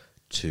will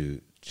to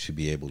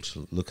be able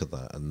to look at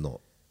that and not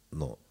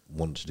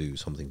want to do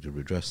something to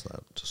redress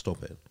that, to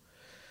stop it.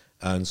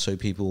 And so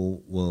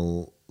people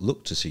will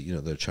look to see,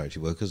 they're charity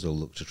workers, they'll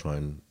look to try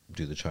and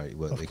do the charity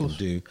work they can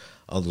do.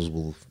 Others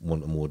will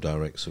want a more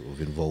direct sort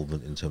of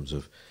involvement in terms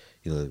of,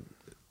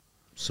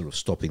 sort of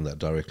stopping that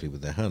directly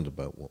with their hand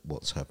about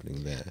what's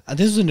happening there. And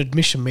this was an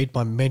admission made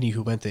by many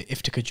who went there.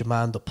 Iftikhar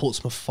Jaman, the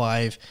Portsmouth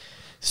Five,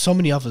 so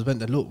many others went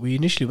there. Look, we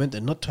initially went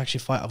there not to actually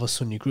fight other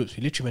Sunni groups.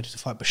 We literally went to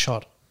fight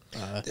Bashar.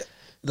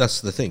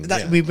 That's the thing.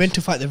 We went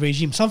to fight the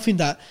regime, something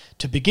that,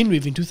 to begin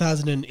with, in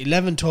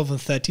 2011, 12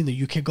 and 13,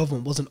 the UK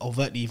government wasn't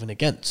overtly even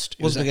against.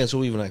 It wasn't against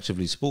or even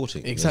actively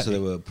supporting. Exactly. So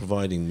they were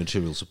providing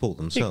material support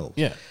themselves.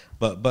 Yeah.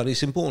 But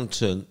it's important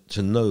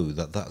to know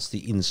that that's the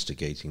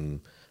instigating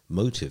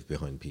motive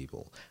behind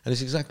people. And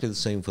it's exactly the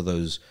same for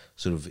those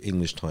sort of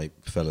English type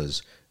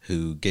fellas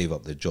who gave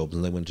up their jobs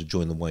and they went to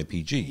join the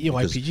YPG. Yeah,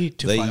 YPG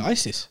to fight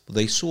ISIS.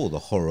 They saw the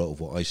horror of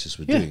what ISIS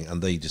were doing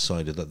and they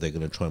decided that they're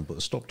going to try and put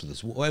a stop to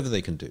this, whatever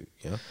they can do.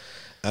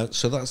 Yeah,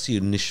 so that's the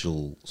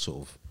initial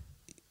sort of,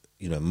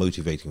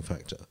 motivating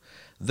factor.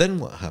 Then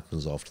what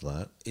happens after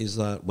that is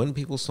that when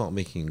people start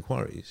making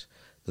inquiries,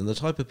 then the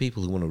type of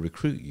people who want to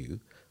recruit you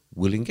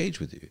will engage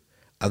with you,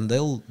 and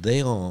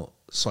they're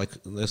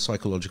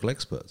psychological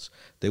experts.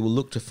 They will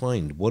look to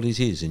find what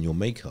it is in your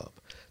makeup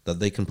that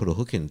they can put a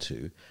hook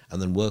into,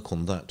 and then work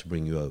on that to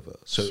bring you over.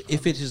 So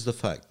if it is the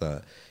fact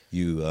that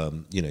you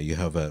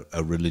have a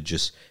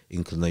religious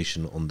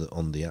inclination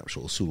on the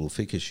actual usul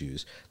al-fiqh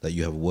issues, that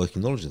you have a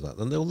working knowledge of that,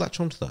 then they'll latch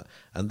onto that,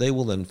 and they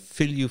will then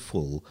fill you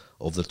full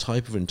of the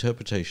type of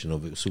interpretation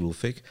of usul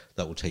al-fiqh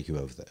that will take you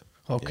over there.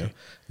 Okay. Yeah?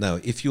 Now,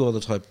 if you are the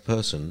type of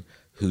person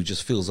who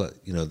just feels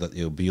that that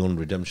you're beyond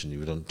redemption,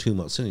 you've done too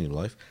much sin in your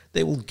life,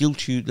 they will guilt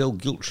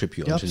trip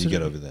you until you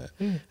get over there.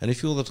 And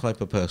if you're the type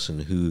of person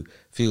who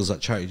feels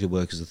that charity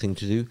work is the thing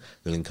to do,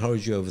 they'll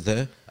encourage you over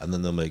there, and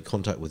then they'll make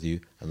contact with you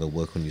and they'll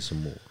work on you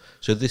some more.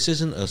 So this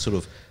isn't a sort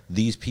of,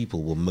 these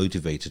people were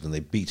motivated and they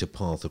beat a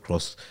path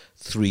across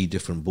 3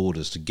 different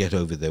borders to get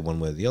over there one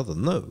way or the other.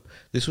 No,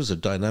 this was a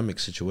dynamic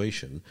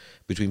situation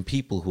between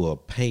people who are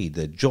paid,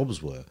 their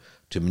jobs were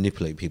to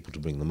manipulate people to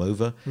bring them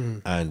over,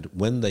 and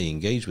when they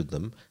engage with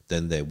them,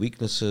 then their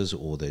weaknesses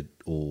or the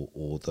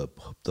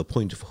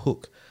point of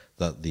hook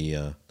that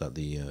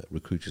the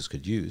recruiters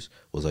could use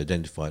was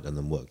identified and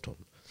then worked on.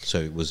 So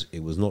it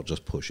was not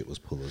just push, it was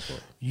pull as well.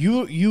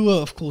 You were,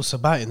 of course,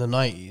 about in the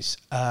 90s,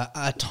 at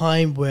a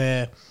time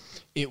where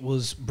it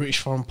was British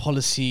foreign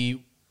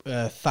policy.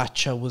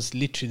 Thatcher was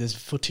literally, there's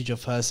footage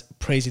of her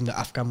praising the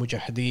Afghan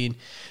Mujahideen.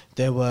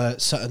 There were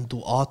certain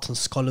du'at and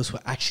scholars who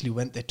actually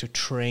went there to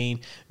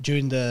train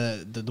during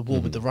the war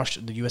with the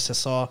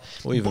USSR.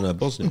 Or even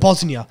Bosnia.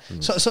 Bosnia.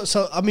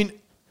 So I mean,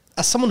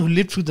 as someone who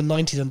lived through the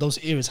 90s and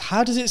those eras,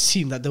 how does it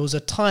seem that there was a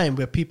time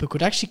where people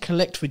could actually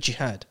collect for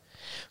jihad?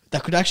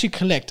 That could actually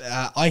collect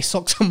eye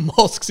socks and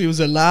mosques. It was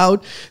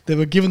allowed. They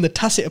were given the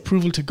tacit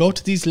approval to go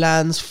to these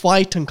lands,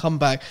 fight and come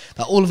back.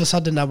 That all of a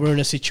sudden now we're in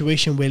a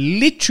situation where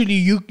literally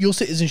your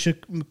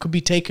citizenship could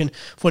be taken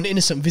for an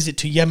innocent visit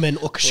to Yemen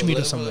or Kashmir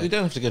or somewhere. We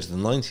don't have to go to the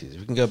 90s.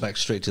 We can go back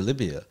straight to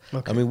Libya.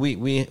 Okay. I mean,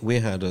 we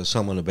had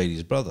Salman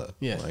Abedi's brother,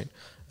 right?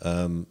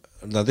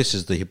 Now this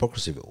is the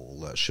hypocrisy of it all.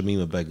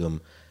 Shamima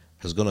Begum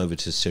has gone over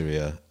to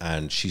Syria,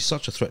 and she's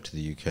such a threat to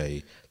the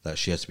UK that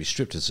she has to be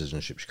stripped of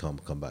citizenship. She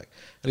can't come back.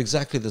 At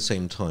exactly the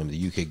same time,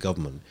 the UK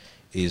government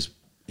is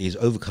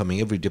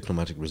overcoming every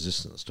diplomatic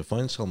resistance to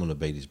find Salman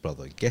Abedi's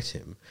brother, get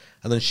him,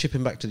 and then ship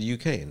him back to the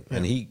UK.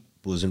 And he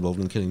was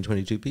involved in killing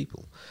 22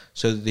 people.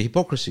 So the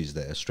hypocrisy is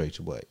there straight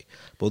away.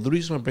 But the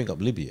reason I bring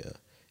up Libya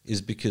is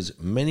because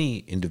many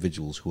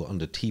individuals who are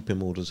under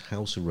TPIM orders,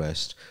 house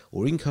arrest,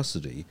 or in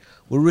custody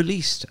were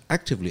released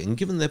actively and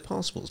given their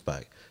passports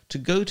back to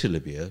go to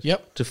Libya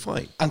to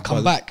fight. And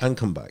come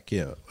back.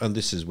 Yeah. And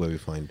this is where we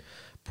find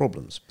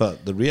problems.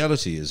 But the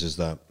reality is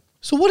that...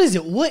 So what is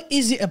it? What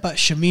is it about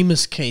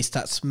Shamima's case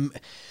that's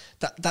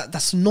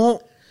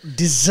not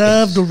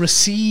deserved or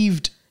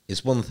received?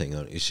 It's one thing.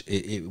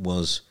 It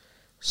was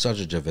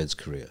Sajid Javed's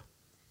career.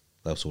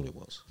 That's all it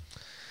was.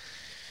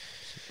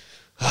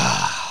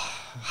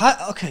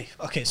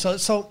 Okay.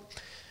 So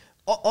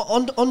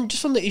on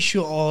just on the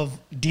issue of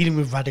dealing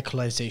with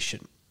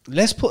radicalization,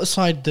 let's put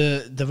aside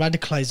the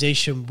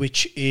radicalization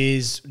which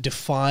is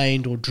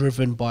defined or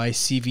driven by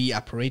CV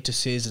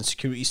apparatuses and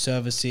security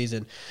services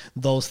and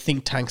those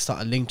think tanks that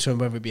are linked to him,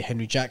 whether it be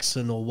Henry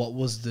Jackson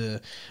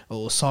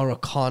or Sarah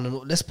Khan,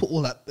 and let's put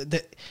all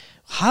that.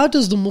 How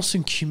does the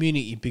Muslim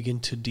community begin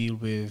to deal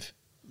with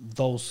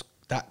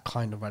that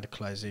kind of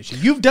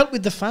radicalization? You've dealt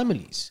with the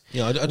families.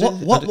 Yeah,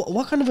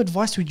 what kind of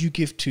advice would you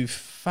give to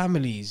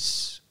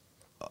families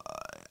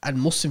and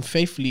Muslim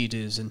faith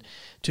leaders and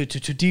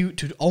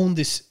to own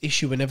this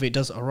issue whenever it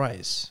does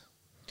arise?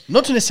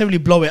 Not to necessarily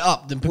blow it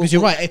up, because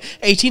you're right.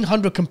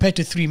 1,800 compared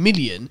to 3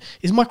 million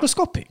is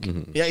microscopic.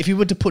 Mm-hmm. Yeah, if you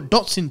were to put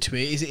dots into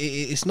it,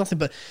 it's nothing.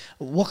 But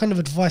what kind of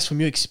advice from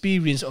your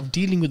experience of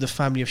dealing with the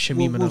family of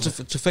Shamima? Well,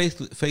 to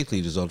faith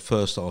leaders, I'd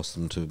first ask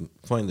them to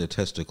find their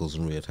testicles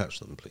and reattach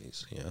them,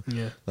 please.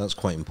 Yeah. That's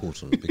quite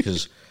important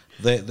because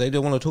they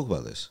don't want to talk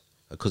about this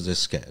because they're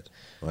scared.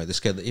 Right? They're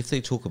scared that if they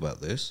talk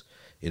about this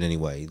in any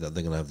way, that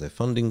they're going to have their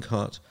funding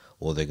cut,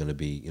 or they're going to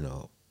be,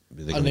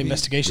 an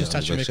investigation,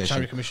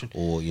 statutory commission,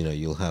 or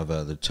you'll have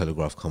the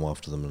Telegraph come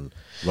after them and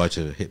write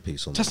a hit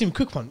piece on. Tasneem,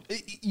 quick one.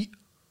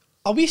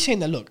 are we saying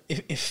that, look,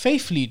 if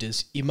faith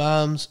leaders,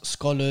 imams,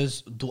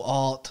 scholars,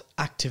 du'at,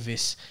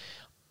 activists,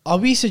 are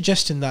we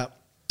suggesting that,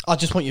 I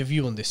just want your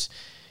view on this,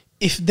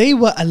 if they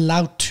were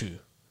allowed to,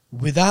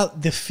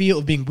 without the fear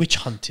of being witch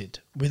hunted,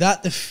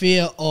 without the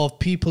fear of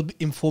people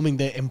informing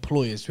their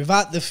employers,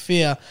 without the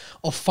fear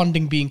of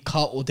funding being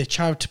cut or their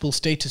charitable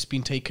status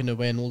being taken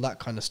away and all that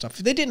kind of stuff,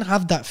 if they didn't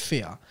have that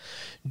fear,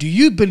 do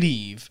you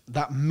believe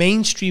that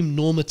mainstream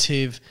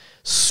normative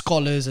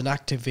scholars and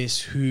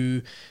activists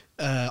who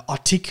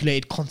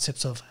articulated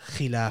concepts of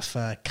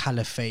khilafah,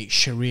 caliphate,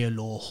 sharia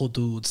law,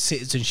 hudud,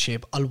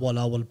 citizenship,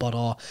 al-wala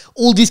wal-bara,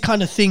 all these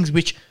kind of things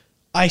which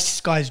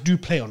ISIS guys do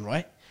play on,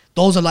 right?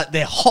 Those are like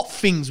their hot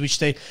things which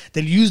they'll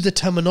use the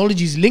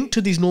terminologies linked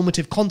to these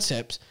normative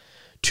concepts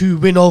to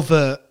win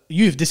over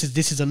youth.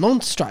 This is a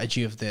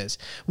non-strategy of theirs.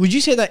 Would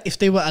you say that if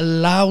they were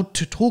allowed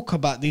to talk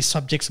about these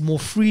subjects more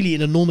freely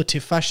in a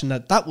normative fashion,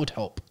 that would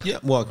help? Yeah,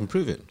 well, I can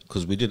prove it,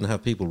 because we didn't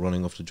have people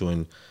running off to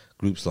join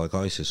groups like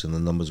ISIS in the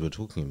numbers we're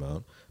talking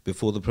about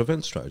before the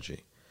prevent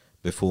strategy.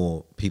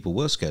 Before people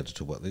were scared to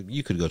talk about it.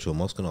 You could go to a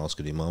mosque and ask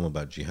an imam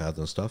about jihad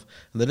and stuff,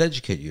 and they'd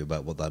educate you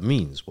about what that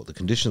means, what the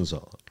conditions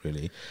are,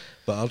 really.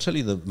 But I'll tell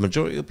you, the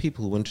majority of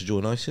people who went to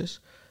join ISIS,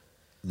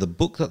 the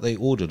book that they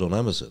ordered on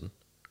Amazon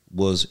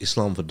was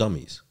Islam for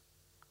Dummies,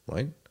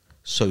 right?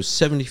 So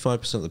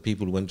 75% of the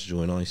people who went to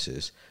join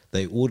ISIS,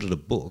 they ordered a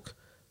book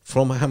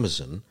from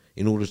Amazon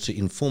in order to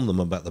inform them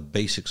about the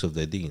basics of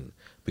their deen,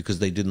 because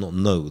they did not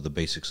know the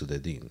basics of their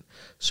deen.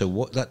 So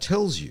what that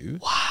tells you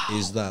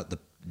is that the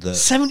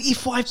 75%.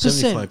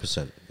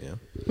 75%, yeah.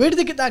 Where do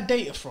they get that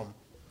data from?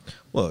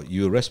 Well,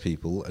 you arrest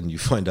people and you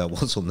find out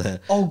what's on their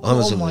Oh,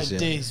 Amazon my list, yeah.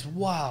 days!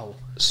 Wow.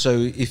 So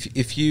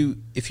if you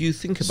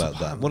think about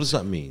that, what does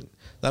that mean?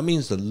 That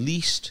means the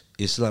least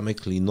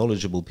Islamically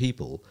knowledgeable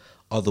people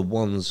are the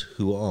ones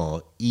who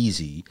are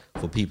easy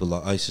for people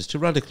like ISIS to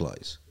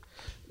radicalize.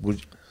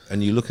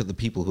 And you look at the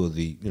people who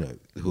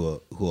are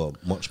who are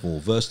much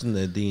more versed in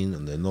their deen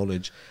and their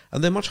knowledge,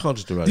 and they're much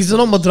harder to radicalize. These are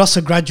not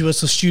madrasa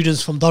graduates or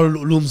students from Darul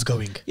Ulooms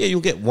going. Yeah,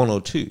 you'll get one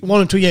or two.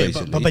 Yeah,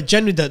 basically. but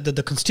generally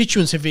the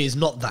constituency of it is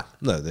not that.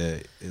 No,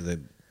 they're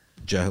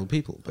jahil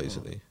people,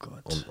 basically,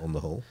 on the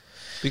whole.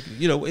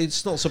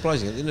 It's not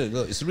surprising.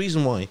 It's the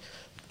reason why,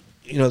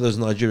 those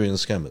Nigerian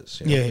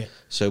scammers. Yeah.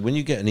 So when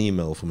you get an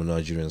email from a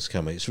Nigerian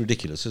scammer, it's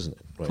ridiculous, isn't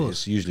it? Right?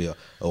 It's usually,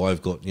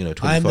 I've got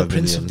 25 I am the million.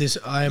 prince of this.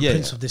 I am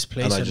prince of this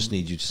place, and I just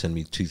need you to send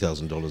me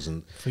 $2,000.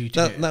 And for you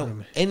to now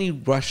any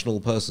rational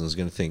person is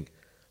going to think,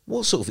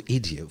 what sort of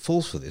idiot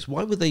falls for this?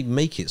 Why would they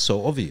make it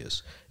so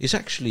obvious? It's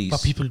actually,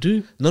 but people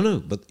do. No,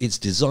 but it's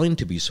designed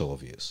to be so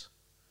obvious,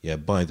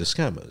 by the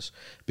scammers,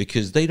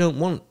 because they don't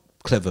want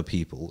clever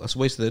people. That's a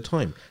waste of their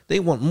time. They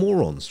want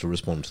morons to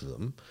respond to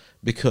them,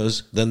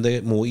 because then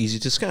they're more easy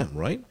to scam,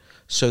 right?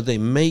 So they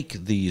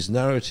make these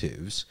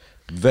narratives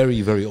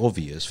very, very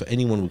obvious for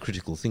anyone with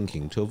critical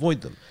thinking to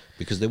avoid them,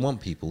 because they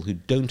want people who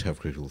don't have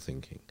critical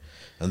thinking.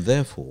 And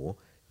therefore,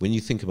 when you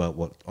think about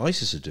what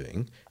ISIS are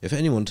doing, if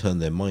anyone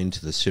turned their mind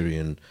to the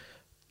Syrian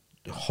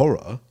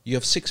horror, you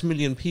have 6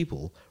 million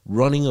people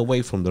running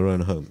away from their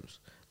own homes.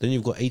 Then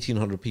you've got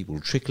 1,800 people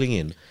trickling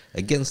in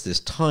against this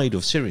tide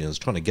of Syrians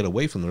trying to get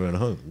away from their own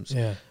homes,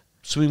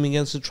 swimming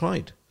against the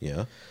tide,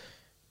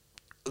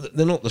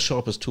 They're not the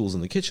sharpest tools in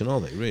the kitchen, are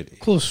they, really?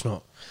 Of course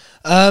not.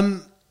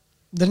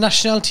 The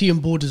Nationality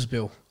and Borders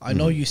Bill. I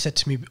know you said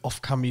to me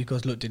off camera, you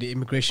guys, look, the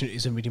immigration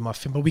isn't really my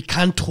thing, but we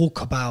can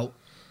talk about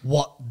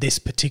what this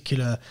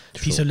particular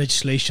piece of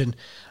legislation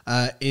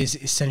is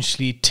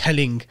essentially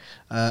telling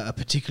a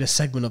particular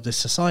segment of the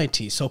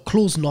society. So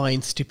Clause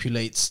 9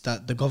 stipulates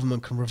that the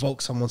government can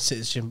revoke someone's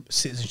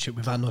citizenship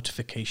without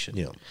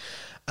notification.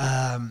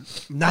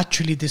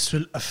 Naturally, this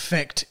will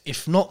affect,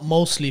 if not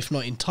mostly, if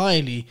not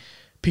entirely,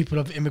 people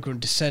of immigrant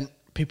descent,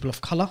 people of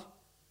colour.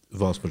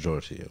 Vast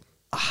majority, yeah.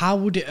 How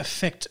would it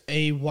affect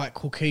a white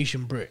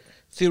Caucasian Brit?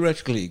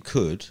 Theoretically, it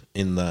could,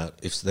 in that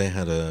if they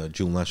had a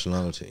dual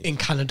nationality. In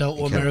Canada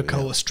or America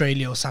or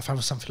Australia or South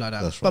Africa, something like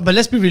that. That's right. But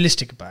let's be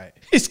realistic about it.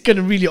 It's going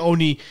to really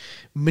only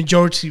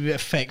majority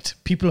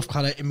affect people of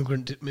colour,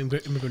 immigrant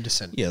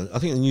descent. Yeah, I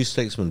think the New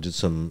Statesman did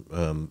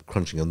some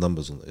crunching of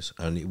numbers on this,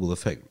 and it will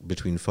affect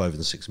between 5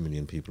 and 6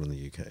 million people in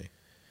the UK,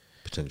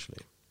 potentially.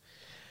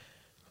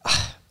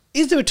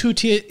 Is there a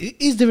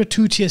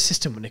two-tier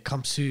system when it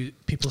comes to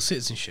people's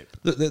citizenship?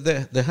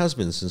 There has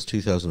been since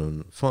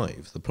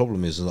 2005. The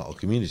problem is that our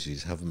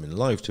communities haven't been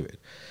alive to it,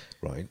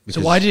 right? So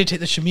why did it take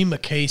the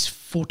Shamima case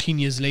 14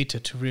 years later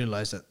to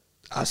realise that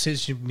our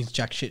citizenship means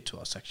jack shit to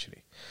us,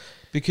 actually?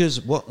 Because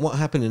what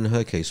happened in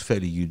her case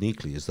fairly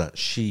uniquely is that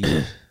she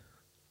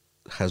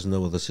has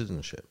no other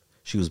citizenship.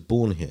 She was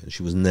born here and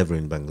she was never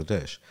in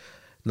Bangladesh.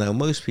 Now,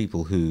 most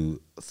people who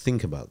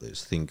think about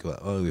this think,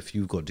 if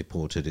you got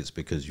deported, it's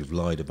because you've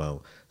lied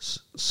about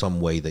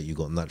some way that you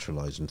got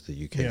naturalised into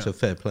the UK. Yeah. So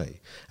fair play.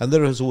 And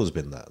there has always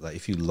been that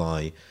if you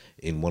lie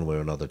in one way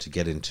or another to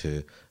get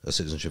into a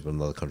citizenship in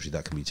another country,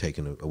 that can be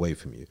taken away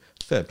from you.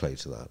 Fair play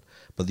to that.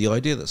 But the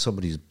idea that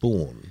somebody's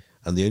born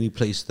and the only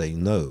place they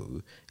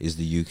know is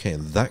the UK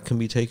and that can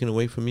be taken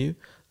away from you,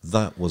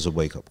 that was a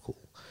wake-up call.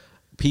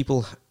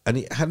 people, and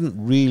it hadn't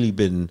really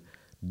been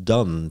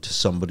done to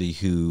somebody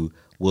who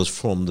was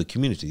from the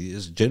community. It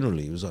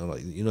was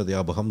like, you know, the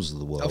Abu Hamzas of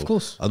the world, Of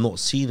course. are not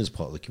seen as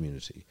part of the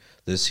community.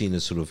 They're seen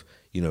as sort of,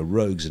 you know,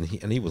 rogues, and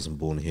he wasn't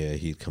born here.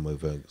 He'd come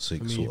over,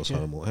 sought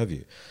asylum, what have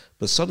you.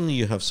 But suddenly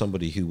you have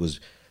somebody who was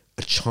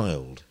a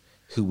child,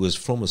 who was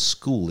from a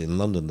school in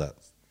London that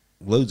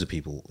loads of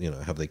people, you know,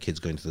 have their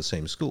kids going to the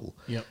same school.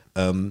 Yep.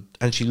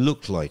 And she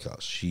looked like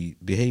us. She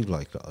behaved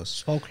like us.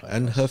 Spoke like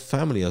and us. her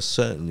family are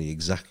certainly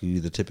exactly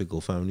the typical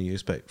family you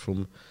expect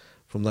from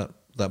that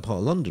part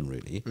of London,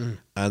 really.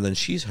 And then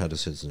she's had her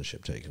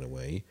citizenship taken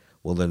away.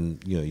 Well, then,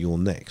 you know, you're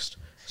next.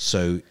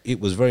 So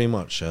it was very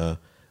much a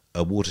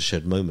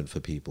watershed moment for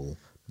people,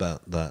 but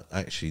that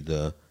actually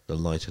the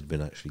light had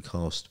been actually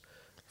cast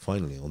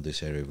finally on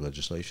this area of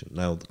legislation.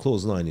 Now, the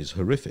Clause 9 is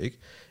horrific.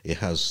 It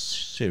has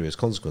serious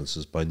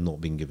consequences by not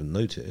being given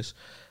notice.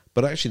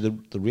 But actually,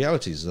 the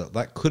reality is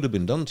that could have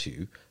been done to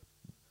you,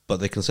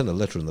 but they can send a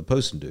letter in the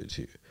post and do it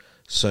to you.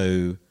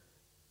 So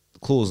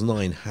Clause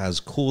 9 has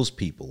caused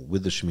people,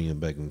 with the Shamima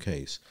Begum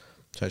case,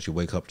 to actually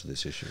wake up to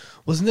this issue.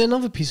 Wasn't there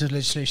another piece of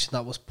legislation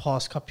that was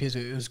passed a couple of years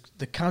ago? It was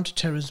the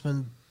Counter-Terrorism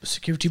and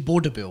Security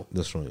Border Bill.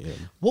 That's right, yeah.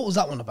 What was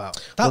that one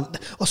about?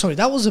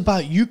 That was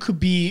about you could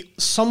be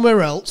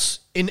somewhere else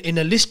in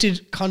a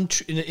listed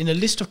country, in a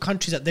list of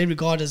countries that they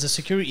regard as a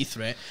security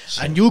threat,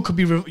 and you could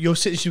be your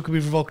citizenship could be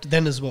revoked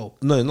then as well.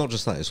 No, not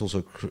just that. It's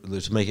also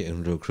to make it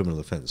into a criminal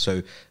offence.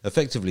 So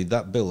effectively,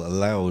 that bill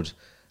allowed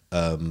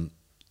the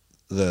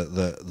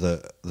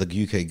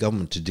UK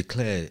government to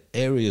declare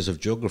areas of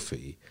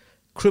geography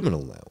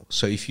criminal now.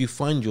 So if you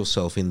find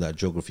yourself in that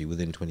geography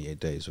within 28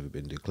 days of it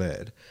being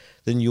declared,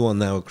 then you are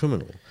now a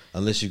criminal,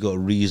 unless you've got a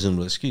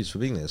reasonable excuse for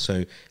being there.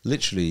 So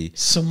literally,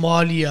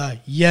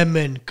 Somalia,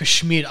 Yemen,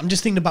 Kashmir. I'm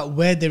just thinking about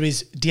where there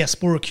is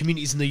diaspora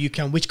communities in the UK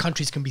and which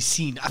countries can be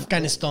seen.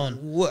 Afghanistan.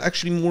 well,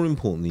 actually, more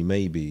importantly,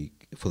 maybe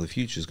for the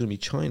future, is going to be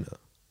China.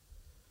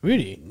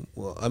 Really?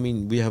 Well, I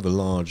mean, we have a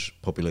large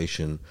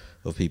population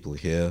of people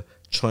here.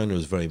 China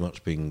is very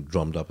much being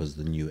drummed up as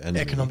the new enemy.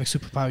 Economic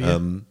superpower,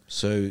 yeah.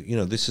 So, you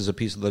know, this is a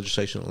piece of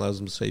legislation that allows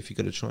them to say, if you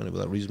go to China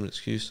without reasonable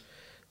excuse,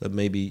 that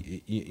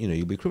maybe, you know,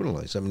 you'll be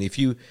criminalized. I mean, if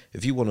you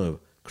want to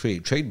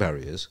create trade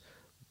barriers,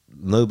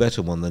 no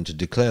better one than to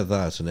declare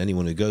that, and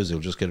anyone who goes there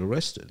will just get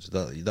arrested.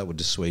 That would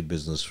dissuade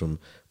business from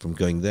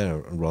going there,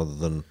 rather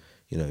than,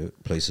 you know,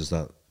 places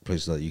that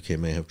UK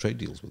may have trade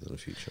deals with in the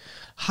future.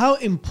 How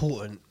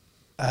important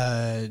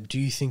do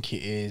you think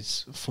it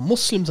is for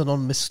Muslims and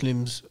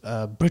non-Muslims,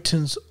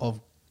 Britons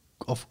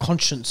of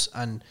conscience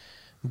and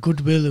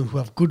goodwill and who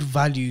have good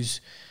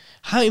values,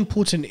 how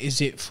important is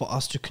it for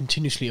us to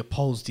continuously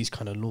oppose these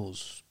kind of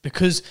laws?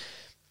 Because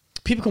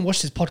people can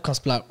watch this podcast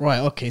and be like, right,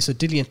 okay, so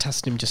Dilly and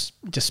Tasnim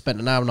just spent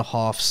an hour and a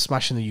half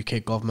smashing the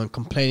UK government,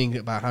 complaining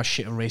about how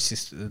shit and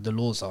racist the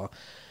laws are.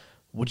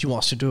 What do you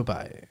want us to do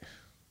about it?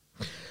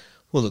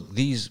 Well, look,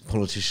 these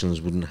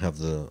politicians wouldn't have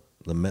the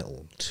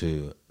mettle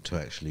to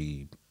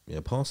actually, you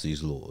know, pass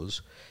these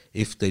laws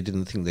if they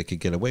didn't think they could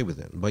get away with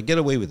it. And by get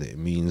away with it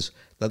means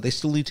that they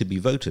still need to be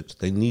voted.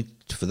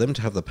 For them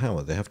to have the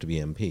power, they have to be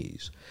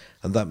MPs.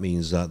 And that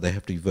means that they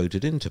have to be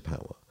voted into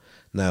power.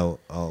 Now,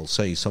 I'll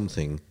say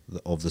something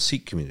of the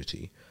Sikh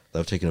community.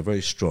 They've taken a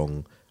very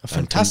strong,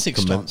 fantastic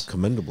stance.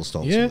 Commendable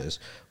stance Yeah. on this,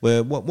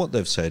 where what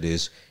they've said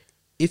is,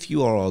 if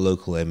you are our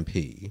local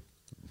MP,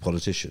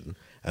 politician,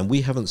 and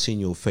we haven't seen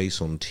your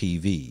face on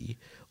TV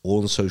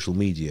or on social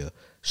media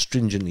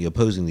stringently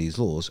opposing these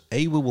laws,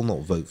 A, we will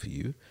not vote for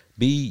you,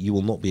 B, you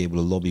will not be able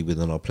to lobby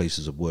within our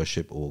places of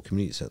worship or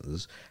community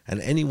centres, and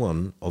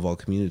anyone of our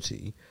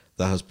community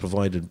that has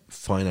provided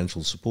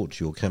financial support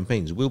to your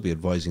campaigns will be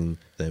advising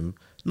them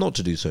not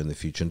to do so in the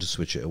future and to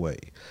switch it away.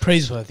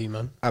 Praiseworthy,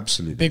 man.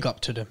 Absolutely. Big up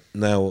to them.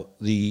 Now,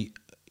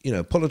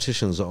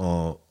 politicians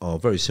are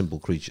very simple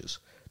creatures.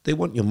 They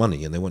want your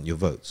money and they want your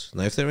votes.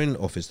 Now, if they're in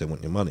office, they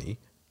want your money,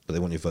 but they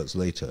want your votes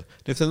later.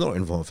 And if they're not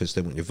in office,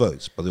 they want your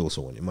votes, but they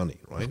also want your money,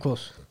 right? Of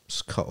course.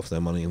 Just cut off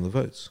their money and the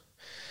votes.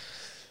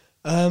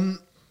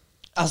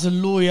 As a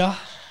lawyer,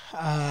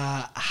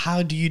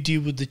 how do you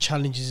deal with the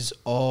challenges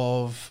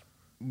of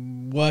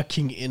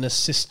working in a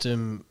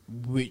system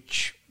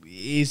which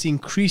is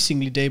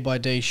increasingly day by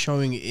day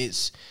showing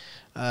its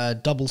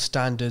double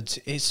standards?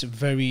 It's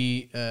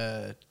very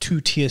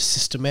two-tier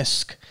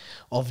system-esque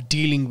of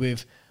dealing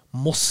with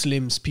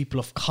Muslims,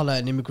 people of colour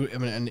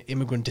and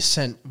immigrant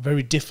descent,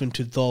 very different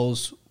to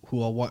those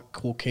who are white,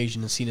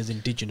 Caucasian and seen as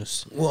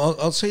indigenous. Well,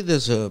 I'll say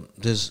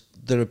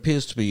there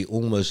appears to be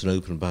almost an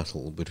open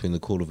battle between the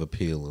Court of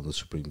Appeal and the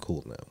Supreme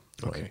Court now.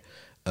 Right?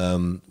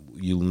 Okay.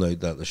 You'll note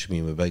that the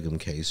Shamima Begum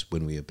case,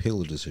 when we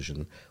appealed the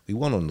decision, we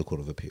won on the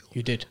Court of Appeal.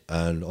 You did.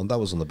 And that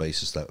was on the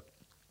basis that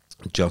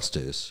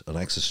justice and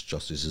access to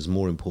justice is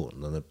more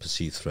important than a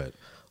perceived threat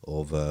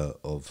of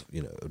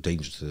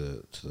danger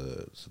to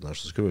the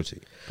national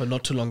security. But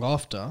not too long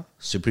after,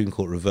 Supreme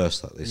Court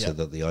reversed that. They said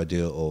that the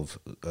idea of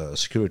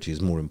security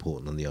is more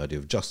important than the idea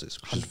of justice,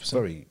 which 100%. is a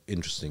very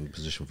interesting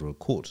position for a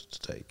court to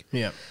take.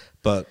 Yeah.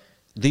 But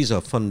these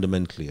are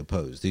fundamentally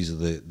opposed. These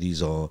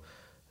are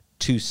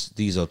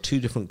two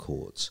different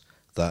courts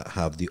that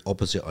have the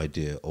opposite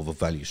idea of a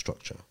value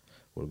structure.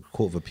 Well, the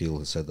Court of Appeal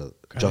has said that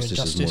justice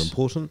is more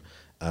important,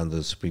 and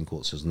the Supreme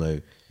Court says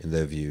no, in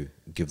their view,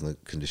 given the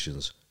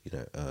conditions,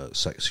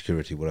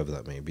 security, whatever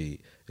that may be,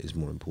 is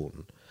more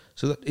important.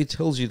 So that it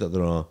tells you that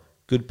there are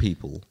good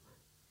people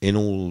in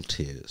all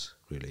tiers,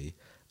 really,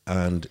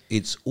 and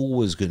it's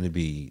always going to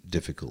be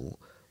difficult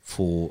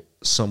for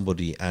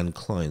somebody and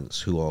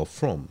clients who are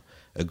from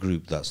a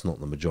group that's not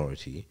the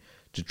majority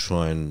to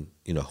try and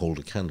hold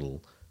a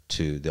candle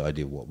to the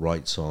idea of what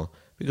rights are,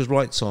 because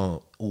rights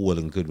are all well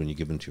and good when you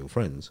give them to your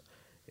friends.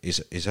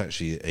 It's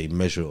actually a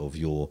measure of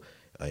your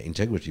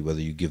integrity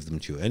whether you give them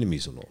to your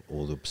enemies or not,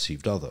 or the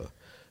perceived other.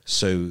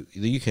 So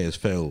the UK has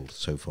failed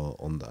so far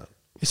on that.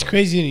 It's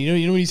crazy, you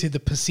know when you say the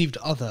perceived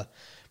other,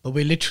 but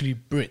we're literally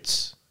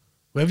Brits.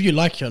 Whether you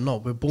like it or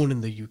not, we're born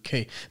in the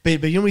UK.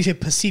 But you know when you say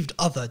perceived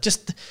other,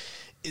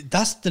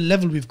 that's the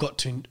level we've got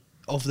to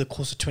over the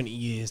course of 20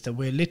 years, that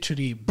we're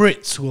literally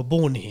Brits who are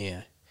born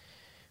here,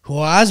 who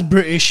are as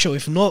British, or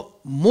if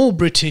not more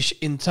British,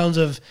 in terms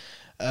of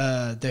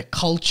their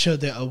culture,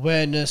 their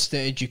awareness,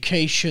 their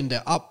education,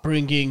 their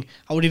upbringing.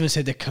 I would even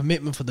say their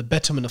commitment for the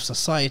betterment of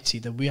society,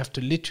 that we have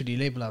to literally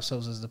label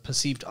ourselves as the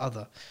perceived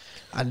other.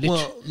 And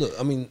well, look,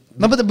 I mean...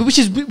 No, but which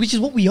is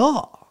what we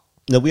are.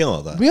 No, we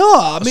are that. We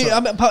are.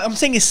 I'm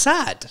saying it's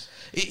sad.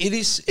 It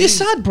is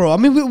sad, bro. I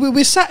mean,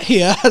 we're sat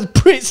here as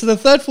Brits, the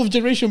third, fourth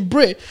generation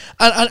Brit,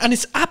 and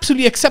it's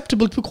absolutely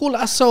acceptable to call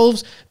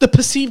ourselves the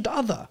perceived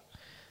other.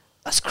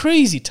 That's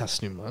crazy,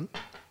 Tasnim, man.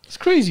 It's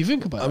crazy.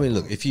 Think about it. I mean,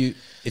 look, if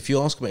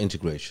you ask about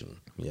integration,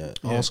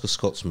 ask a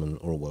Scotsman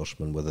or a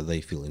Welshman whether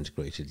they feel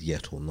integrated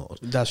yet or not.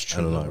 That's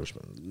true. And an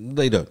Irishman,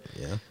 they don't.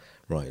 Yeah,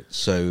 right.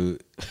 So,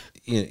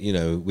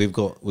 they've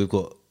got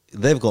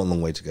a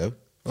long way to go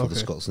for the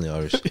Scots and the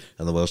Irish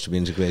and the Welsh to be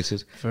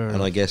integrated. Fair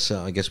and enough.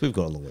 I guess we've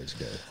got a long way to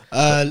go.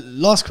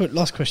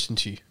 Last question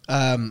to you.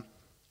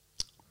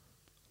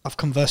 I've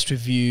conversed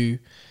with you,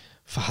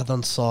 Fahad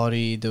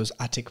Ansari, there was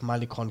Atik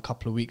Malik on a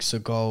couple of weeks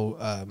ago.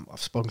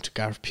 I've spoken to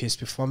Gareth Pearce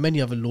before, many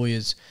other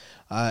lawyers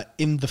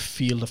in the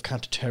field of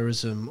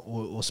counterterrorism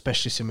or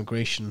specialist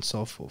immigration and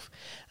so forth.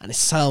 And it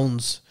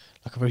sounds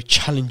like a very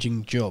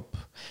challenging job.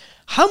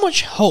 How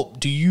much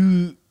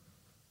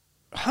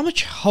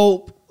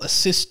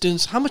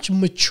assistance, how much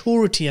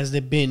maturity has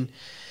there been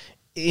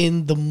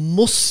in the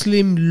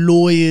Muslim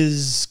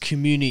lawyers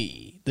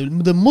community,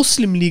 the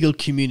Muslim legal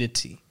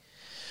community,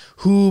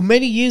 who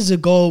many years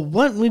ago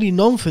weren't really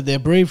known for their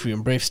bravery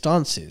and brave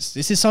stances?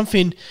 This is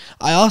something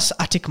I asked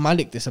Atik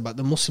Malik this about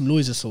the Muslim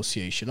Lawyers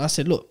Association. I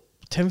said, look,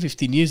 10,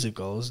 15 years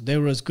ago, they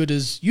were as good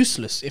as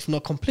useless, if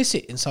not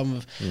complicit in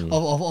some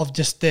of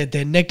just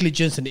their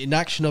negligence and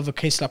inaction of a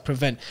case like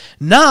Prevent.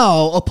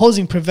 Now,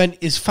 opposing Prevent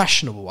is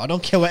fashionable. I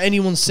don't care what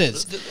anyone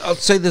says. I'd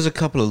say there's a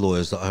couple of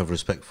lawyers that I have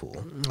respect for.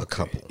 A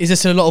couple. Is there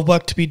still a lot of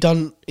work to be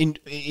done in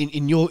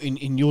your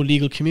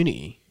legal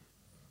community?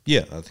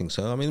 Yeah, I think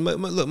so. I mean,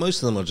 look,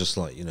 most of them are just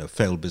like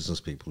failed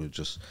business people who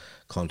just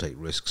can't take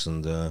risks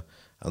and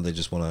they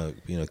just want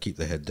to keep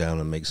their head down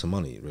and make some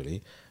money.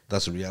 Really,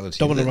 that's a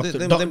reality.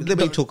 They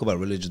may talk about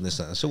religion, this,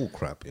 that. It's all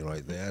crap.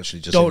 Right? They actually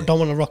just don't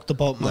want to rock the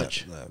boat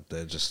much. No,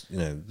 they're just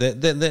they're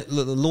the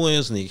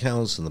lawyers and the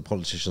accountants and the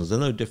politicians. They're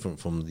no different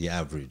from the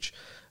average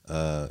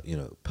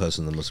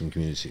person in the Muslim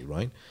community,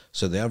 right?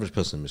 So the average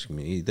person in the Muslim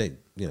community,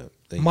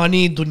 they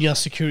money, dunya,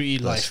 security,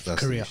 life,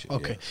 career. Issue,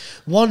 okay,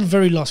 one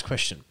very last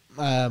question.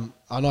 I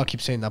know I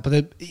keep saying that,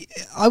 but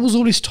I was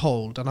always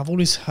told, and I've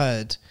always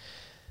heard,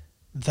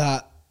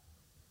 that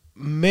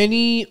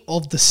many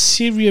of the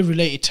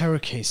Syria-related terror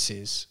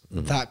cases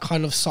that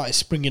kind of started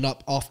springing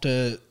up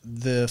after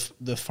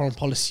the foreign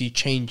policy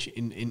change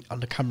in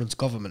under Cameron's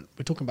government,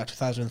 we're talking about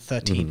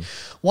 2013,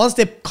 once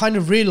they kind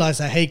of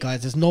realised that, hey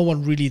guys, there's no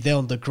one really there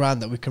on the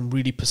ground that we can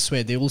really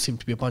persuade, they all seem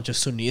to be a bunch of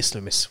Sunni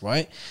Islamists,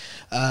 right?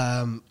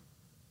 I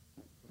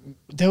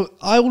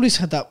always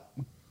heard that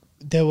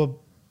there were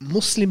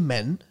Muslim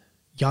men,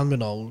 young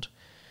and old,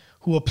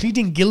 who were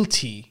pleading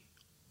guilty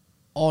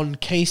on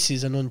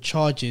cases and on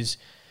charges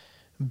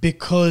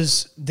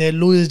because their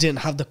lawyers didn't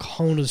have the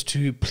cojones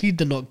to plead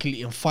the not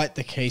guilty and fight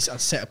the case and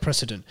set a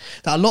precedent.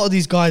 That a lot of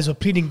these guys were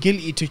pleading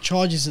guilty to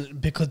charges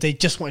because they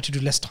just wanted to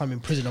do less time in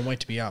prison and wanted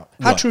to be out.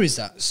 How true is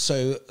that?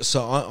 So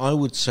I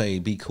would say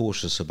be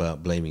cautious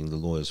about blaming the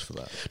lawyers for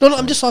that. No,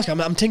 I'm just asking.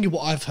 I'm telling you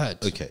what I've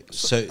heard. Okay,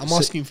 so I'm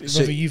asking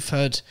whether you've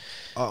heard.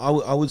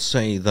 I would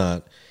say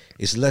that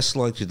it's less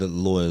likely that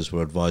lawyers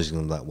were advising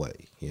them that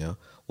way. Yeah.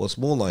 What's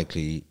more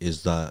likely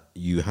is that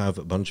you have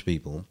a bunch of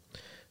people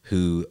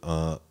who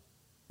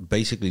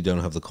basically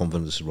don't have the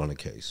confidence to run a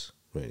case,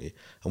 really.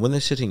 And when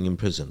they're sitting in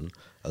prison,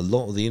 a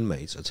lot of the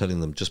inmates are telling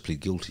them just plead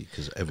guilty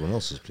because everyone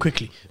else is pleading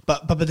quickly.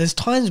 But there's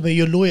times where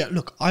your lawyer.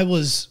 Look, I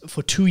was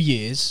for 2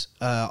 years.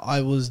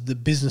 I was the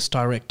business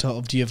director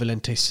of Dia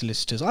Valente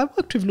Solicitors. I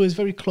worked with lawyers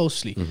very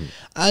closely,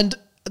 and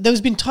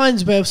there's been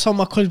times where some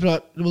of my colleagues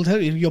will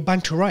tell you, you're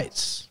bank to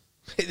rights.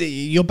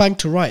 You're banged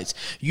to rights.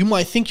 You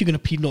might think you're going to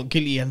plead not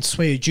guilty and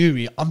sway a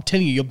jury. I'm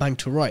telling you, you're banged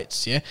to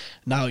rights. Yeah.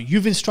 Now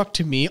you've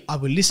instructed me. I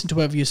will listen to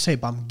whatever you say,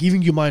 but I'm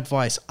giving you my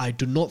advice. I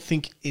do not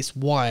think it's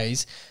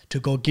wise to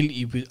go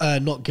guilty with,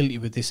 not guilty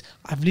with this.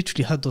 I've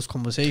literally had those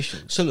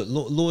conversations. So look,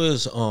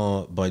 lawyers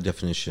are by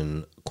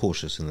definition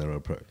cautious in their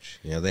approach.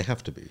 Yeah, they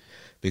have to be,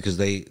 because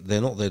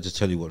they're not there to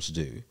tell you what to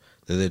do.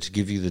 They're there to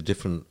give you the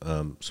different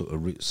sort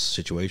of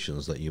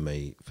situations that you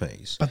may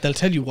face. But they'll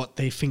tell you what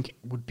they think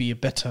would be a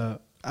better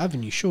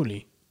avenue,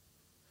 surely.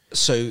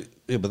 So,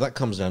 yeah, but that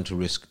comes down to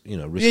risk, risk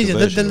Yeah,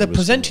 aversion. then they or risk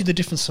present you aversion. the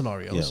different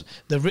scenarios,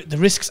 the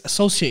risks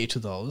associated to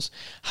those,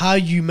 how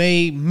you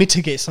may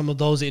mitigate some of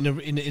those in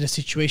a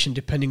situation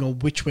depending on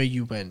which way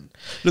you went.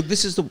 Look,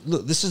 this is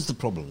the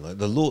problem.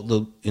 Like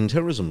in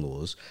terrorism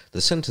laws,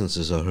 the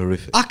sentences are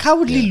horrific. Are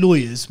cowardly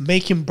lawyers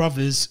making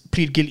brothers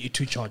plead guilty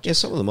to charges? Yeah,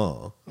 some of them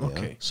are.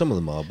 Okay. Yeah, some of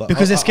them are, but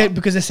Because they're scared,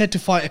 because they're said to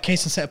fight a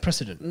case and set a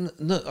precedent.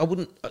 No, I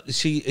wouldn't.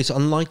 See, it's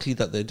unlikely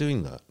that they're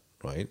doing that,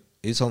 right?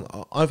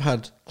 I've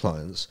had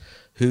clients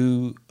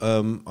who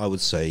I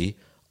would say,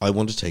 I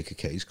want to take a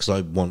case because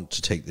I want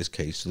to take this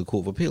case to the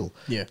Court of Appeal.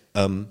 Yeah.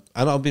 And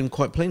I've been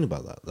quite plain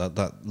about that.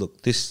 That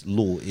look, this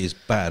law is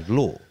bad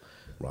law,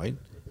 right?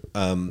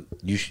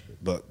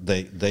 But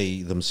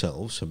they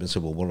themselves have been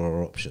said, well, what are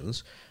our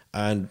options?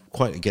 And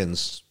quite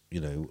against,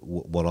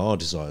 what our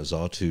desires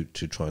are to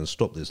try and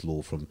stop this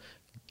law from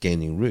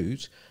gaining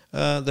root.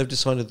 They've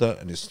decided that,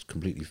 and it's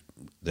completely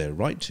their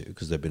right to,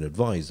 because they've been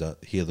advised that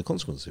here are the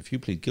consequences. If you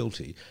plead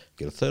guilty,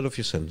 get a third of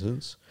your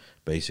sentence.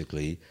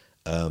 Basically,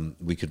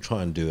 we could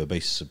try and do a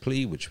basis of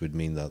plea, which would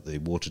mean that they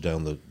water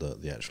down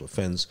the actual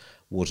offence,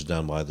 water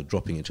down by either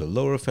dropping it to a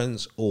lower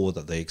offence, or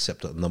that they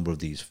accept that a number of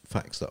these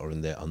facts that are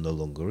in there are no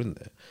longer in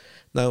there.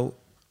 Now,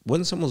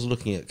 when someone's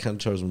looking at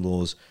counterterrorism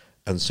laws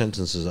and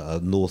sentences that are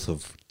north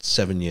of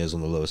 7 years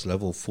on the lowest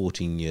level,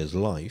 14 years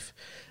life,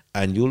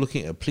 and you're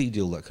looking at a plea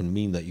deal that can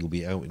mean that you'll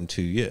be out in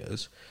 2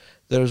 years,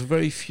 there's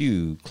very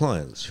few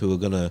clients who are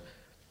going to,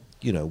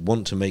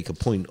 want to make a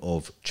point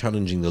of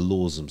challenging the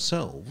laws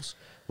themselves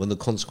when the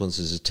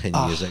consequences is 10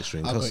 years extra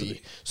in I got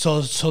custody.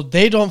 you. So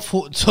they don't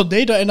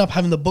end up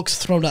having the books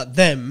thrown at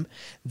them.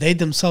 They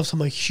themselves,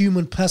 from a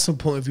human personal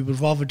point of view, would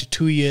rather do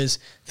 2 years,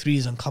 3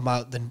 years, and come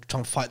out than try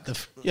and fight the.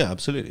 Yeah,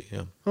 absolutely.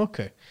 Yeah.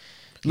 Okay.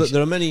 Look,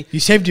 there are many. You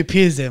saved your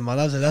peers there, man.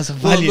 That's a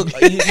Well, value. look,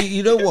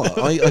 you know what?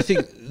 I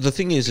think the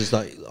thing is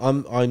that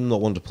I'm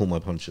not one to pull my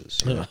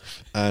punches.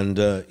 And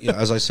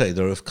as I say,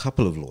 there are a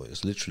couple of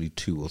lawyers, literally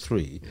 2 or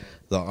 3,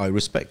 that I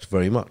respect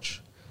very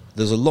much.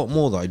 There's a lot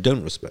more that I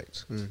don't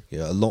respect.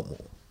 Yeah, a lot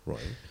more.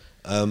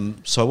 Right.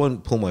 So I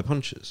won't pull my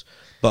punches,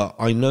 but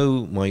I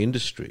know my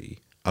industry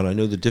and I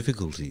know the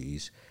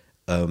difficulties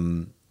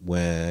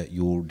where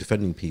you're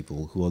defending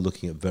people who are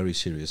looking at very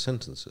serious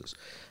sentences,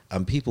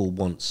 and people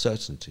want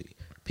certainty.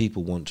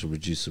 People want to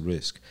reduce the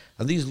risk.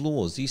 And these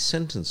laws, these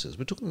sentences,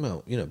 we're talking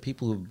about,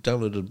 people who've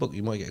downloaded a book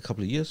you might get a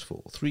couple of years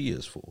for, 3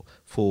 years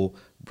for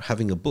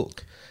having a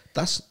book.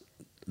 That's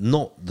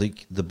not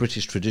the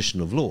British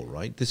tradition of law,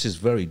 right? This is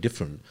very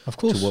different Of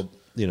course. to what,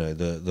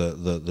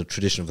 the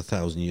tradition of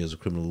 1,000 years of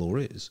criminal law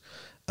is.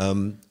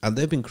 And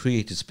they've been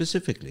created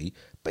specifically,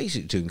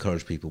 basically to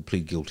encourage people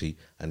plead guilty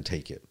and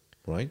take it,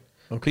 right?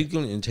 Okay. Plead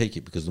guilty and take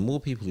it, because the more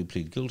people who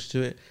plead guilty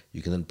to it,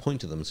 you can then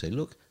point at them and say,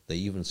 look,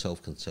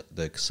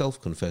 they're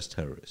self-confessed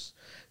terrorists.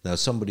 Now,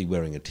 somebody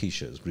wearing a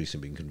T-shirt has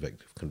recently been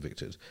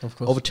convicted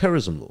of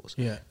terrorism laws.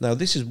 Yeah. Now,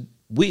 this is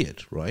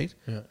weird, right?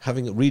 Yeah.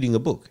 Reading a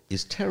book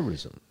is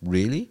terrorism.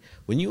 Really?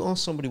 When you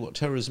ask somebody what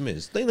terrorism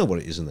is, they know what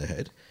it is in their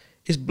head.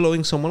 It's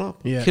blowing someone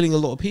up, killing a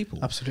lot of people.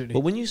 Absolutely. But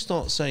when you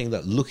start saying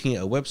that looking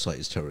at a website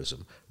is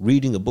terrorism,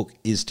 reading a book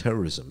is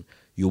terrorism,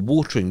 you're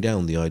watering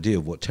down the idea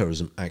of what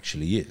terrorism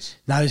actually is.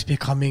 Now it's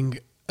becoming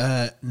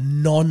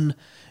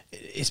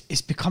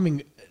it's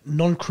becoming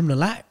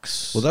non-criminal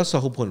acts. Well, that's the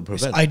whole point of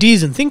It's prevent.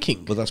 ideas and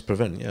thinking. But that's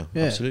prevent, yeah,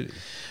 absolutely.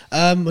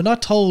 When I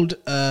told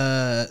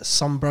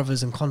some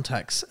brothers and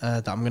contacts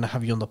that I'm going to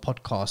have you on the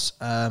podcast,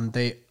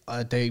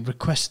 they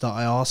requested that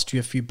I asked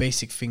you a few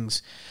basic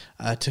things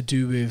to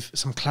do with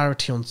some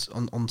clarity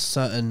on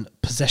certain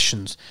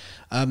possessions.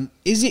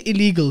 Is it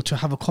illegal to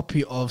have a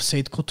copy of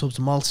Sayyid Qutb's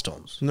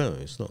Milestones? No,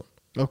 it's not.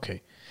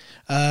 Okay.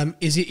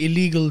 Is it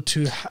illegal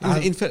to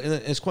have... In fact,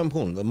 it's quite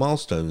important. The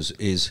Milestones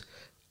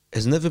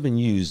has never been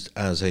used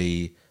as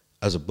a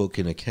book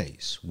in a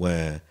case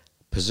where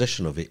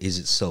possession of it is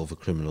itself a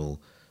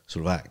criminal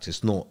sort of act.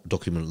 It's not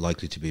document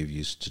likely to be of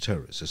use to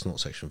terrorists. It's not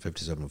Section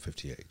 57 or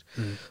 58.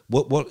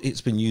 What it's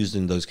been used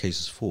in those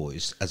cases for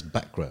is as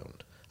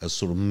background, as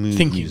sort of mood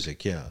Thinking.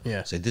 music.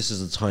 Yeah. So this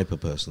is the type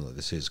of person that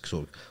this is,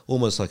 sort of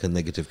almost like a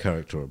negative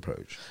character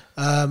approach.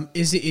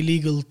 is it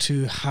illegal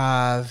to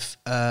have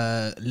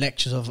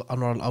lectures of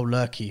Anwar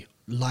al-Awlaki,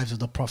 Lives of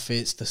the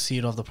Prophets, the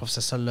Seerah of the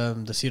Prophet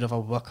ﷺ, the Seerah of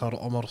Abu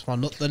Bakr, Umar,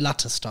 Uthman, not the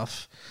latter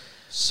stuff,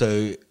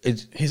 So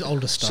his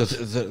older stuff?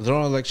 So there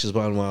are lectures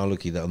by Anwar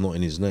al-Awlaki that are not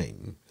in his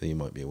name that you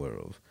might be aware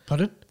of.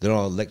 Pardon? There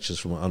are lectures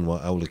from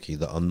Anwar al-Awlaki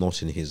that are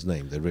not in his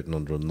name. They're written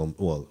under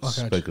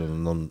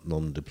spoken on a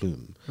non-de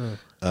plume.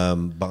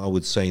 But I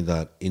would say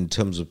that in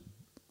terms of,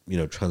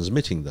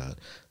 transmitting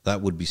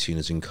that would be seen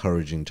as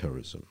encouraging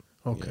terrorism.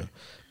 Okay.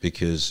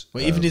 Because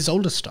Well, even his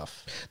older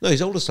stuff. no,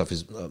 his older stuff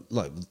is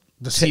like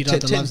The Sirah,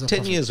 the Lives of the 10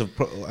 Prophet. years of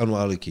Anwar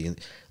al-Awlaki. And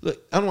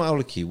look, Anwar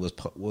al-Awlaki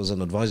was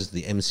an advisor to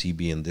the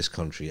MCB in this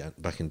country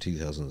back in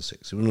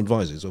 2006. He was an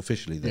advisor, he's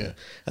officially there. Yeah.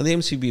 And the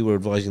MCB were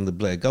advising the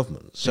Blair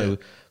government. So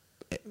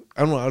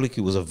Anwar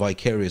al-Awlaki was a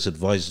vicarious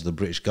advisor to the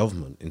British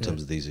government in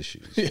terms of these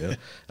issues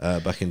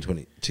back in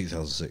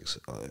 2006.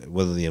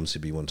 Whether the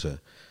MCB want to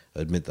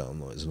admit that or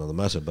not is another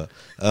matter.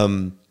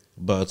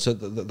 But so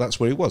that's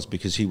where he was,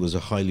 because he was a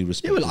highly Yeah,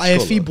 respected well,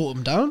 IFE scholar. brought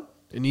him down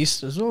in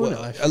East as well.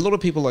 Well, a lot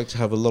of people like to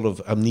have a lot of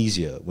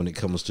amnesia when it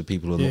comes to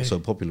people who are Yeah. not so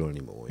popular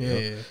anymore. You Yeah, know?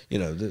 yeah. You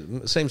know,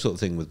 the same sort of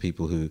thing with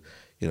people who,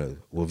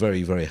 were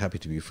very, very happy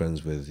to be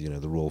friends with,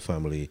 the royal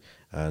family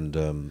and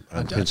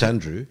Prince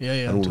Andrew. Yeah, yeah,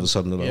 and all of until- a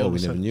sudden, they're like, yeah, all we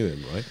of a never sudden. knew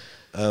him,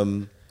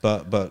 right?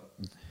 But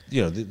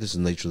this is the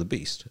nature of the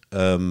beast.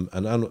 And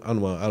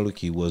Anwar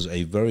al-Awlaki was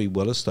a very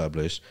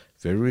well-established,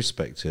 very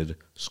respected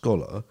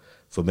scholar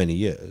for many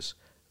years.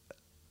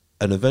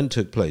 An event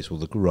took place,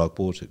 the Iraq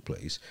War took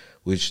place,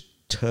 which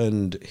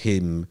turned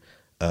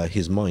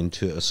his mind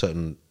to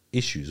certain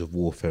issues of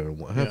warfare and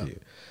what have you.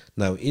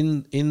 Now,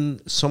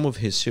 in some of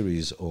his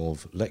series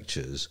of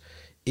lectures,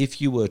 if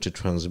you were to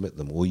transmit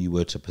them or you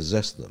were to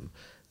possess them,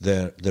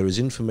 there is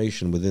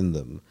information within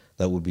them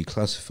that would be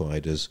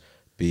classified as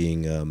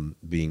being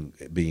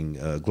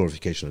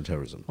glorification of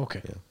terrorism.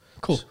 Okay. Yeah.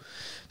 Cool.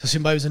 So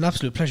Simba, it was an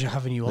absolute pleasure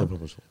having you on.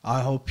 problem at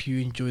I hope you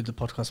enjoyed the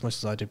podcast as much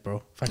as I did,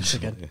 bro. Thanks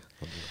again.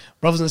 Yeah.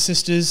 Brothers and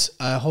sisters,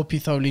 I hope you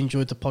thoroughly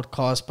enjoyed the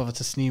podcast. Brother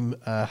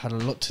Tasneem had a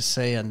lot to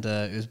say, and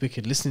it was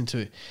wicked listening to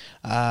it.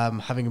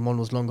 Having him on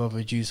was long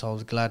overdue, so I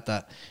was glad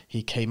that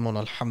he came on,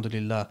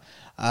 alhamdulillah.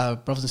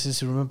 Brothers and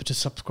sisters, remember to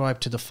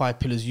subscribe to the 5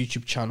 Pillars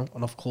YouTube channel,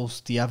 and of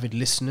course, the avid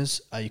listeners,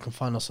 you can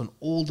find us on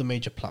all the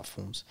major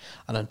platforms.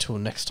 And until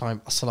next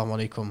time,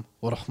 assalamu alaikum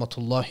wa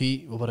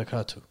rahmatullahi wa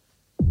barakatuh.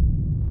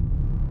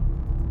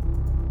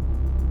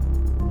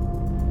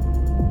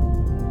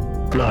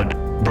 Blood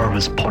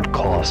Brothers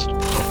Podcast,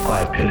 a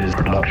 5 Pillars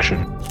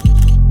production.